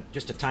I've got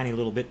just a tiny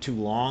little bit too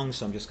long,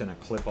 so I'm just going to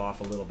clip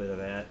off a little bit of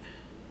that.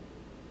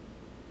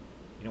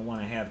 You don't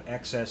want to have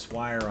excess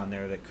wire on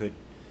there that could,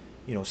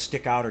 you know,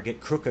 stick out or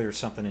get crooked or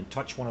something and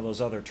touch one of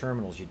those other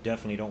terminals. You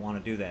definitely don't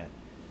want to do that.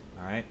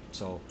 Alright,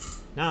 so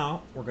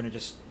now we're going to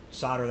just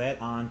solder that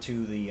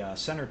onto the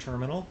center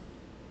terminal.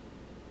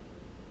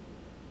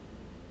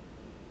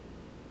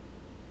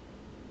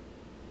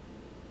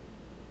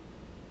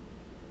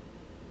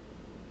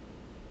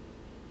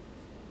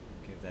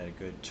 Give that a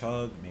good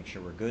tug, make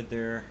sure we're good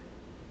there.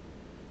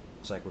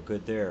 Looks like we're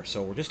good there.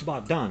 So we're just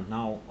about done.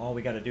 Now all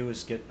we got to do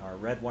is get our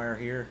red wire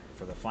here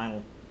for the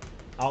final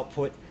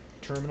output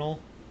terminal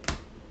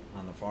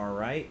on the far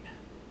right.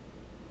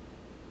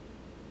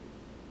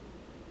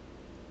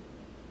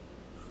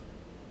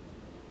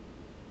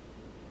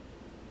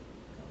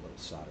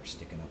 Solder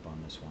sticking up on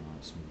this one.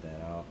 I'll smooth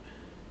that out.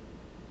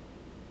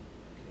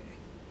 Okay.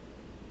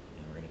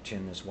 And we're going to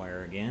tin this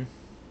wire again.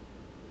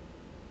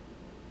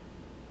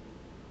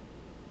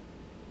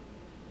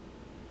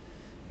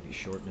 Maybe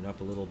shorten it up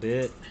a little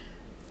bit.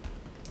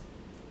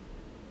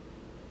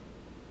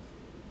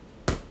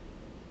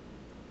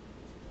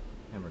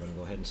 And we're going to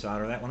go ahead and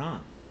solder that one on.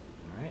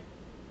 All right.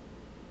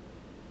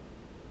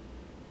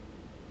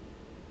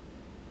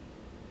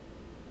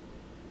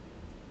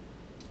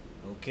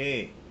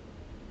 Okay.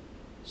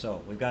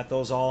 So we've got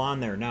those all on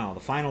there. Now the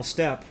final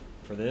step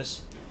for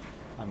this,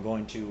 I'm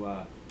going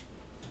to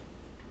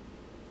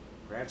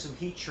grab some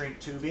heat shrink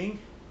tubing,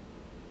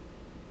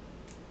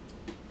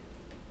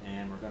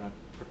 and we're going to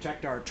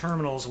protect our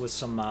terminals with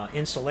some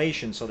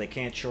insulation so they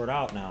can't short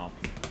out now.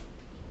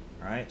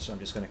 Alright, so I'm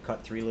just going to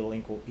cut 3 little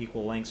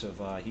equal lengths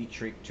of heat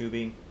shrink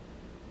tubing,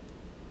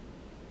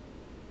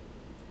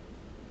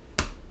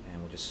 and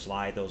we'll just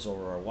slide those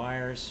over our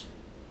wires.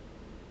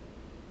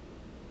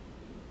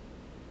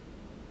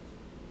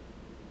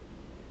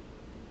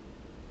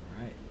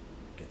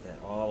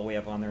 All the way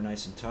up on there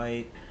nice and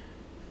tight.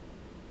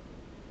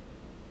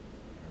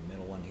 Our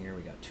middle one here,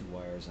 we got 2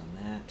 wires on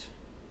that.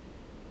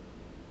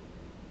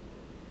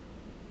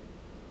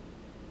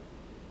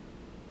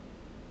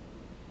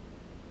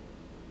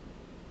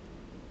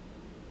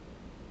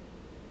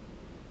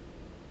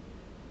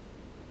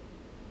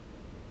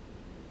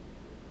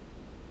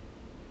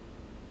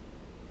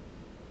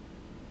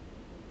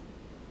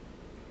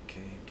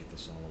 Okay, get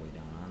this all the way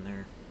down on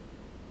there.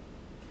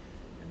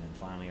 And then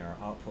finally our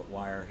output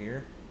wire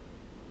here.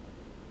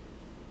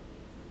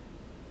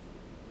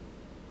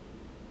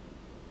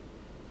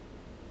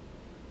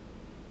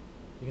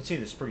 You can see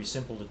this is pretty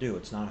simple to do.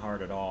 It's not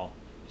hard at all.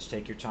 Just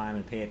take your time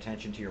and pay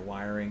attention to your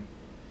wiring.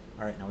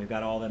 Alright, now we've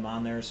got all of them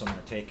on there, so I'm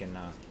going to take and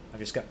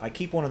I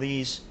keep one of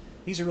these.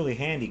 These are really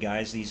handy,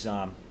 guys. These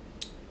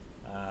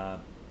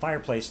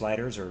fireplace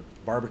lighters or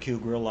barbecue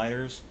grill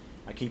lighters.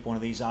 I keep one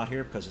of these out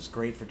here because it's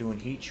great for doing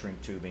heat shrink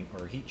tubing,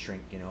 or heat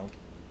shrink, you know.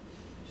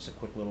 Just a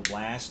quick little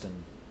blast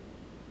and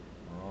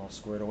we're all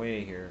squared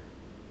away here.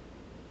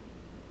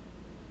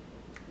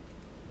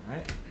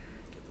 Alright,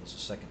 give those a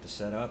second to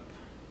set up.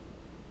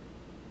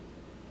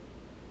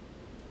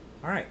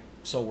 Alright,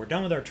 so we're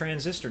done with our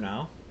transistor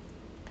now.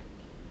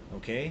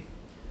 Okay,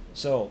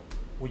 so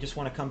we just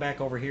want to come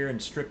back over here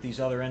and strip these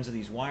other ends of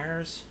these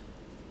wires.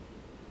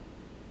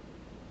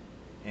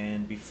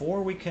 And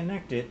before we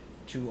connect it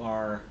to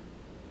our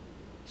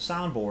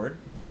soundboard,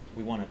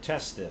 we want to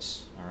test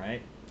this,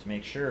 alright, to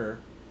make sure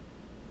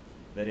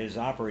that it is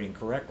operating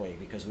correctly,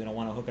 because we don't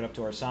want to hook it up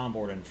to our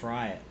soundboard and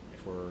fry it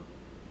if we're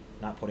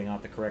not putting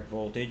out the correct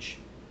voltage.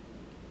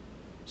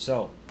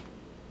 So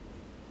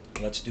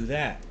let's do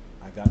that.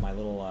 I've got my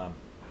little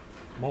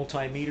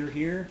multimeter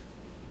here.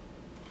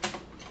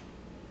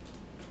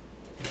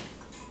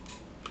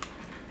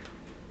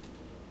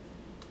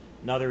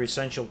 Another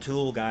essential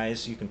tool,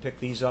 guys. You can pick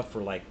these up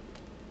for like,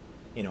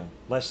 you know,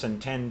 less than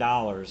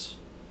 $10.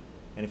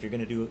 And if you're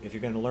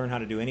going to learn how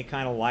to do any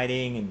kind of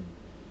lighting and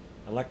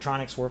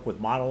electronics work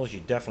with models, you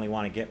definitely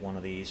want to get one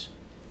of these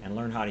and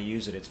learn how to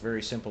use it. It's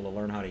very simple to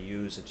learn how to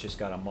use. It's just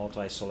got a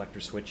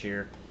multi-selector switch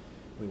here.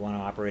 We want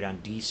to operate on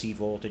DC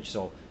voltage,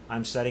 so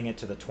I'm setting it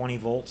to the 20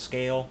 volt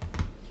scale.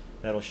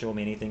 That'll show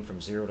me anything from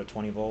 0 to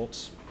 20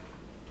 volts.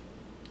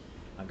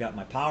 I've got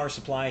my power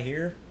supply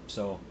here,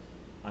 so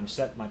I'm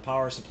setting my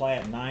power supply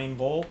at 9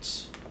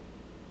 volts.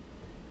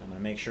 I'm going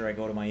to make sure I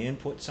go to my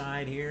input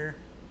side here.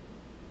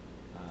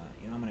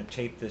 I'm going to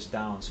tape this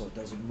down so it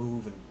doesn't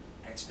move and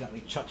accidentally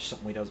touch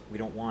something we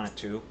don't want it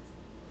to.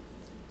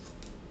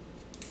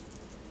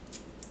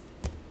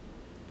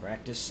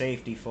 Practice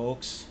safety,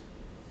 folks.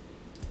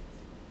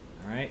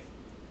 Alright,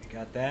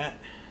 got that.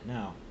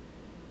 Now,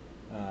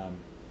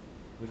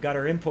 we've got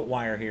our input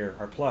wire here,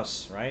 our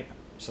plus, right?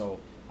 So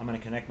I'm going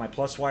to connect my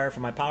plus wire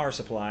from my power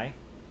supply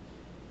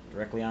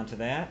directly onto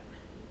that.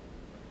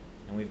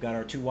 And we've got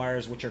our 2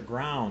 wires which are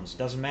grounds.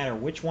 Doesn't matter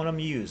which one of them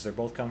you use, they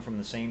both come from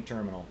the same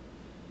terminal.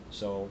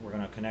 So we're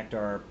going to connect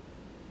our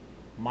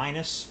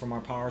minus from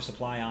our power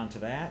supply onto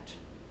that.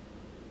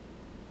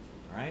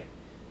 Alright,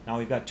 now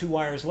we've got 2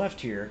 wires left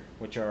here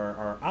which are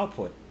our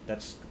output.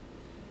 That's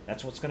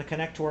what's going to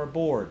connect to our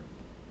board.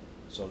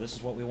 So this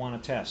is what we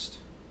want to test.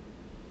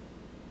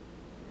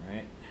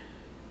 Alright,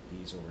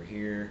 these over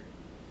here.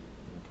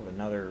 I'm going to put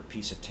another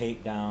piece of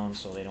tape down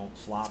so they don't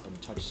flop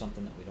and touch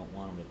something that we don't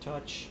want them to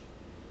touch.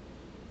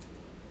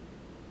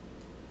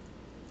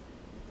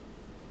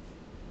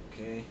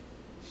 Okay.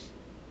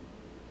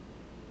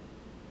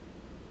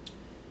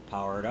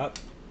 Power it up.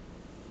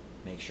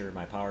 Make sure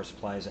my power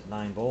supply is at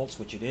 9 volts,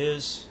 which it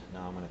is.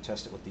 Now I'm going to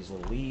test it with these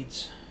little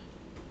leads.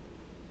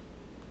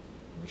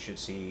 We should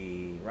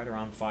see right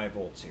around 5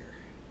 volts here.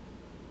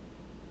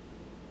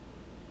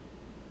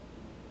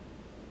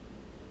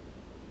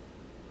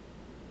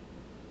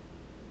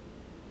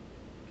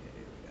 Okay,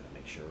 we got to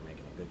make sure we're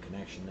making a good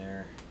connection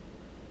there.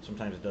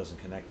 Sometimes it doesn't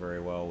connect very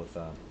well with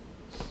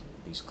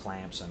these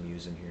clamps I'm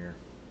using here.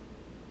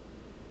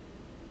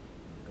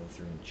 Go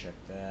through and check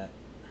that.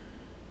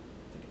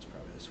 I think it's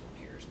probably this one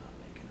here is not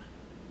making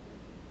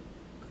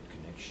a good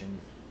connection.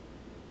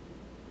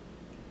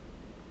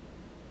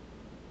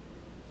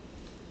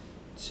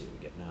 Let's see what we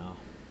get now.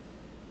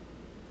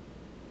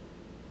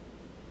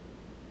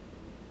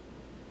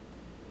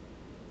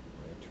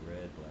 Red to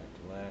red, black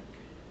to black.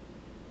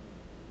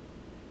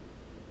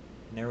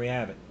 And there we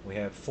have it. We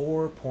have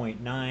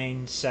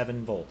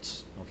 4.97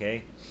 volts,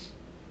 okay?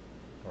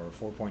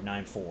 Or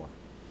 4.94. So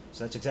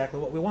that's exactly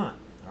what we want.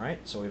 Alright,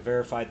 so we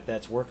verified that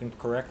that's working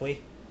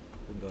correctly.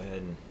 We can go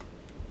ahead and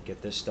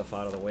get this stuff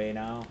out of the way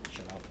now.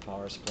 Shut off the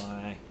power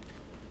supply.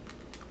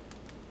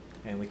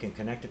 And we can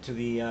connect it to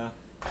the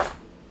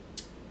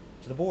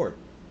board,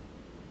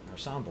 our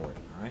soundboard.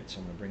 Alright, so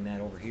I'm going to bring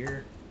that over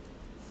here.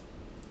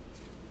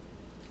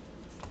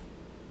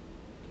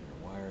 Get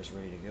our wires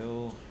ready to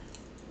go.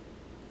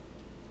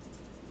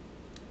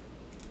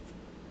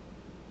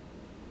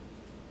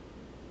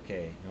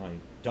 Okay, you want to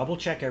double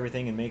check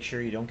everything and make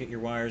sure you don't get your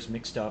wires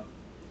mixed up.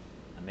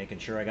 I'm making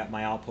sure I got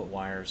my output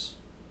wires,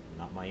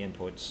 not my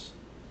inputs.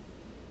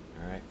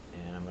 Alright,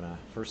 and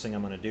first thing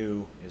I'm gonna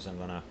do is I'm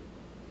gonna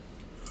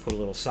put a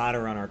little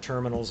solder on our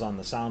terminals on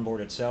the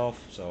soundboard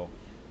itself. So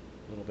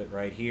a little bit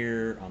right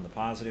here on the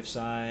positive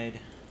side.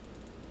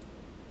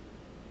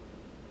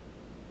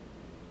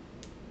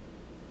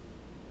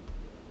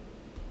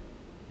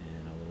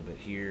 And a little bit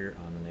here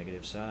on the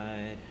negative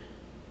side.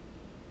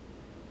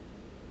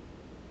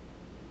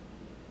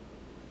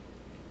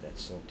 Get that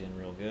soaked in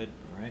real good.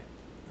 Alright.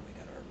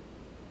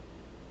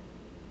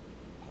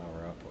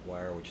 Power output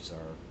wire, which is our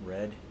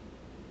red.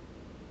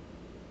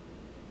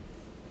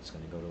 It's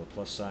going to go to the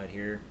plus side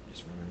here.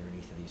 Just run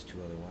underneath of these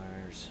 2 other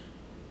wires.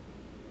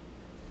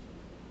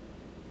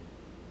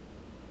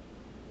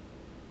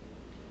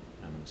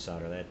 I'm going to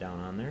solder that down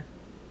on there.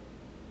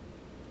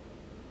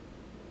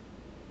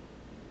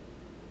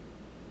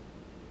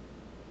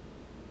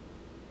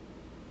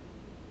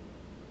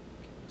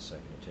 Give it a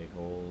second to take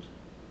hold.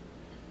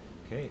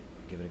 Okay,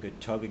 give it a good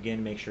tug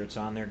again, make sure it's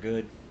on there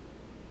good.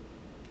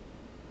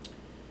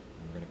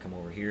 We're going to come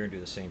over here and do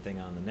the same thing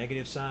on the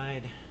negative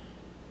side.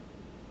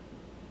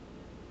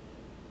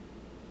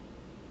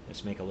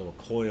 Let's make a little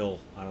coil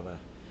out of the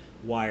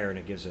wire and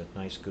it gives a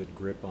nice good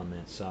grip on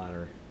that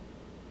solder.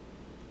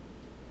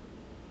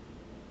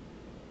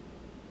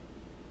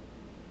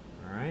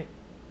 Alright.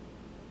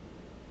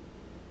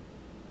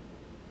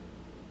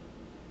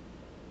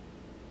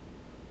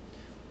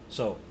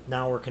 So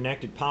now we're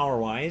connected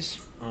power-wise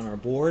on our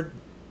board,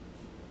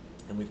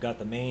 and we've got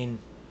the main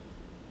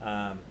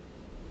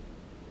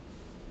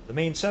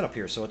setup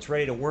here. So it's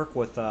ready to work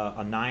with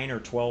a 9 or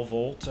 12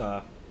 volt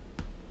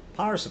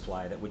power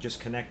supply that would just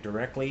connect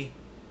directly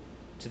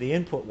to the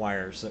input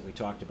wires that we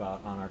talked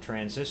about on our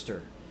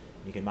transistor.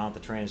 You can mount the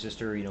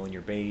transistor, in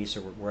your base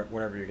or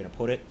wherever you're going to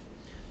put it,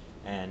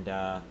 and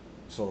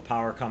so the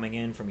power coming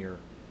in from your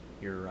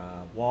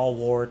wall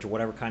wart or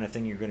whatever kind of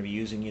thing you're going to be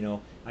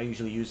using. I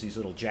usually use these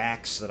little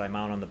jacks that I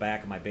mount on the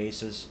back of my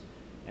bases,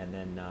 and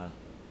then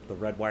the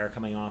red wire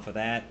coming off of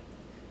that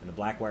and the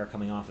black wire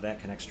coming off of that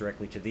connects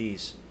directly to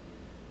these.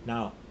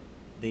 Now,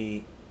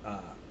 the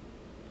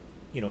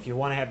if you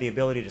want to have the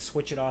ability to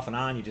switch it off and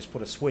on, you just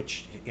put a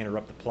switch to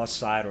interrupt the plus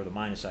side or the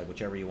minus side,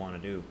 whichever you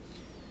want to do.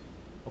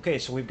 Okay,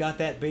 so we've got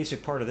that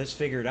basic part of this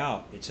figured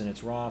out. It's in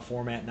its raw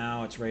format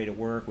now. It's ready to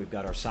work. We've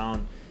got our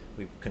sound.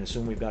 We can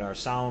assume we've got our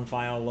sound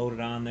file loaded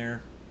on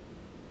there.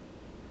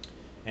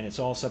 And it's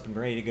all set and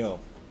ready to go.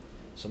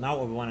 So now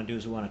what we want to do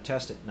is we want to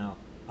test it. Now,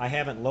 I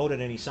haven't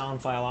loaded any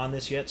sound file on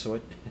this yet,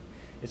 so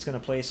it's going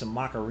to play some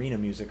Macarena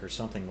music or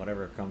something,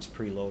 whatever it comes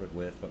preloaded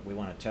with. But we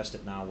want to test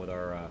it now with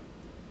our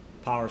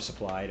power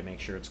supply to make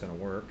sure it's going to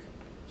work.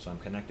 So I'm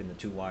connecting the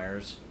 2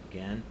 wires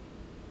again.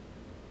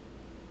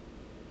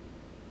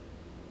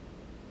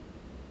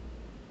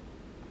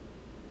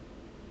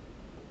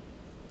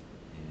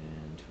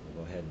 And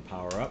we'll go ahead and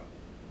power up.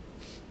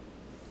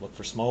 Look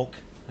for smoke.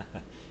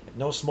 If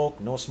no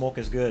smoke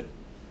is good.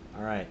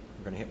 Alright,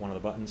 we're going to hit one of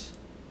the buttons.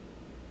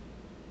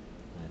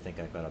 I think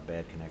I've got a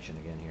bad connection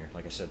again here.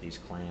 Like I said, these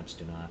clamps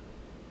do not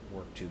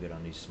work too good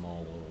on these small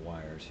little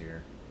wires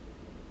here.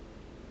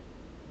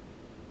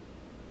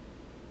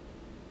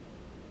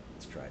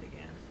 Let's try it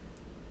again.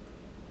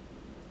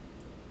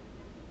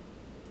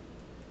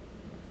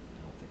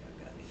 I don't think I've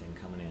got anything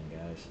coming in,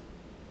 guys.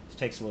 This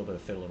takes a little bit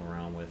of fiddling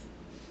around with.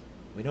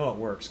 We know it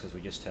works because we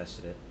just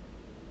tested it.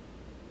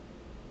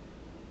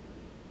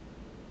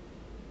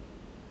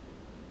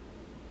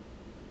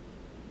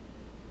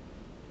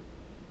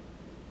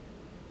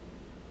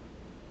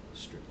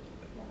 Strip a little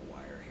bit more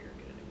wire here,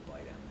 get a new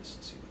bite on this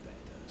and see what that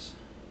does.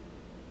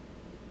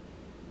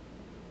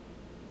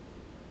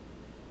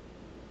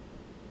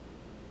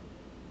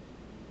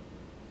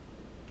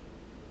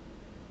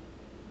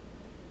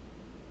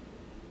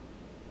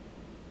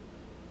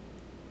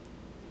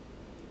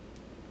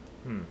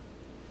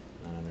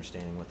 Not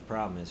understanding what the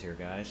problem is here,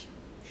 guys.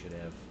 Should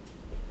have.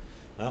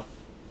 Well,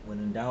 when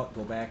in doubt,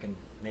 go back and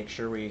make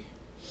sure we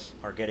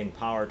are getting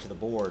power to the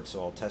board.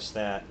 So I'll test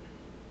that.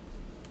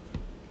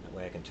 That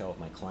way I can tell if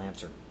my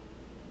clamps are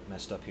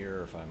messed up here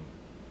or if I'm.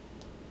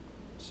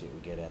 See what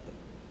we get at the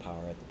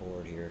power at the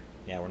board here.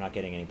 Yeah, we're not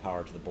getting any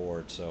power to the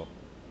board, so I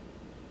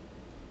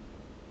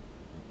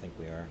don't think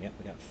we are. Yep,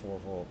 we got 4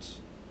 volts.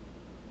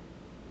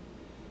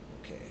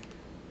 Okay.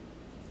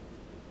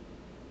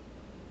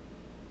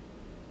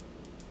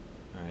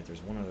 Alright,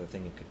 there's one other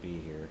thing it could be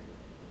here.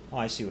 Oh,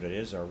 I see what it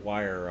is. Our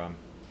wire,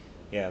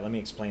 yeah, let me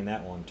explain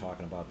that while I'm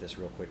talking about this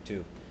real quick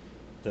too.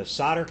 The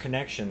solder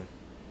connection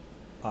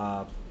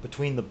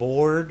between the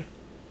board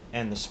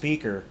and the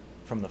speaker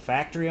from the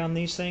factory on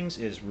these things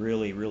is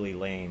really, really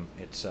lame.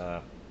 It's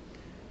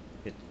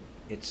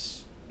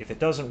if it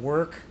doesn't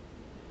work,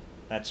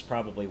 that's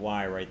probably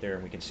why right there.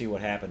 And we can see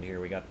what happened here.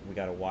 We got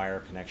a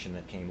wire connection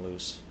that came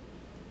loose.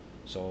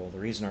 So the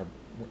reason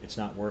it's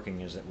not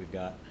working is that we've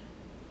got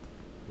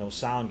no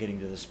sound getting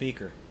to the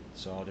speaker.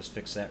 So I'll just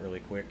fix that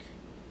really quick.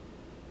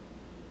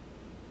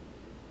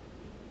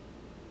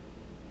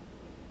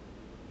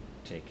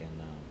 Taking,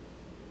 gonna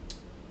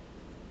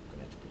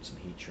have to put some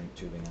heat shrink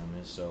tubing on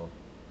this. So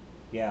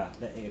yeah,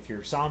 if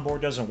your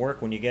soundboard doesn't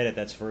work when you get it,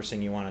 that's the first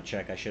thing you want to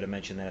check. I should have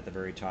mentioned that at the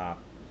very top.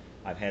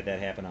 I've had that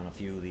happen on a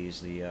few of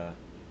these. The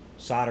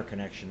solder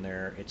connection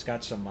there, it's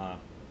got some,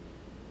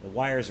 the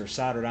wires are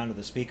soldered onto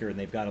the speaker and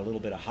they've got a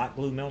little bit of hot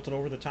glue melted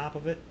over the top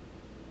of it.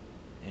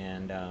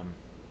 And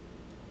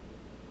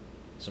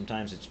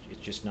sometimes it's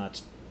just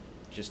not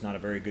a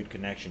very good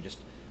connection. Just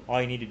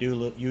all you need to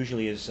do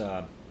usually is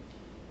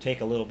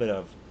take a little bit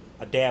of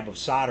a dab of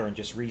solder and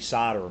just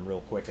re-solder them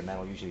real quick, and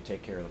that'll usually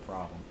take care of the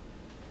problem.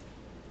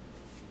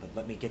 But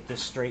let me get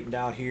this straightened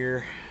out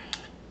here.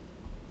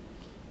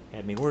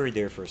 Had me worried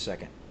there for a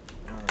second.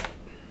 Alright.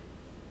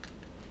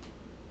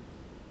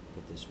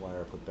 Get this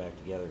wire put back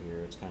together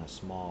here. It's kind of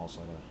small,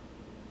 so I gotta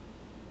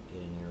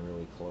get in here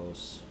really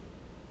close.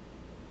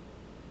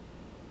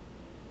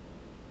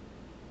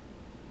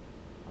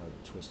 Hard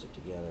to twist it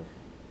together.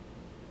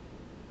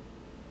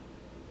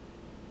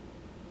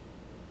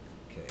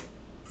 Okay,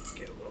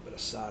 get a little bit of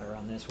solder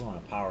on this. We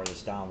want to power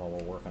this down while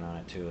we're working on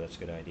it too. That's a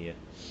good idea.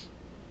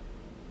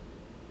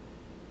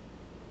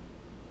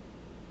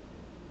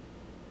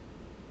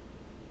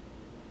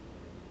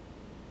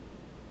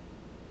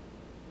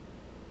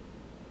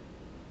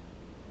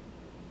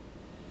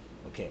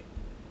 Okay.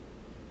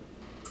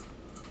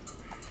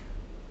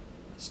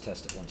 Let's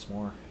test it once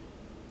more.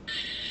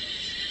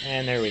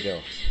 And there we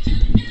go.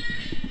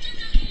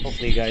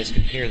 Hopefully you guys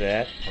can hear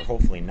that, or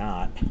hopefully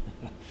not.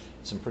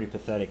 Some pretty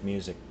pathetic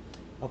music.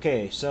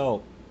 Okay,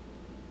 so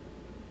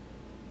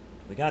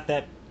we got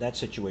that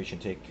situation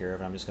taken care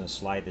of. I'm just going to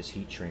slide this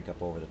heat shrink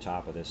up over the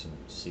top of this and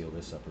seal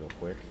this up real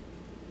quick.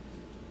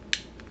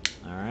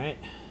 Alright.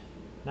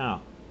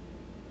 Now,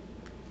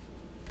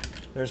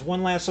 there's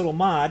one last little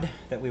mod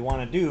that we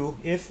want to do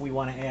if we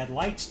want to add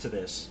lights to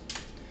this.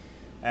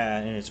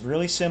 And it's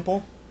really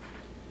simple.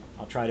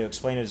 I'll try to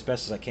explain it as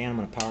best as I can. I'm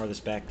going to power this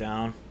back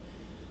down.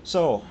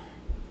 So,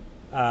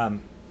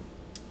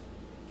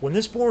 when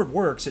this board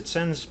works, it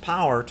sends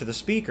power to the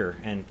speaker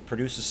and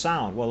produces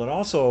sound. Well, it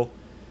also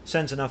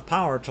sends enough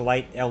power to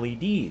light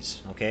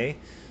LEDs, okay?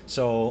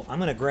 So I'm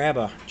going to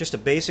grab just a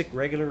basic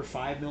regular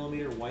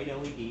 5mm white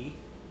LED.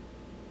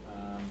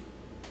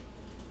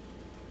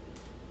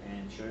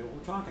 and show you what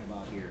we're talking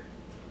about here.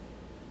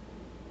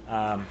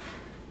 Um,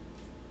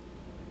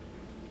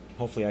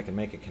 Hopefully I can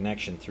make a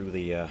connection through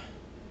the,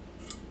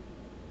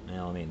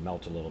 well, let me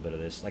melt a little bit of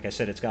this. Like I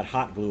said, it's got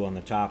hot glue on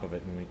the top of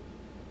it, and it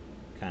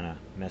kind of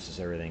messes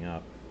everything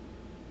up.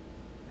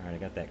 Alright, I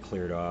got that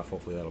cleared off.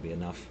 Hopefully that'll be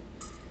enough.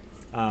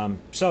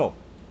 So,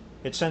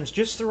 it sends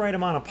just the right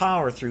amount of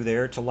power through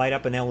there to light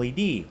up an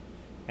LED.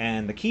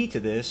 And the key to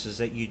this is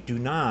that you do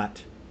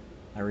not,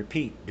 I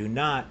repeat, do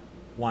not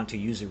want to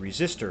use a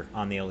resistor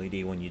on the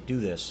LED when you do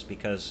this,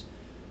 because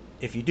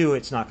if you do,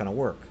 it's not going to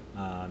work.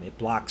 It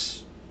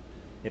blocks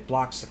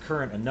the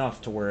current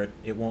enough to where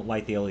it won't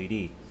light the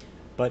LED.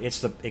 But it's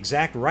the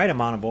exact right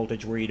amount of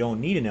voltage where you don't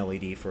need an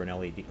LED for an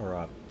LED,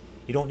 or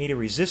you don't need a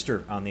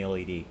resistor on the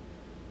LED.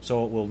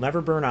 So it will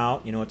never burn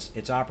out. You know,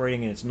 it's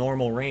operating in its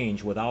normal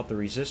range without the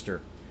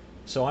resistor.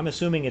 So I'm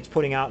assuming it's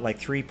putting out like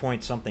 3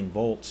 point something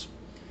volts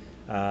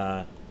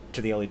to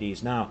the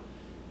LEDs. Now,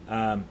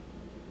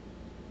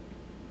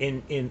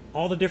 in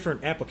all the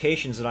different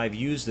applications that I've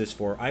used this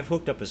for, I've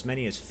hooked up as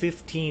many as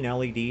 15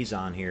 LEDs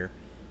on here,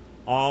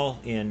 all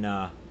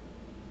in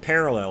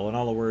parallel. In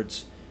other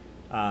words,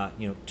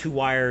 you know, 2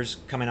 wires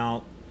coming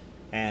out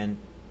and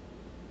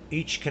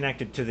each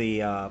connected to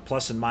the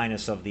plus and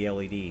minus of the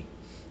LED.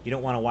 You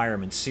don't want to wire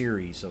them in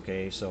series,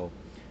 okay? So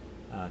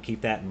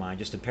keep that in mind,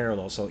 just in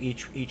parallel. So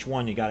each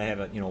one you got to have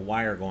a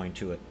wire going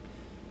to it.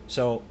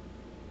 So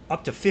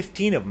up to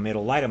 15 of them,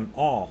 it'll light them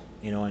all,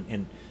 you know,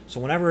 and so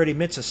whenever it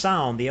emits a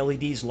sound, the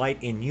LEDs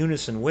light in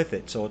unison with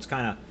it. So it's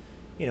kind of,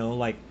 you know,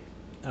 like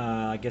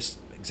I guess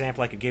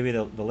example I could give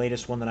you, the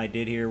latest one that I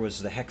did here was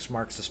the hex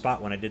marks the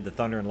spot when I did the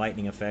thunder and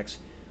lightning effects.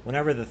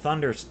 Whenever the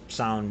thunder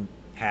sound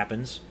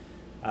happens,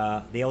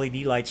 the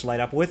LED lights light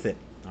up with it.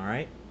 All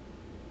right.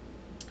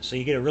 So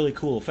you get a really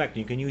cool effect.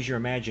 You can use your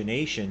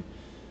imagination.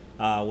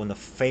 When the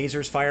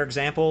phasers fire,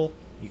 example,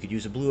 you could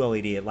use a blue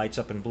LED. It lights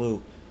up in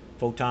blue.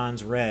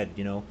 Photons, red,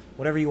 you know,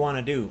 whatever you want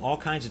to do. All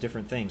kinds of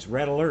different things.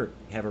 Red alert.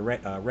 You have a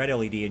red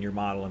LED in your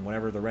model, and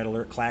whenever the red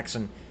alert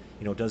klaxon,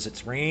 you know, does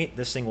its ring,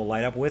 this thing will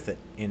light up with it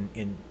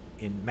in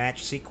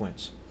match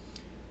sequence.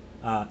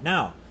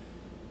 Now,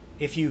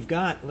 if you've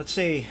got, let's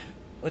say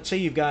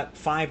you've got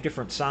 5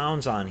 different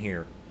sounds on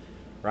here,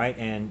 right?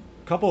 And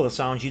a couple of the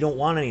sounds you don't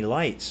want any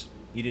lights.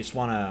 You just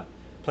want to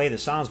play the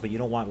sounds, but you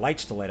don't want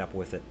lights to light up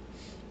with it.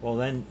 Well,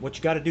 then what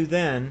you got to do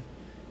then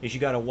is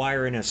you got to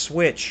wire in a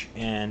switch,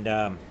 and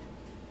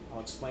I'll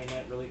explain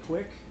that really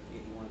quick.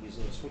 Get you one of these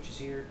little switches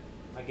here.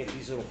 I get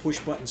these little push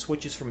button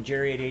switches from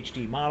Jerry at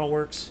HD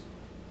ModelWorks.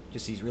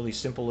 Just these really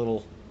simple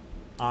little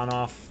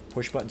on-off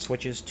push button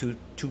switches, two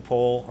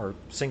pole or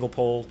single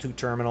pole, 2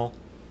 terminal.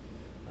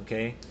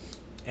 Okay,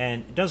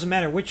 and it doesn't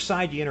matter which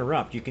side you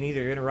interrupt. You can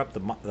either interrupt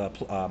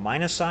the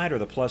minus side or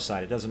the plus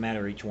side. It doesn't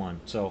matter each one.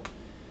 So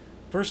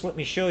first, let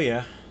me show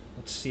you.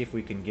 Let's see if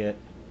we can get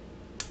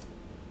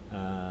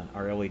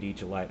our LED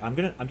to light.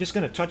 I'm just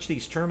gonna touch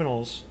these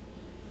terminals.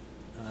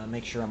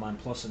 Make sure I'm on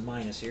plus and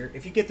minus here.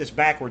 If you get this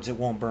backwards, it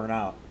won't burn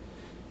out.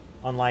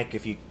 Unlike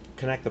if you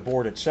connect the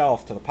board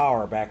itself to the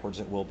power backwards,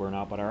 it will burn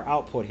out. But our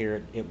output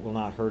here, it will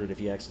not hurt it if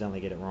you accidentally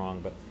get it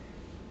wrong. But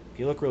if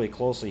you look really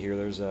closely here,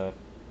 there's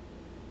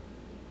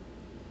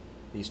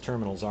these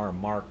terminals are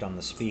marked on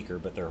the speaker,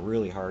 but they're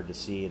really hard to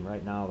see. And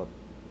right now,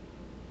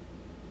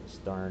 this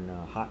darn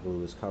hot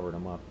glue has covered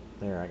them up.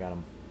 There, I got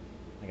them.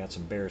 I got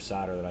some bare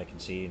solder that I can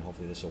see, and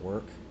hopefully this will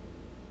work.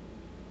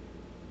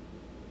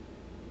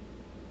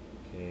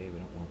 Okay, we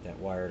don't want that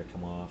wire to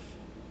come off.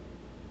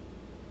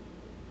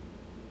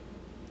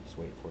 Just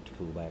wait for it to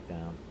cool back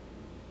down.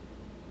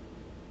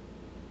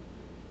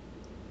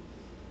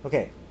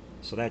 Okay,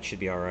 so that should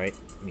be alright.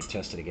 Let me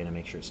test it again and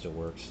make sure it still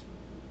works.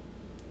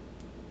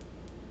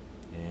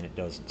 And it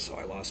doesn't, so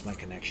I lost my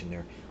connection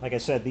there. Like I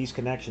said, these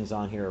connections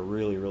on here are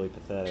really, really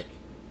pathetic.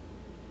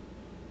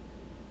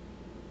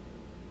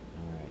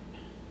 Alright.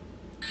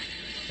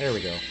 There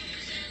we go.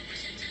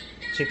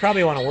 So you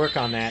probably want to work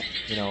on that,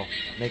 you know,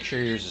 make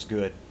sure yours is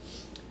good.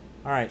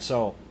 Alright,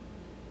 so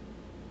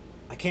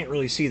I can't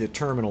really see the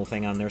terminal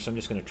thing on there, so I'm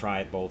just going to try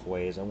it both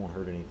ways. I won't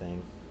hurt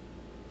anything.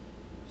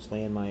 Just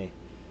lay in my...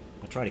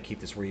 I'll try to keep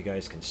this where you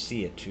guys can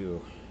see it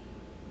too.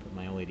 Put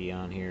my LED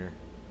on here.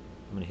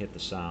 I'm going to hit the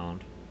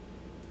sound.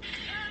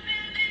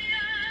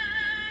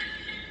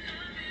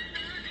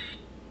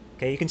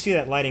 Okay, you can see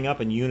that lighting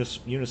up in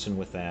unison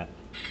with that.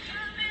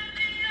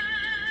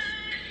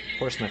 Of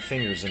course, my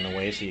finger's in the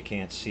way, so you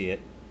can't see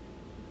it.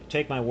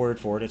 Take my word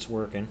for it, it's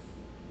working.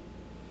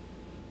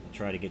 I'll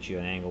try to get you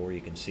an angle where you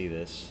can see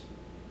this.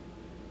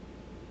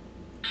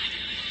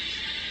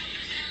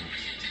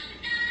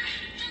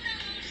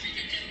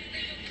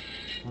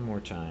 One more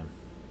time.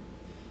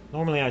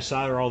 Normally I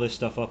solder all this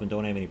stuff up and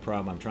don't have any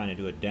problem. I'm trying to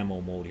do a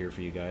demo mode here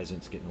for you guys, and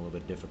it's getting a little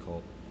bit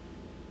difficult.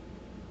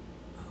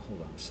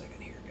 Hold on a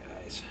second here,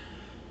 guys.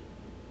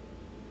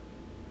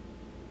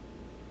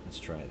 Let's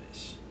try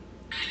this.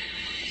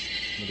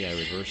 Maybe I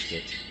reversed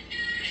it.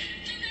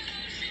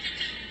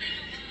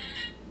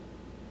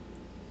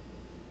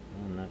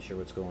 I'm not sure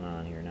what's going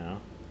on here now.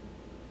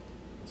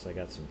 Looks like I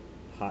got some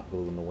hot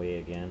glue in the way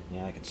again.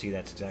 Yeah, I can see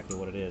that's exactly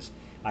what it is.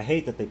 I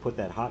hate that they put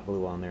that hot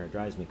glue on there. It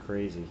drives me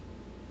crazy.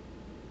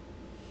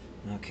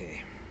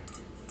 Okay.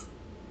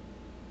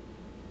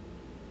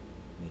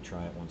 Let me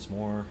try it once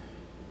more.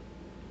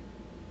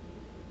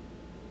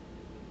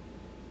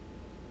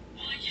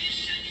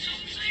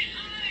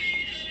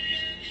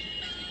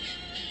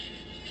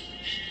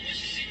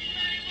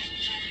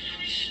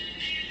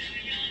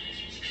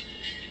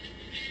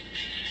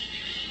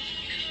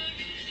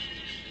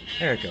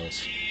 There it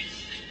goes.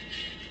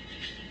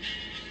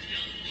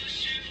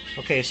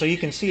 Okay, so you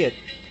can see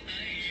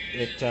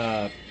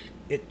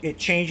it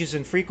changes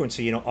in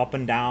frequency, you know, up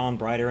and down,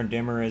 brighter and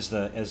dimmer as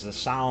the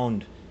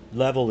sound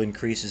level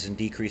increases and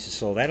decreases.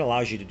 So that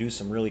allows you to do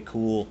some really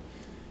cool,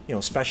 you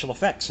know, special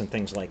effects and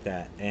things like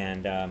that.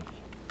 And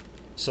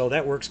so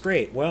that works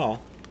great.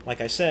 Well, like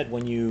I said,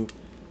 when you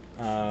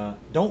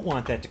don't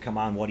want that to come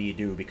on, what do you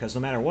do? Because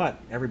no matter what,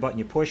 every button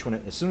you push,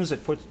 as soon as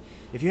it puts,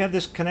 if you have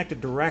this connected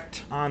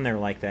direct on there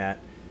like that,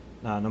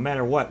 no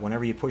matter what,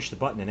 whenever you push the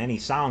button and any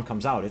sound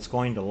comes out, it's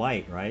going to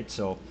light, right?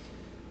 So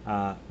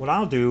what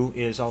I'll do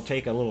is I'll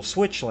take a little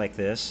switch like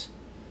this,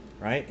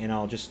 right? And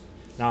I'll just,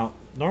 now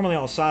normally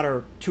I'll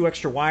solder 2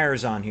 extra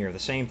wires on here, the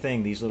same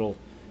thing, these little,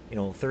 you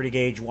know, 30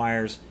 gauge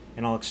wires,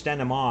 and I'll extend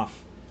them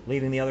off,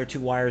 leaving the other 2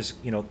 wires,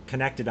 you know,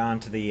 connected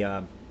onto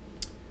the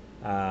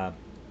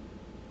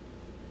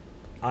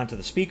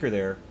speaker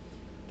there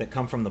that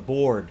come from the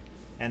board,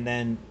 and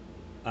then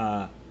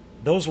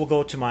those will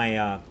go to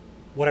my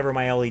whatever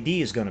my LED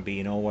is going to be,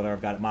 you know, whether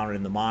I've got it mounted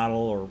in the model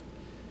or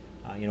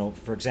you know,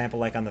 for example,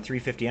 like on the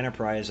 350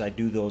 Enterprise, I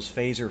do those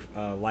phaser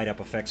light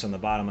up effects on the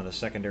bottom of the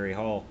secondary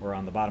hull or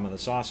on the bottom of the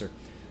saucer.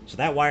 So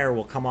that wire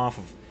will come off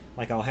of,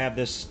 like I'll have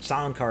this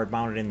sound card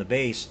mounted in the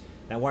base,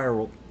 that wire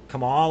will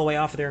come all the way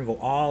off of there and go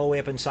all the way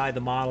up inside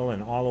the model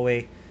and all the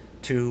way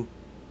to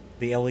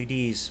the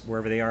LEDs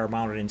wherever they are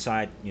mounted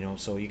inside, you know.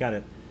 So you got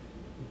to,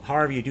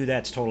 however you do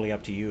that's totally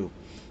up to you.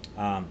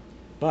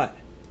 But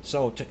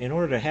so in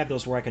order to have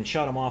those where I can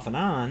shut them off and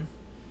on,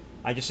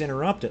 I just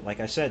interrupt it, like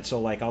I said.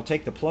 So like I'll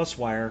take the plus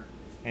wire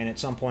and at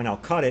some point I'll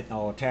cut it.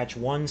 I'll attach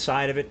one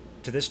side of it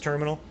to this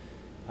terminal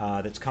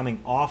that's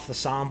coming off the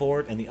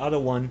soundboard, and the other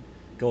one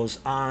goes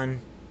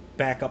on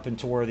back up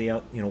into where the,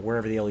 you know,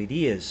 wherever the LED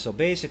is. So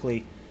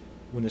basically,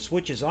 when the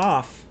switch is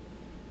off,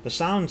 the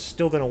sound's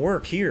still going to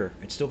work here.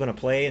 It's still going to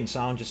play and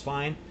sound just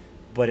fine,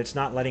 but it's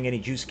not letting any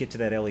juice get to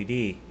that LED.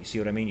 You see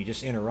what I mean? You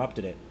just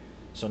interrupted it.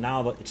 So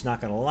now it's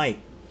not going to light.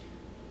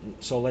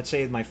 So let's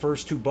say my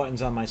first 2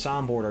 buttons on my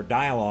soundboard are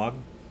dialogue,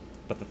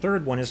 but the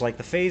third one is like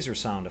the phaser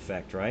sound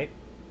effect, right?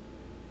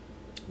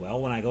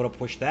 Well, when I go to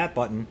push that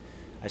button,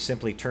 I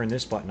simply turn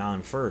this button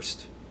on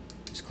first.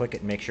 Just click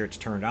it and make sure it's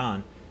turned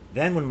on.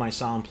 Then when my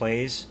sound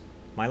plays,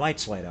 my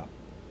lights light up.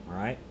 All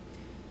right?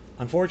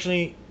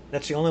 Unfortunately,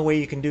 that's the only way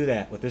you can do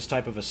that with this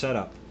type of a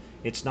setup.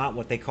 It's not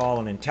what they call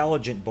an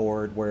intelligent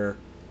board where,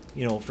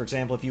 you know, for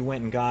example, if you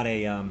went and got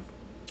a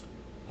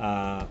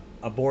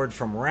board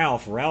from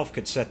Ralph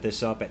could set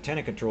this up at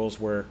Tenant Controls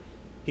where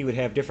he would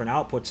have different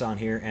outputs on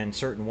here, and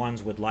certain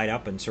ones would light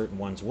up and certain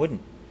ones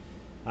wouldn't.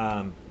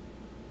 And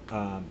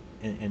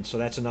so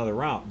that's another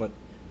route. But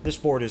this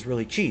board is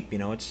really cheap. You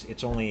know,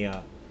 it's only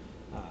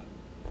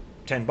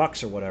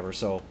 $10 or whatever.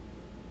 So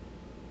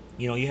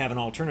you know, you have an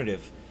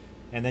alternative,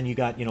 and then you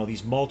got, you know,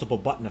 these multiple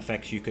button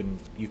effects you can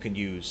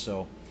use.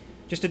 So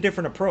just a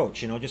different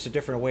approach, you know, just a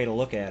different way to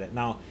look at it.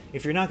 Now,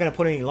 if you're not going to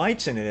put any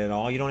lights in it at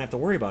all, you don't have to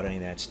worry about any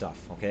of that stuff,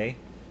 okay?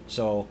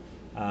 So,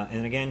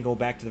 and again, go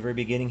back to the very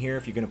beginning here.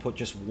 If you're going to put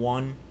just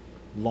one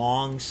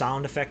long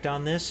sound effect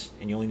on this,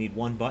 and you only need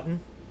one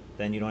button,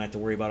 then you don't have to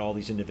worry about all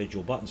these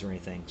individual buttons or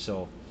anything.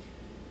 So,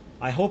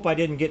 I hope I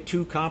didn't get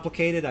too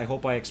complicated. I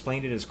hope I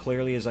explained it as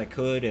clearly as I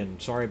could,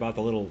 and sorry about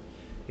the little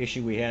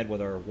issue we had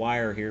with our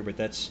wire here, but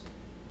that's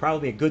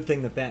probably a good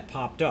thing that that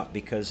popped up,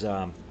 because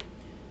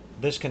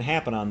this can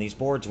happen on these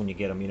boards when you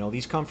get them. You know,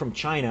 these come from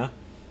China,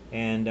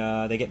 and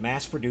they get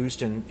mass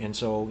produced, and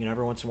so, you know,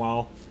 every once in a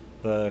while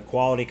the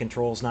quality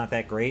control is not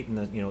that great,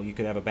 and you know, you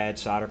could have a bad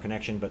solder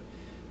connection. But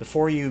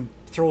before you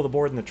throw the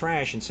board in the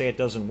trash and say it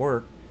doesn't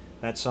work,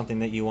 that's something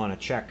that you want to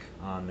check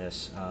on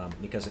this,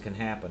 because it can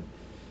happen.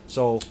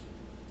 So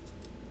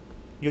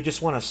you'll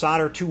just want to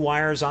solder 2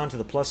 wires onto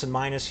the plus and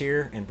minus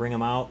here and bring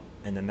them out,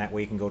 and then that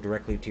way you can go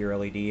directly to your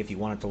LED. If you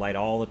want it to light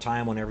all the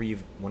time whenever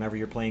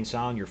you're playing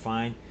sound, you're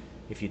fine.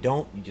 If you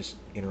don't, you just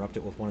interrupt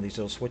it with one of these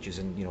little switches,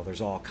 and you know,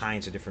 there's all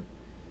kinds of different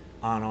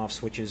on-off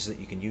switches that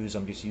you can use.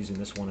 I'm just using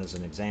this one as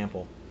an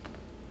example.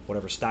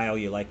 Whatever style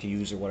you like to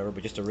use or whatever,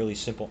 but just a really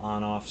simple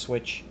on-off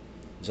switch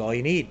is all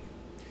you need.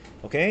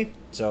 Okay,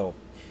 so,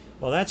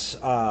 well, that's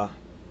all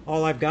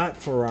I've got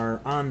for our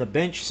on the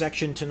bench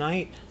section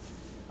tonight.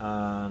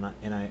 And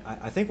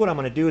I think what I'm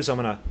going to do is I'm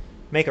going to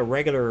make a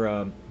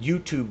regular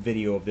YouTube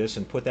video of this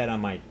and put that on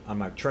my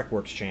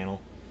TrekWorks channel,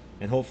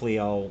 and hopefully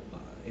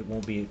it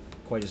won't be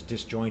quite as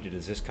disjointed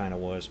as this kind of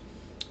was,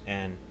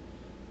 and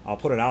I'll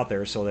put it out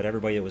there so that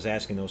everybody that was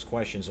asking those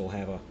questions will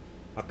have a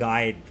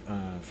guide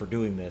for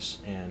doing this.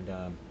 And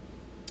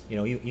you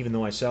know, even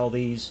though I sell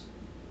these,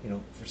 you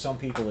know, for some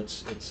people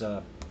it's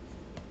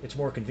it's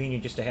more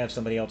convenient just to have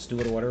somebody else do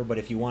it or whatever. But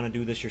if you want to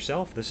do this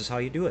yourself, this is how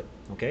you do it.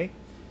 Okay,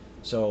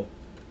 so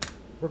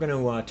we're going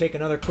to take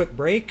another quick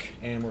break,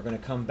 and we're going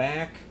to come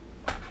back,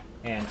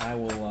 and I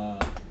will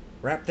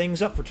wrap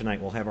things up for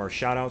tonight. We'll have our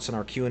shout outs and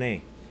our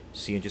Q&A.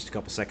 See you in just a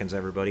couple seconds,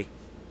 everybody.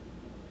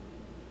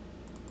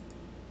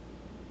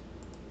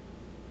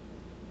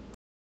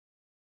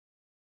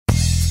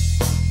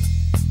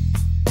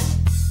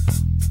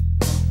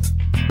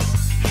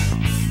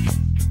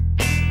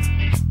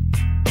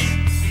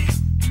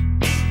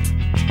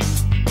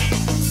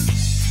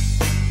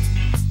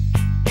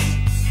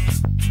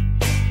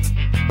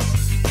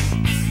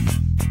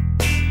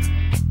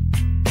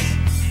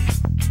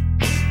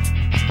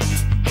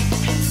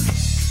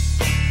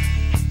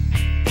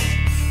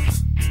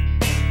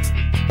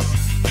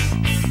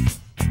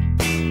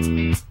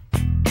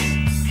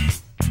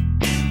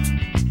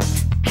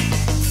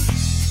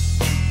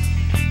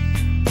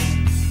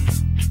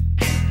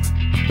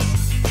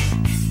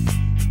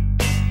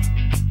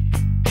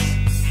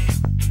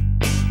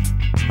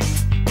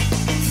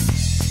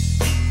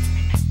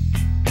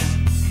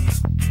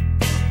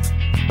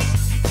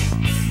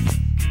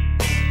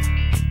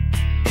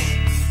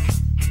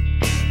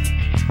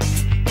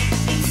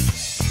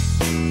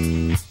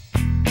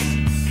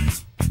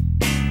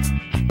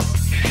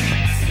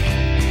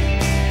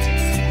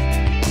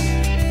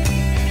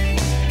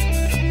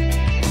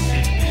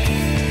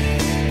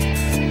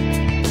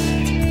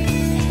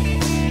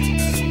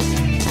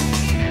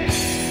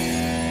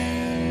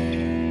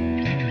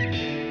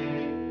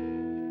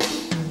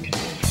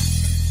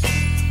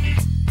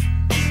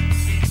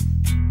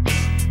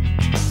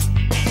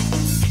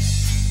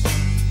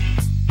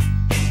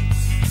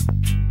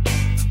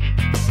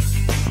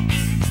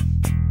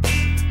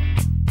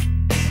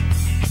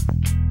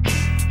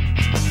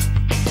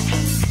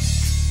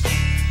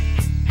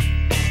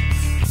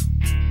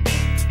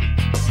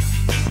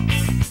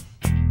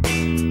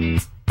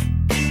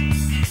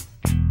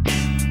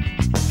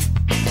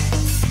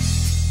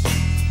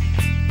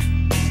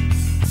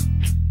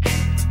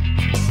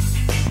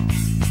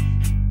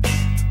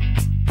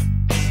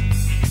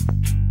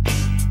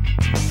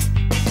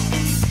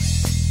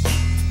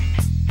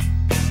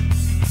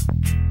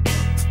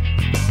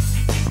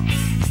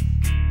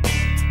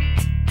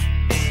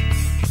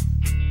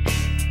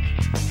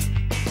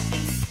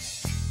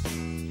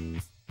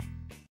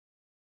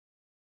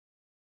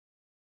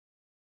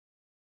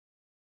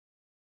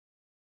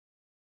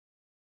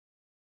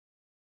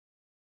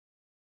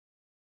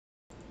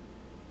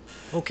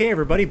 Okay,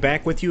 everybody,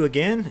 back with you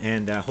again,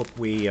 and I hope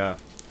we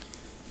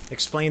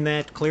explained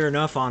that clear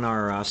enough on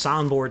our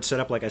soundboard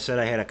setup. Like I said,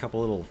 I had a couple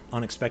little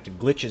unexpected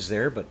glitches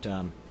there, but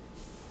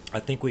I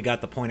think we got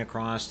the point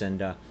across,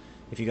 and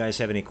if you guys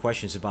have any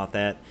questions about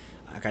that,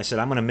 like I said,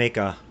 I'm going to make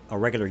a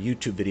regular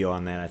YouTube video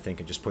on that, I think,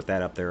 and just put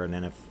that up there, and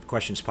then if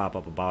questions pop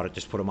up about it,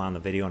 just put them on the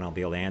video, and I'll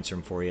be able to answer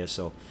them for you.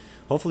 So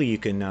hopefully you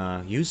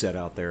can use that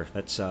out there.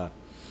 That's a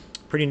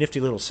pretty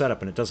nifty little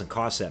setup, and it doesn't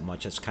cost that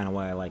much. That's kind of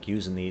why I like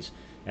using these.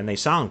 And they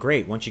sound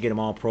great once you get them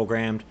all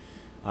programmed.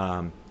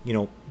 You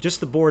know,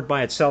 just the board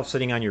by itself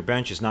sitting on your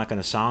bench is not going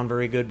to sound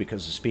very good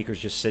because the speaker's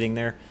just sitting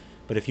there.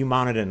 But if you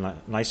mount it in a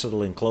nice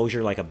little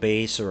enclosure like a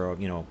bass or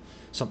you know,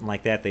 something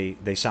like that,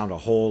 they sound a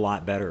whole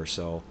lot better.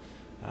 So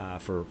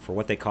for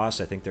what they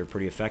cost, I think they're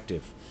pretty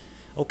effective.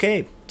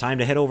 Okay, time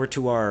to head over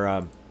to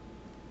our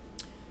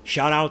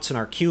shout outs and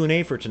our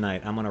Q&A for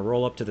tonight. I'm going to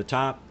roll up to the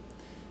top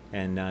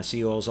and see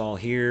you all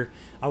here.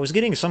 I was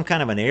getting some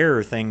kind of an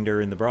error thing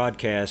during the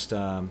broadcast.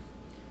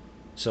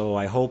 So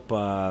I hope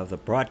the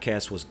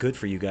broadcast was good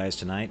for you guys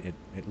tonight.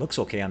 It looks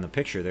okay on the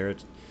picture there.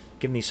 It's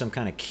giving me some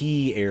kind of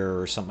key error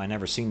or something. I've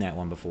never seen that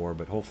one before,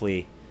 but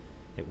hopefully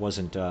it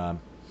wasn't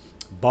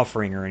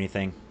buffering or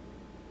anything.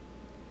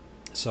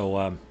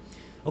 So,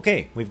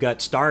 okay, we've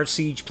got Star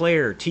Siege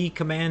Player, T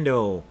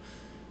Commando,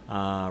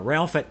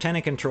 Ralph at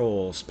Tenant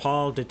Controls,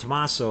 Paul De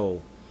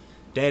Tomaso,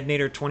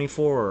 Dadnator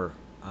 24,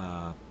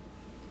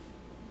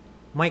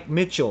 Mike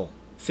Mitchell,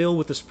 Phil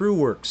with the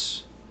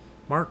TrekWorks,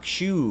 Mark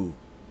Shue,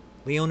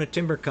 Leona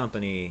Timber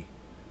Company,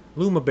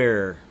 Luma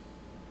Bear,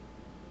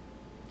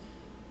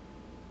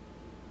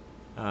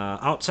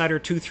 Outsider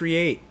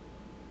 238,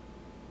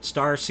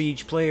 Star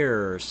Siege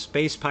Player,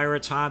 Space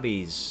Pirates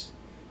Hobbies,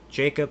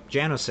 Jacob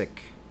Janosik,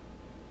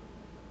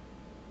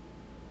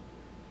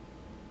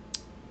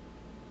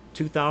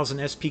 2000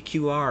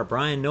 SPQR,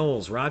 Brian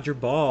Knowles, Roger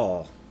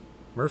Ball,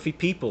 Murphy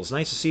Peoples.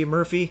 Nice to see you,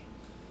 Murphy.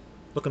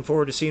 Looking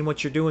forward to seeing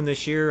what you're doing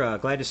this year.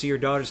 Glad to see your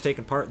daughter's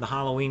taking part in the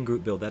Halloween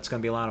group build. That's going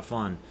to be a lot of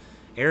fun.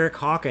 Eric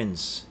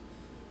Hawkins.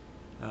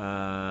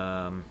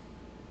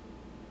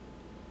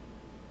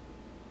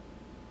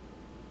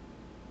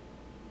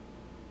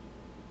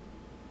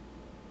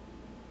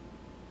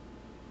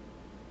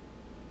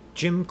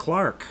 Jim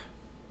Clark.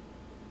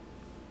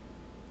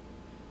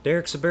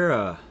 Derek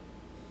Sabera.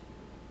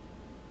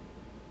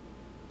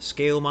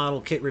 Scale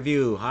Model Kit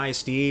Review. Hi,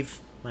 Steve.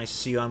 Nice to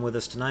see you on with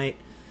us tonight.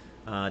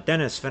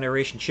 Dennis,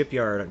 Federation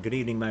Shipyard. Good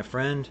evening, my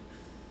friend.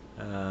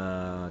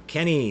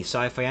 Kenny,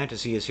 Sci-Fi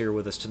Fantasy is here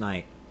with us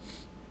tonight.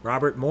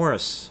 Robert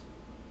Morris.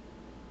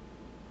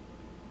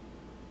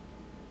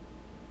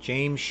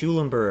 James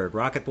Schulenberg,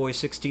 Rocket Boy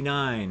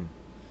 69.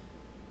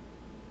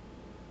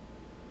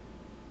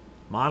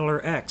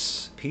 Modeler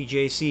X,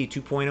 PJC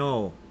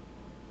 2.0.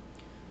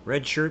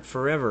 Red Shirt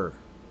Forever.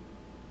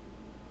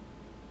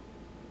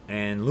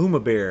 And Luma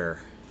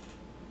Bear.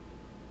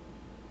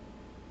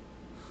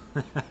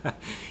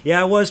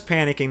 Yeah, I was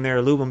panicking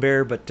there, Luma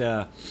Bear, but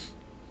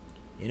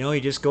you know,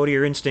 you just go to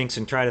your instincts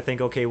and try to think,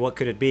 okay, what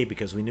could it be?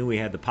 Because we knew we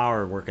had the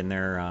power working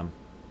there.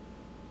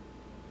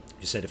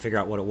 Just had to figure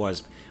out what it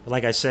was. But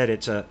like I said,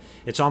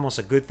 it's almost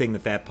a good thing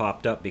that that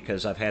popped up,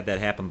 because I've had that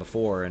happen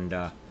before,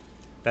 and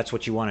that's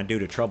what you want to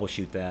do to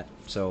troubleshoot that.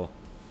 So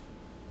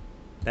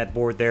that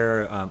board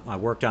there, I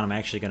worked on. I'm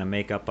actually going to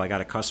make up. I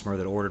got a customer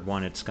that ordered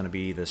one. It's going to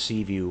be the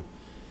Seaview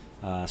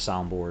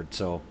soundboard.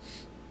 So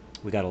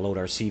we got to load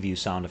our Seaview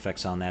sound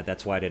effects on that.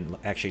 That's why I didn't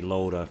actually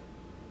load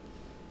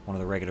one of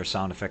the regular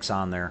sound effects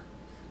on there.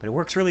 But it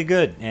works really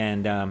good,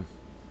 and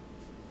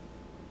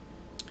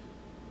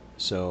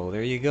so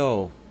there you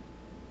go.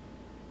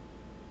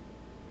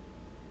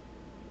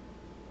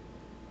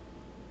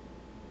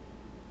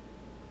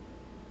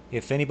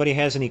 If anybody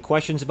has any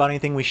questions about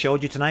anything we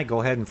showed you tonight,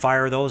 go ahead and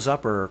fire those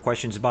up, or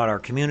questions about our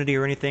community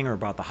or anything, or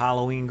about the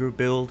Halloween group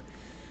build.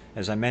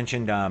 As I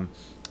mentioned,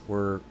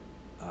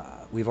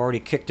 we've already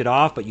kicked it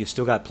off, but you've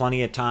still got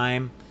plenty of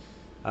time.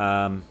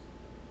 And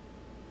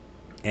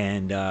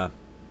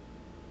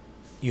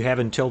you have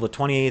until the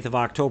 28th of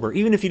October.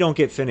 Even if you don't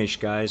get finished,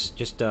 guys,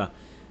 just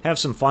have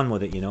some fun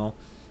with it, you know.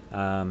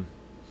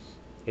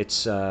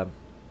 It's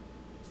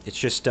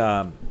just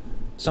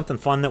something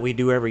fun that we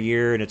do every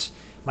year, and it's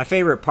my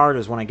favorite part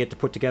is when I get to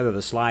put together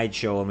the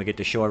slideshow and we get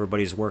to show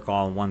everybody's work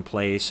all in one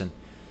place. And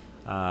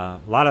a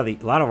lot of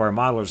our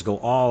modelers go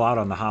all out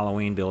on the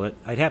Halloween build.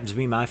 It happens to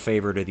be my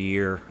favorite of the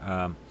year.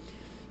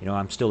 You know,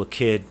 I'm still a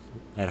kid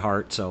at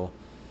heart, so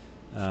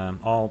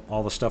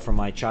all the stuff from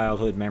my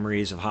childhood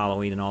memories of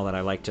Halloween and all that,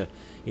 I like to,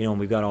 you know, and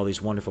we've got all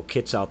these wonderful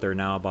kits out there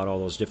now about all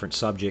those different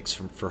subjects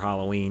for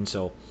Halloween.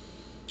 So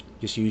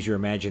just use your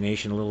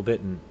imagination a little bit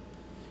and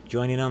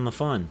join in on the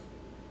fun.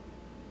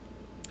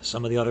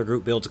 Some of the other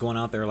group builds going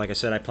out there, like I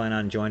said, I plan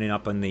on joining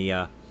up on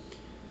the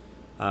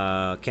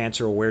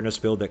cancer awareness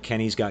build that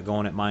Kenny's got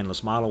going at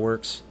Mindless Model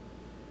Works.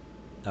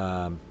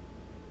 You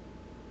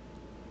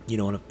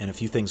know, and a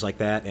few things like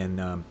that.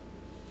 And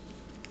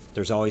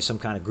there's always some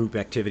kind of group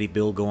activity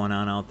build going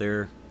on out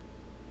there.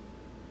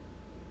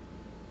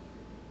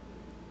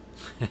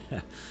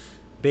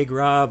 Big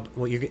Rob,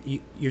 well,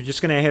 you're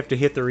just gonna have to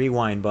hit the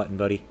rewind button,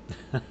 buddy.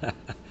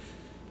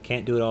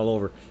 Can't do it all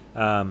over.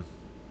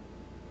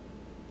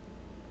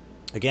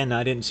 Again,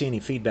 I didn't see any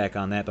feedback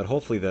on that, but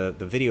hopefully the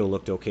video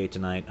looked okay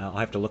tonight. I'll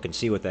have to look and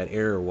see what that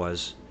error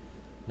was.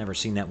 Never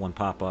seen that one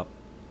pop up.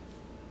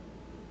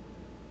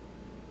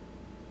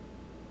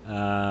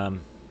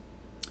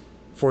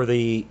 For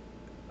the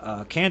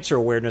cancer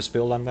awareness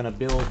build, I'm going to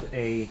build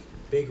a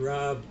Big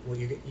Rob.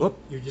 Well,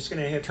 you're just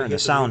going to have to turn the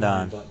sound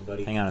on. Button,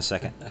 buddy. Hang on a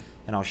second.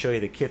 And I'll show you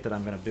the kit that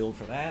I'm going to build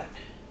for that.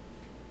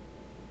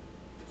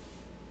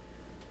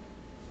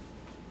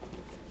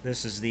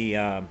 This is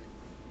the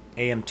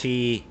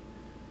AMT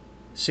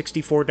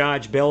 64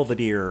 Dodge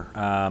Belvedere.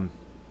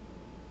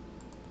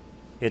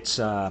 It's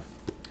the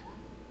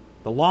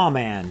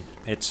Lawman.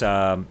 It's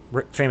a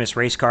famous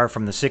race car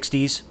from the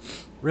 60s.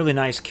 Really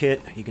nice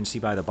kit. You can see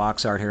by the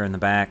box art here in the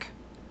back.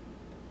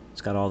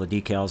 It's got all the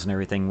decals and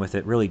everything with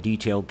it. Really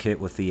detailed kit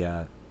with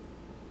the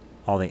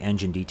all the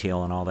engine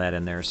detail and all that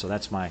in there. So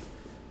that's my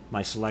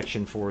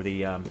selection for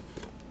the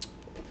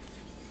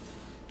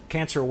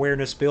cancer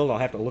awareness build. I'll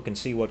have to look and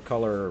see what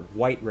color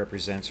white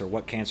represents, or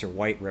what cancer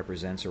white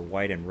represents, or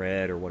white and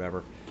red, or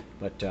whatever.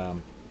 But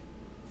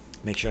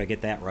make sure I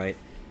get that right.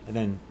 And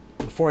then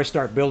before I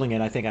start building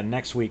it, I think on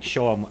next week's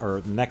show,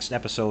 or next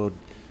episode,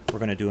 we're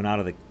going to do an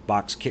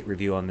out-of-the-box kit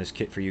review on this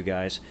kit for you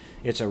guys.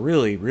 It's a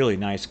really, really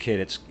nice kit.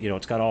 It's, you know,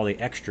 it's got all the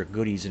extra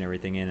goodies and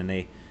everything in, and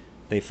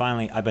they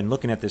finally, I've been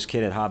looking at this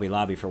kit at Hobby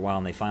Lobby for a while,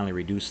 and they finally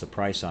reduced the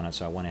price on it,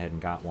 so I went ahead and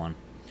got one.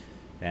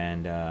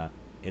 And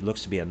it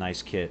looks to be a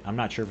nice kit. I'm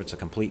not sure if it's a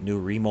complete new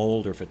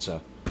remold or if it's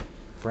a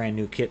brand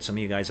new kit. Some of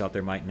you guys out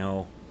there might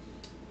know.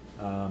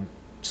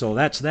 So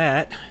that's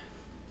that.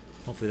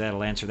 Hopefully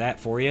that'll answer that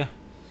for you.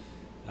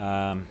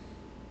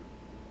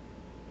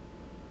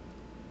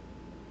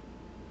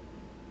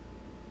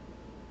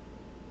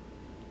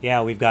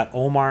 Yeah, we've got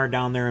Omar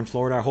down there in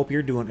Florida. I hope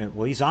you're doing it.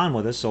 Well, he's on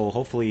with us, so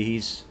hopefully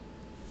he's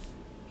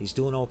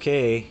doing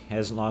okay.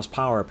 Hasn't lost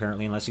power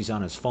apparently, unless he's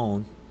on his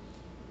phone.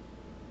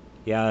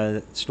 Yeah,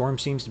 the storm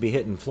seems to be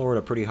hitting Florida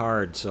pretty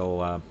hard,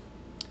 so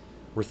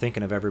we're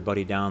thinking of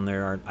everybody down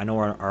there. I know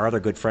our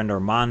other good friend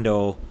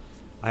Armando,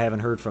 I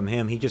haven't heard from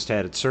him. He just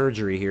had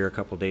surgery here a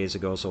couple days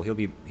ago, so he'll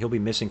be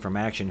missing from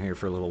action here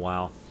for a little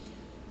while.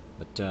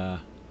 But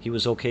he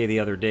was okay the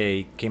other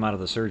day. Came out of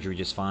the surgery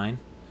just fine.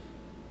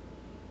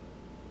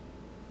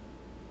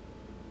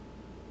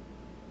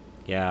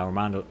 Yeah,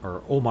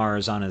 Omar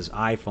is on his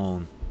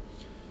iPhone.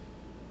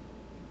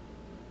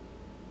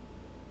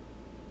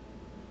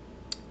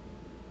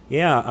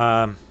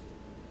 Yeah,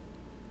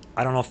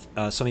 I don't know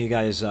if some of you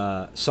guys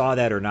saw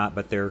that or not,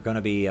 but they're going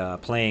to be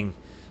playing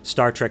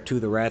Star Trek II: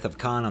 The Wrath of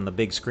Khan on the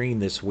big screen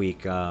this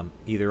week,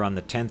 either on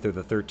the 10th or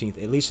the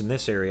 13th. At least in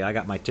this area, I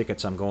got my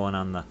tickets. I'm going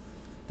on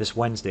this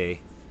Wednesday.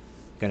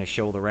 Going to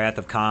show The Wrath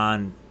of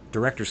Khan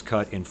director's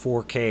cut in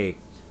 4K,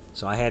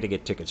 so I had to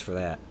get tickets for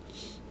that.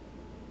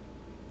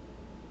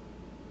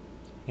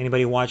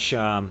 Anybody watch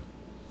the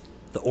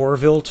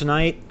Orville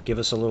tonight? Give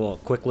us a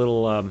quick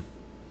little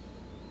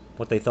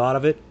what they thought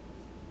of it.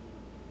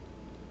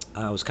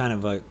 I was kind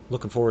of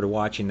looking forward to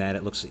watching that.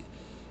 It looks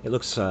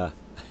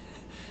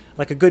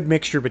like a good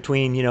mixture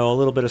between, you know, a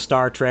little bit of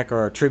Star Trek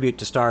or a tribute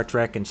to Star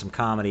Trek and some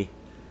comedy.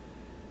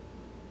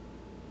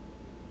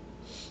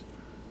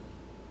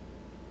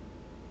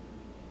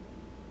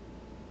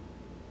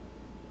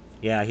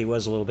 Yeah, he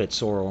was a little bit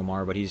sore,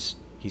 Omar, but he's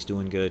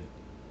doing good.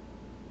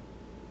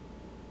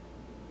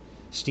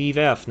 Steve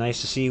F., nice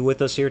to see you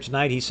with us here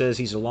tonight. He says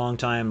he's a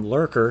longtime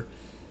lurker,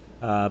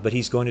 but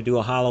he's going to do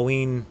a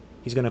Halloween.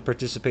 He's going to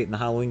participate in the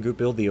Halloween group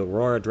build, the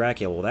Aurora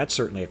Dracula. Well, that's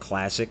certainly a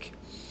classic.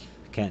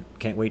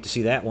 Can't wait to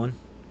see that one.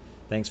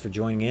 Thanks for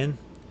joining in.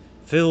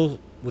 Phil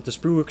with the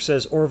Sprue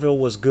says Orville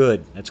was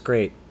good. That's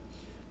great.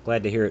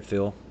 Glad to hear it,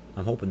 Phil.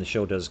 I'm hoping the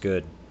show does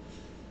good.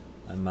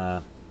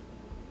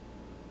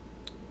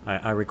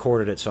 I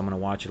recorded it, so I'm going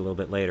to watch it a little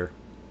bit later.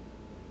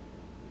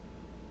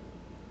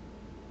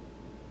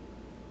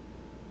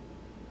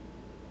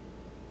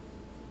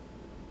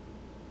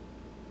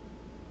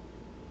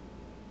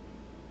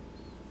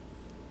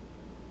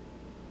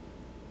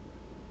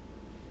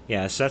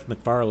 Yeah, Seth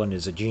MacFarlane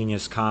is a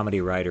genius comedy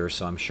writer,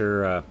 so I'm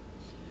sure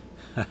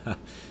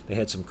they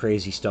had some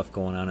crazy stuff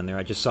going on in there.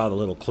 I just saw the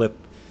little clip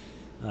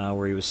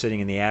where he was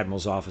sitting in the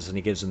admiral's office and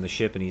he gives him the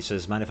ship and he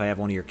says, "Mind if I have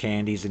one of your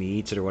candies?" And he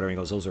eats it or whatever. And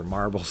he goes, "Those are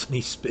marbles," and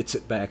he spits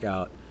it back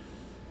out.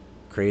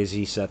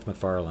 Crazy Seth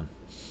MacFarlane.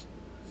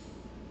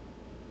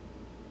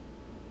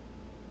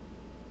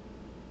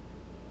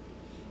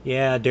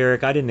 Yeah,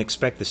 Derek, I didn't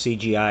expect the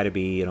CGI to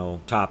be, you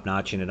know, top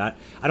notch in it.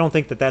 I don't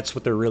think that that's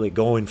what they're really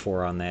going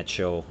for on that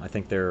show. I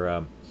think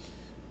they're,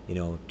 you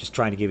know, just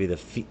trying to give you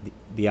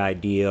the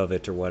idea of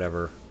it or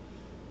whatever.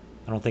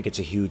 I don't think it's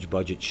a huge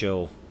budget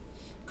show.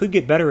 Could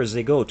get better as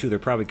they go too. They're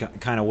probably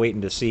kind of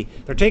waiting to see.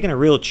 They're taking a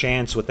real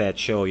chance with that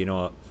show. You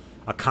know,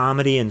 a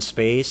comedy in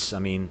space. I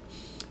mean,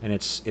 and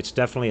it's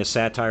definitely a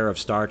satire of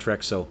Star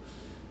Trek. So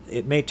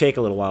it may take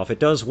a little while. If it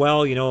does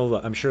well, you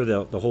know, I'm sure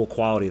the whole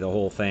quality, the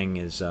whole thing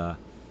is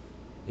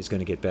going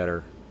to get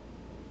better.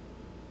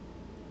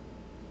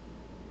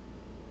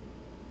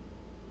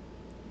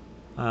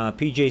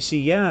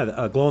 PJC, yeah,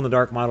 a glow in the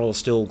dark model will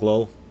still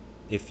glow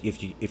if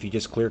you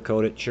just clear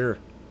coat it. Sure.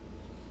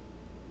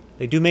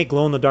 They do make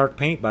glow in the dark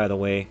paint, by the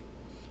way.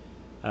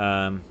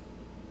 A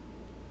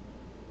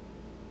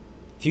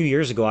few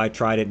years ago, I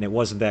tried it and it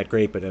wasn't that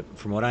great, but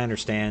from what I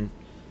understand,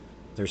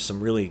 there's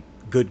some really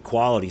good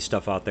quality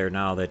stuff out there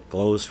now that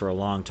glows for a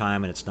long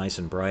time and it's nice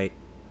and bright.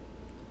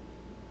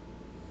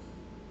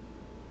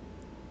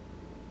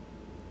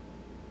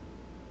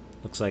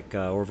 Looks like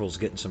Orville's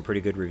getting some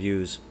pretty good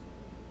reviews.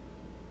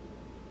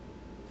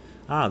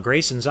 Ah,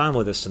 Grayson's on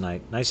with us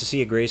tonight. Nice to see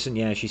you, Grayson.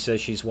 Yeah, she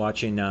says she's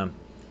watching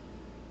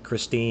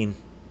Christine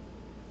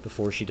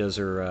before she does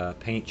her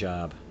paint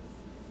job.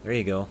 There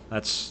you go.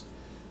 That's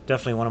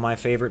definitely one of my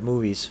favorite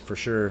movies, for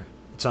sure.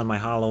 It's on my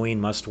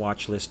Halloween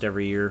must-watch list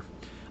every year.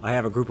 I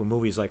have a group of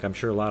movies, like I'm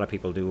sure a lot of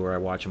people do, where I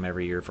watch them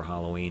every year for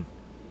Halloween.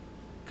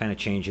 Kind of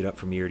change it up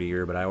from year to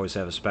year, but I always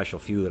have a special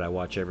few that I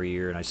watch every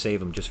year, and I save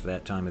them just for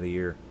that time of the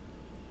year.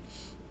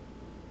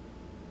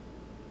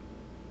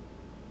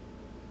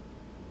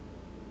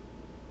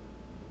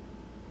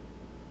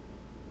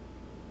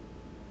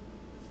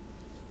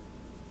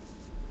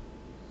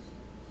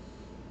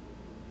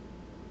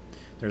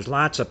 There's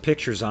lots of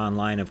pictures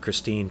online of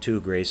Christine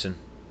too, Grayson,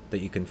 that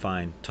you can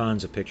find.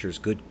 Tons of pictures,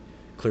 good,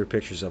 clear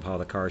pictures of how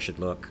the car should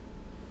look.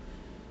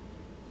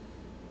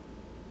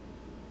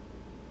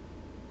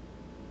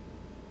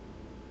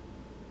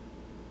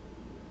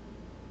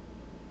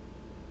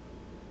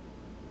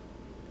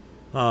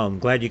 Oh, I'm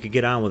glad you could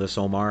get on with us,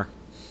 Omar.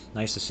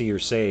 Nice to see you're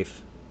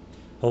safe.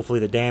 Hopefully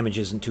the damage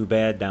isn't too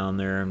bad down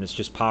there, and it's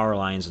just power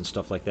lines and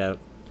stuff like that.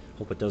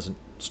 Hope it doesn't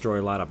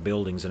destroy a lot of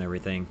buildings and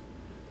everything.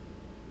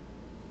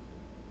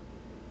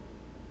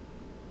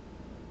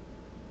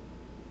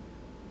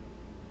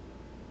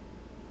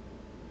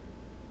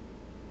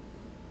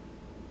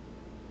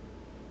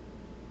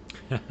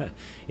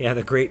 Yeah,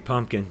 the Great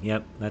Pumpkin.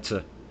 Yep, that's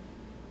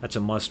a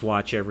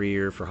must-watch every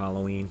year for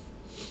Halloween.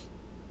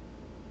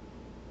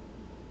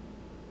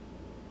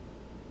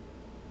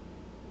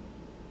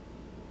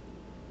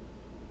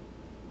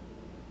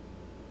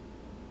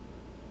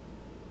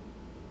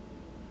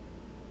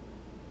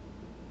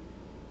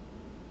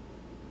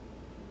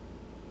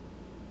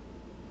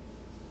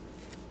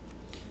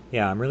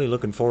 Yeah, I'm really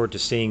looking forward to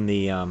seeing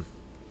the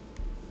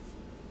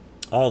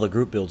all the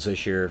group builds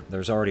this year.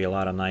 There's already a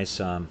lot of nice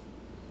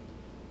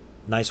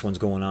ones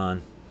going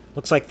on.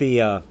 Looks like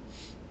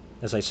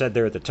as I said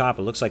there at the top,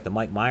 it looks like the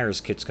Mike Myers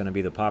kit's going to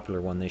be the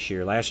popular one this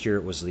year. Last year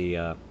it was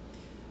the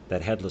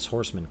that Headless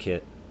Horseman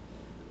kit.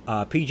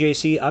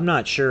 PJC, I'm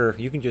not sure.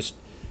 You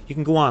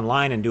can go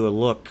online and do a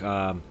look.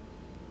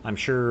 I'm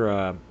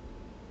sure,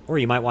 or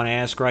you might want to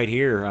ask right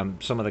here.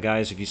 Some of the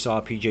guys, if you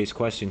saw PJ's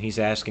question, he's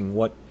asking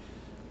what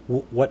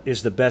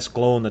is the best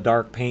glow in the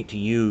dark paint to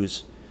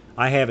use.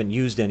 I haven't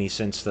used any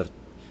since the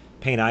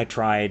paint I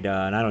tried,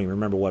 and I don't even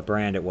remember what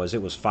brand it was.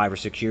 It was 5 or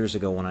 6 years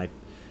ago when I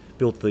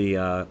built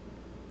the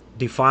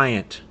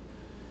Defiant,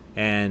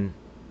 and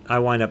I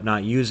wind up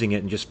not using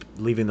it and just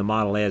leaving the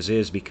model as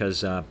is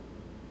because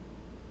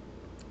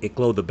it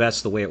glowed the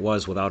best the way it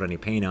was without any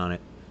paint on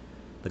it.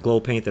 The glow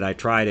paint that I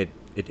tried,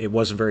 it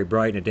wasn't very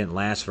bright and it didn't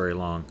last very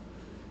long.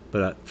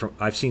 But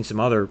I've seen some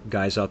other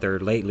guys out there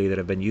lately that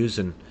have been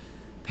using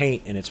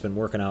paint and it's been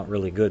working out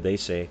really good, they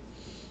say.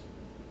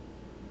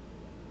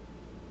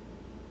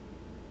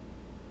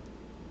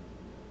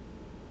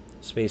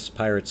 Space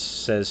Pirates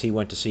says he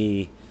went to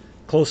see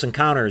Close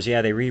Encounters.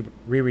 Yeah, they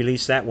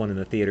re-released that one in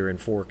the theater in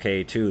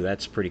 4K too.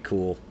 That's pretty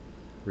cool.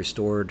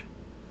 Restored.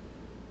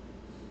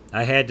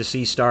 I had to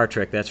see Star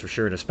Trek, that's for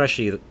sure, and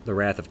especially The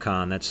Wrath of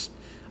Khan.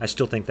 I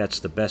still think that's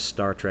the best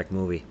Star Trek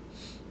movie.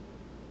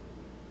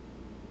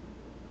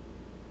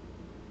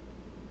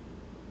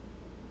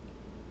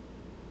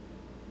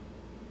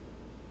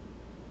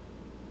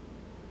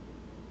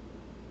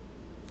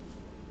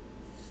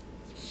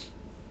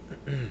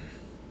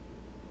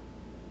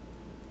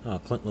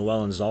 Clint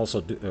Llewellyn's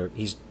also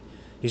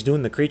he's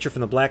doing the Creature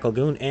from the Black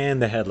Lagoon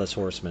and the Headless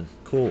Horseman.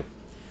 Cool.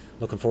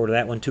 Looking forward to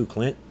that one too,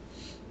 Clint.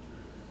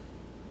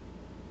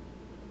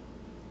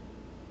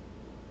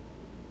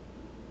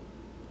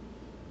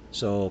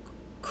 So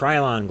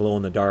Krylon Glow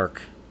in the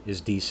Dark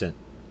is decent.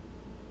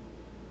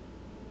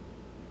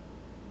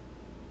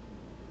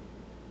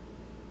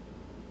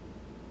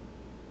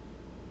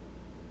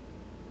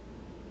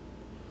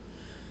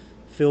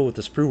 Phil with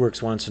the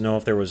TrekWorks wants to know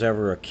if there was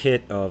ever a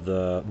kit of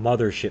the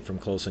mothership from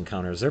Close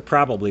Encounters. There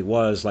probably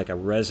was, like a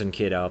resin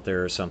kit out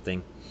there or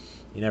something.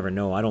 You never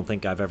know. I don't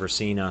think I've ever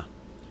seen a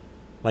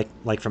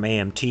like from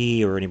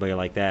AMT or anybody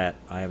like that.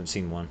 I haven't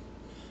seen one.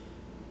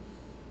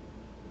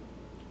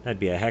 That'd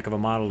be a heck of a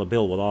model to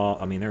build with all.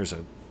 I mean, there's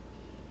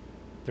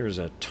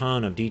a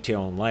ton of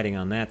detail and lighting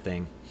on that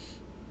thing.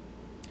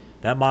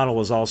 That model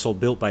was also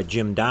built by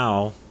Jim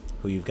Dow,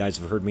 who you guys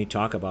have heard me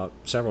talk about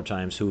several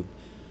times, who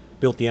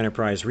built the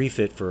Enterprise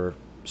refit for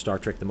Star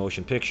Trek the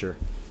Motion Picture.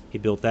 He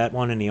built that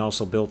one, and he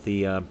also built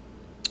the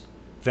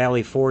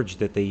Valley Forge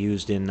that they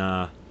used in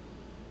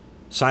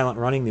Silent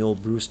Running, the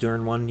old Bruce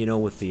Dern one, you know,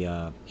 with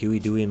the Huey,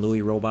 Dewey, and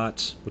Louie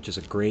robots, which is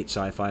a great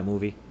sci-fi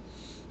movie.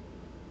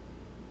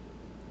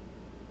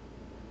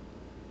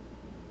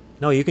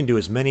 No, you can do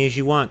as many as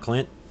you want,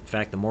 Clint. In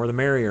fact, the more the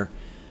merrier.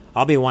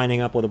 I'll be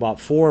winding up with about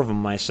 4 of them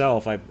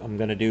myself. I'm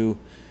going to do...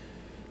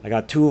 I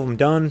got 2 of them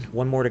done,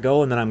 1 more to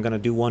go, and then I'm going to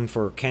do one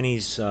for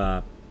Kenny's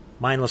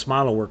Mindless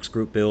Model Works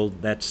group build.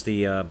 That's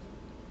the...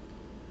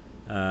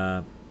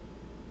 or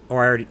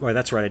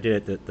that's right, I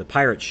did it, the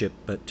pirate ship,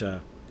 but...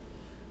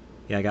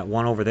 yeah, I got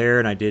 1 over there,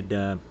 and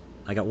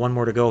I got 1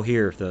 more to go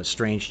here, the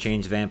Strange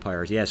Change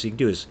Vampires. Yeah, so you can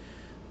do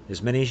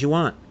as many as you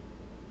want.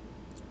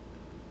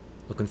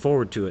 Looking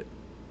forward to it.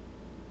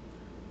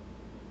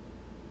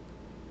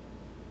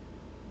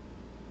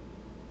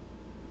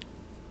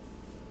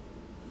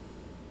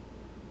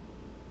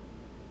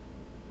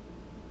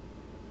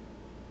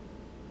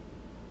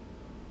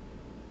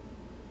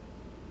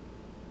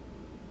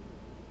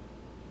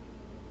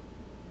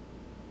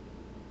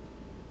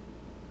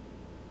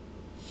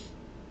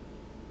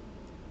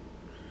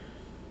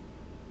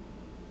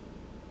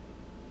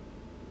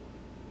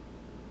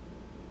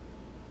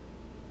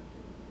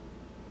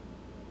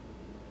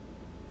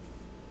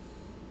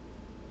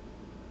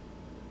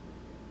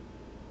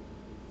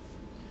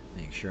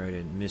 Make sure I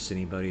didn't miss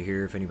anybody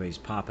here, if anybody's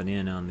popping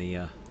in on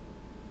the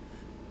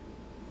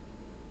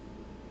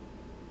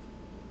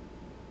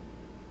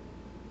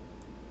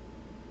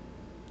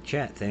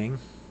chat thing.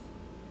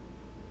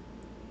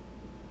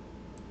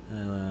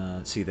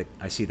 Let's see,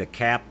 I see the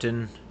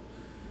captain.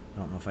 I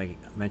don't know if I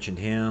mentioned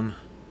him.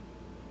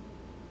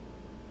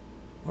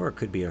 Or it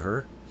could be a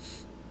her.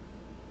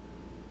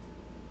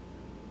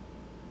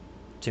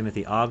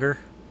 Timothy Auger.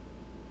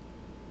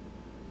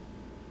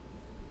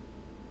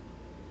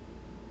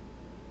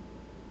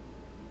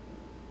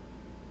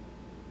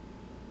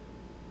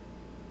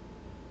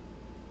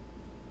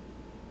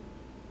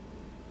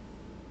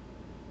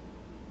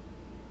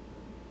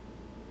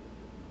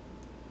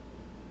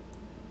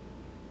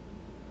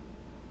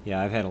 Yeah,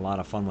 I've had a lot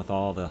of fun with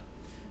all the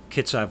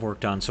kits I've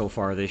worked on so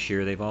far this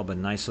year. They've all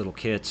been nice little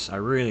kits. I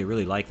really,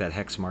 really like that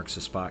Hex Marks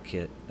the Spot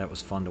kit. That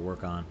was fun to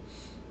work on.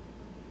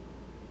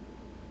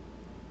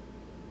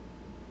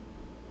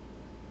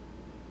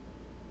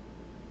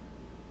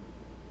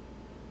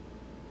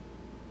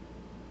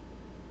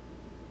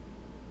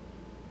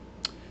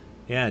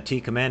 Yeah,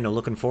 T Commando,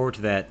 looking forward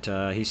to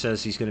that. He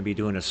says he's going to be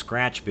doing a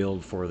scratch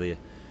build for the,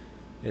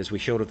 as we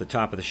showed at the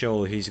top of the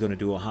show, he's going to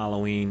do a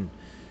Halloween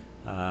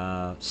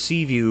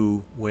sea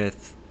view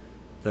with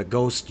the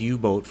ghost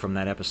U-boat from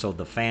that episode,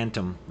 The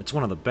Phantom. It's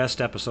one of the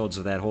best episodes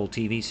of that whole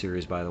TV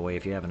series, by the way,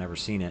 if you haven't ever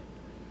seen it.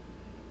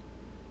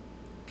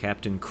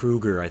 Captain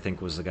Kruger, I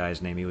think, was the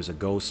guy's name. He was a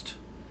ghost.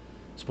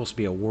 Supposed to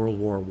be a World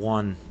War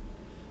I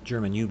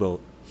German U-boat.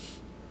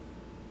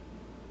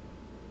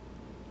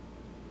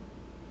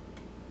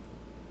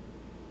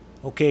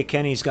 Okay,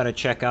 Kenny's got to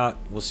check out.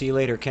 We'll see you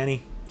later,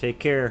 Kenny. Take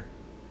care.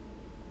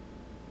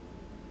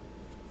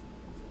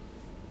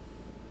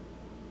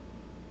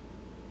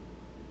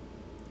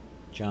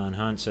 John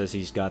Hunt says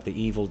he's got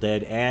the Evil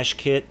Dead Ash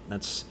kit.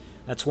 That's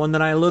one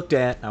that I looked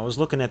at. I was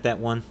looking at that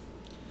one.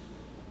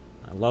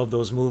 I love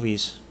those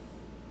movies.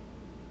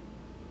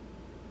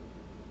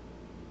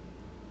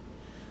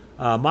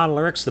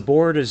 Model X, the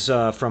board is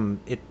from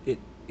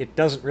it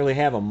doesn't really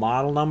have a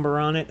model number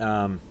on it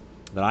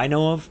that I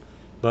know of,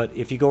 but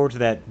if you go over to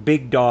that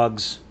Big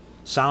Dogs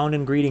Sound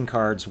and Greeting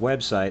Cards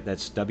website,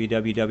 that's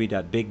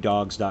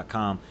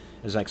www.bigdogs.com.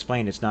 As I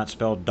explained, it's not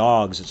spelled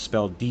dogs, it's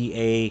spelled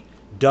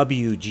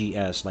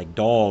DAWGS, like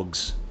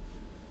dogs.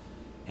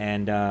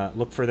 And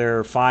look for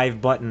their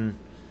 5-button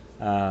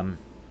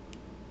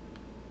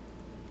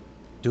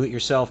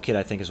do-it-yourself kit,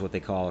 I think is what they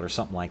call it, or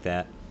something like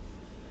that.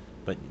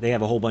 But they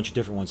have a whole bunch of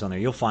different ones on there.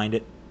 You'll find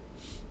it.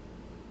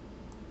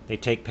 They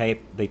take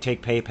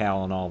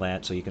PayPal and all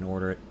that, so you can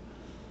order it.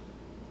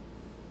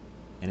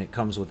 And it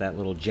comes with that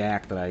little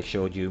jack that I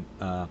showed you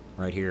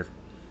right here,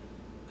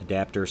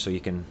 adapter, so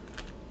you can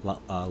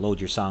load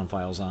your sound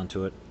files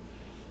onto it.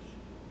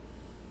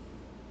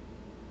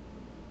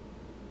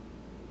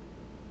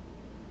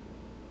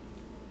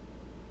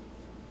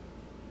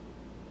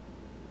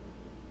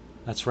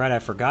 That's right, I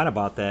forgot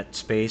about that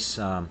space.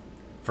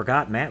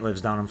 Forgot Matt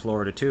lives down in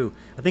Florida too.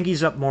 I think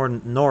he's up more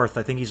north.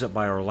 I think he's up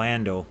by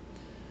Orlando.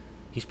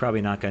 He's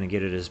probably not going to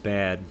get it as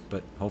bad,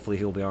 but hopefully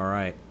he'll be all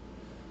right.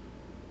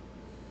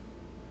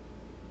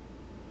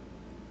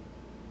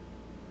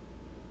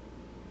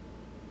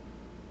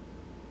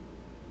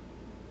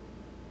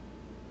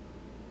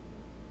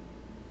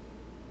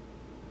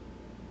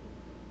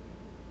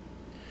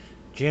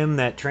 Jim,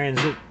 that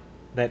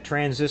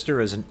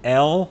transistor is an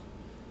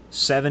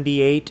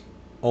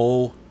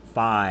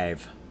L7805.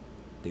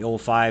 The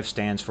 05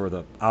 stands for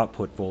the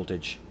output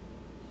voltage.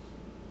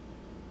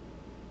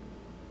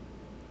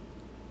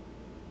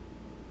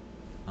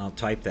 I'll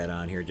type that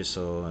on here just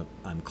so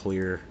I'm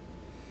clear.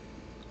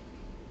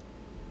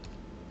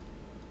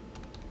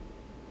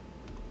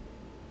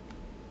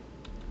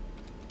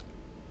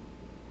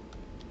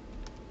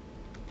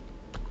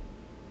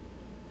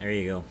 There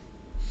you go.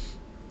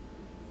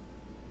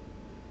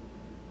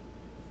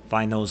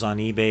 Find those on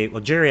eBay.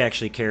 Well, Jerry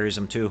actually carries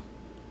them too.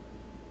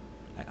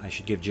 I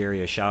should give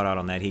Jerry a shout out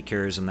on that. He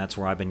carries them. That's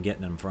where I've been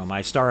getting them from.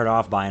 I started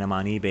off buying them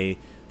on eBay.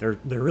 They're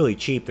really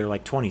cheap. They're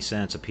like 20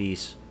 cents a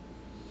piece.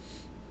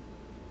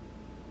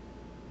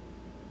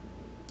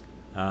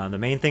 The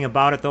main thing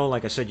about it, though,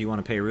 like I said, you want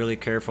to pay really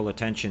careful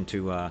attention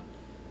to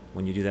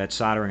when you do that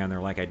soldering on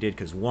there, like I did,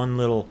 because one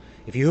little,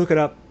 if you hook it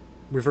up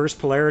reverse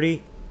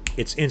polarity,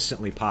 it's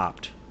instantly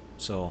popped.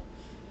 So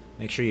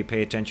make sure you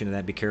pay attention to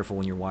that. Be careful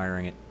when you're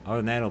wiring it. Other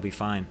than that, it'll be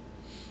fine.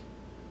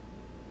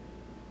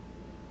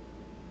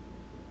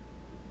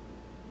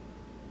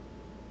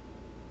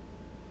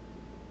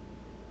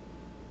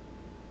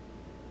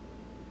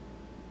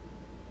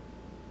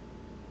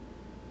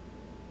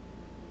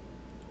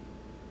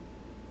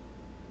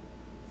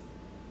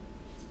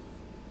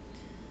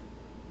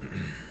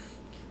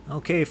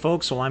 Okay,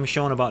 folks, well, I'm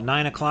showing about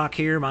 9 o'clock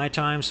here, my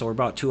time, so we're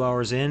about 2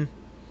 hours in.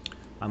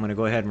 I'm going to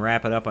go ahead and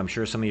wrap it up. I'm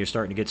sure some of you are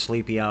starting to get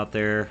sleepy out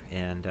there,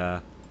 and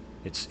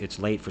it's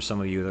late for some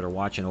of you that are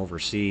watching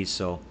overseas.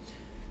 So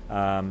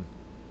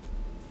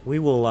we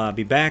will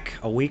be back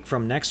a week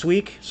from next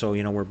week. So,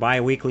 you know, we're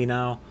bi-weekly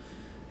now.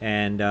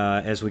 And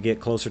as we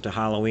get closer to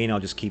Halloween, I'll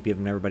just keep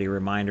giving everybody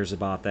reminders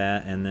about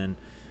that. And then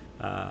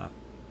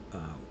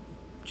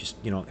just,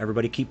 you know,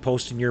 everybody keep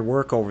posting your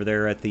work over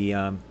there at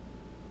the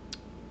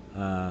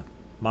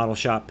model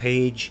shop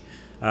page.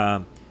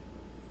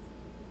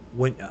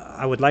 When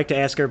I would like to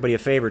ask everybody a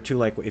favor too,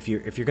 like if you're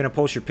going to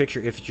post your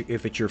picture,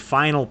 if it's your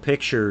final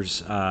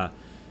pictures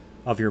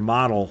of your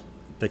model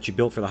that you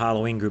built for the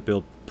Halloween group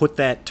build, put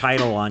that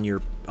title on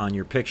your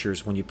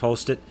pictures when you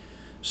post it,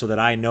 so that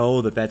I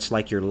know that that's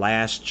like your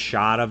last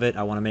shot of it.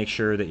 I want to make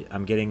sure that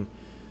I'm getting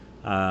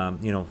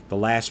you know, the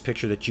last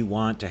picture that you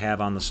want to have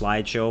on the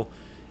slideshow,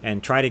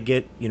 and try to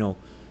get, you know,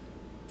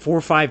 4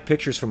 or 5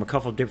 pictures from a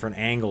couple of different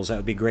angles. That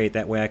would be great.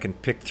 That way I can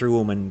pick through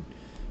them and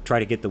try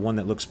to get the one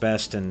that looks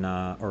best, and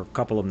or a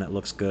couple of them that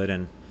looks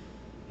good,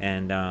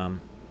 and I'll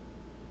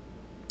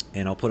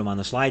put them on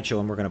the slideshow,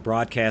 and we're going to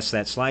broadcast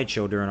that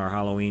slideshow during our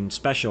Halloween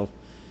special,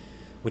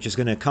 which is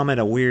going to come at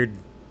a weird.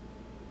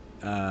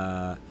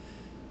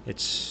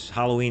 It's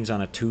Halloween's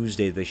on a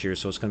Tuesday this year,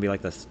 so it's going to be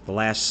like the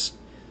last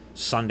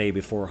Sunday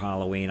before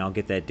Halloween. I'll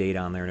get that date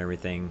on there and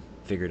everything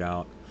figured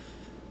out.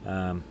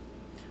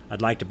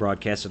 I'd like to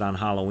broadcast it on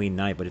Halloween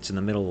night, but it's in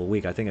the middle of the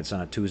week. I think it's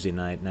on a Tuesday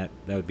night, and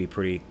that would be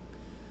pretty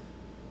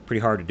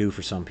hard to do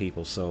for some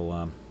people.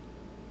 So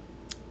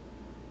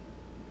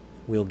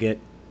we'll get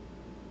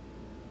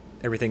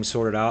everything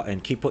sorted out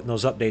and keep putting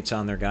those updates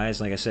on there, guys.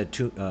 Like I said,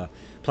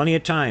 plenty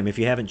of time. If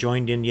you haven't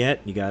joined in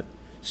yet, you got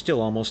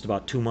still almost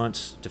about 2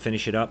 months to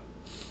finish it up.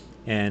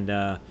 And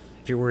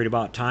if you're worried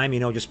about time,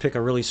 just pick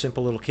a really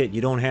simple little kit.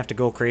 You don't have to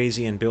go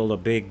crazy and build a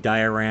big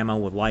diorama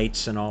with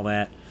lights and all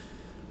that.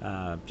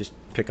 Just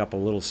pick up a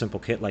little simple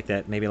kit like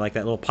that, maybe like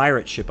that little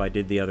pirate ship I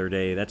did the other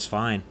day. That's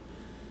fine.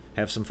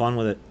 Have some fun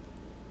with it.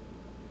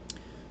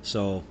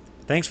 So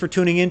thanks for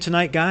tuning in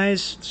tonight,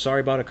 guys.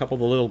 Sorry about a couple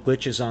of the little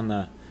glitches on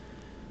the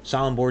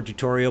soundboard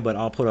tutorial, but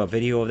I'll put a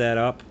video of that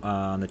up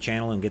on the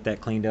channel and get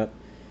that cleaned up.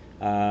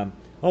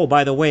 Oh,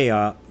 by the way,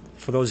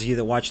 for those of you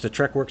that watch the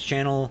TrekWorks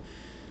channel,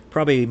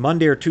 probably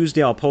Monday or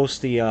Tuesday I'll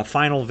post the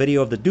final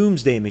video of the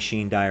Doomsday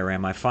Machine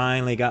diorama. I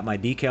finally got my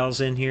decals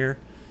in here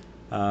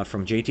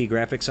from JT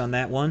Graphics on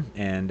that one,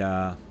 and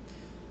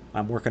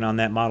I'm working on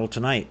that model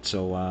tonight.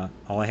 So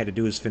all I had to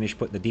do is finish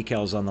putting the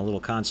decals on the little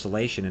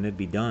constellation and it'd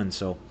be done.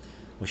 So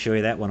we'll show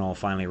you that one all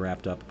finally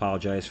wrapped up.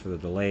 Apologize for the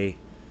delay.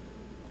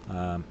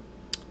 And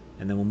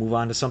then we'll move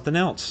on to something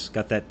else.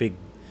 Got that big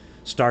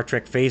Star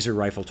Trek phaser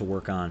rifle to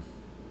work on.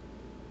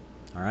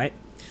 Alright,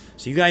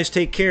 so you guys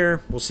take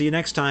care. We'll see you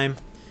next time.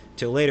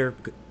 Till later,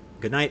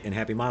 good night and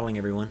happy modeling,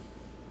 everyone.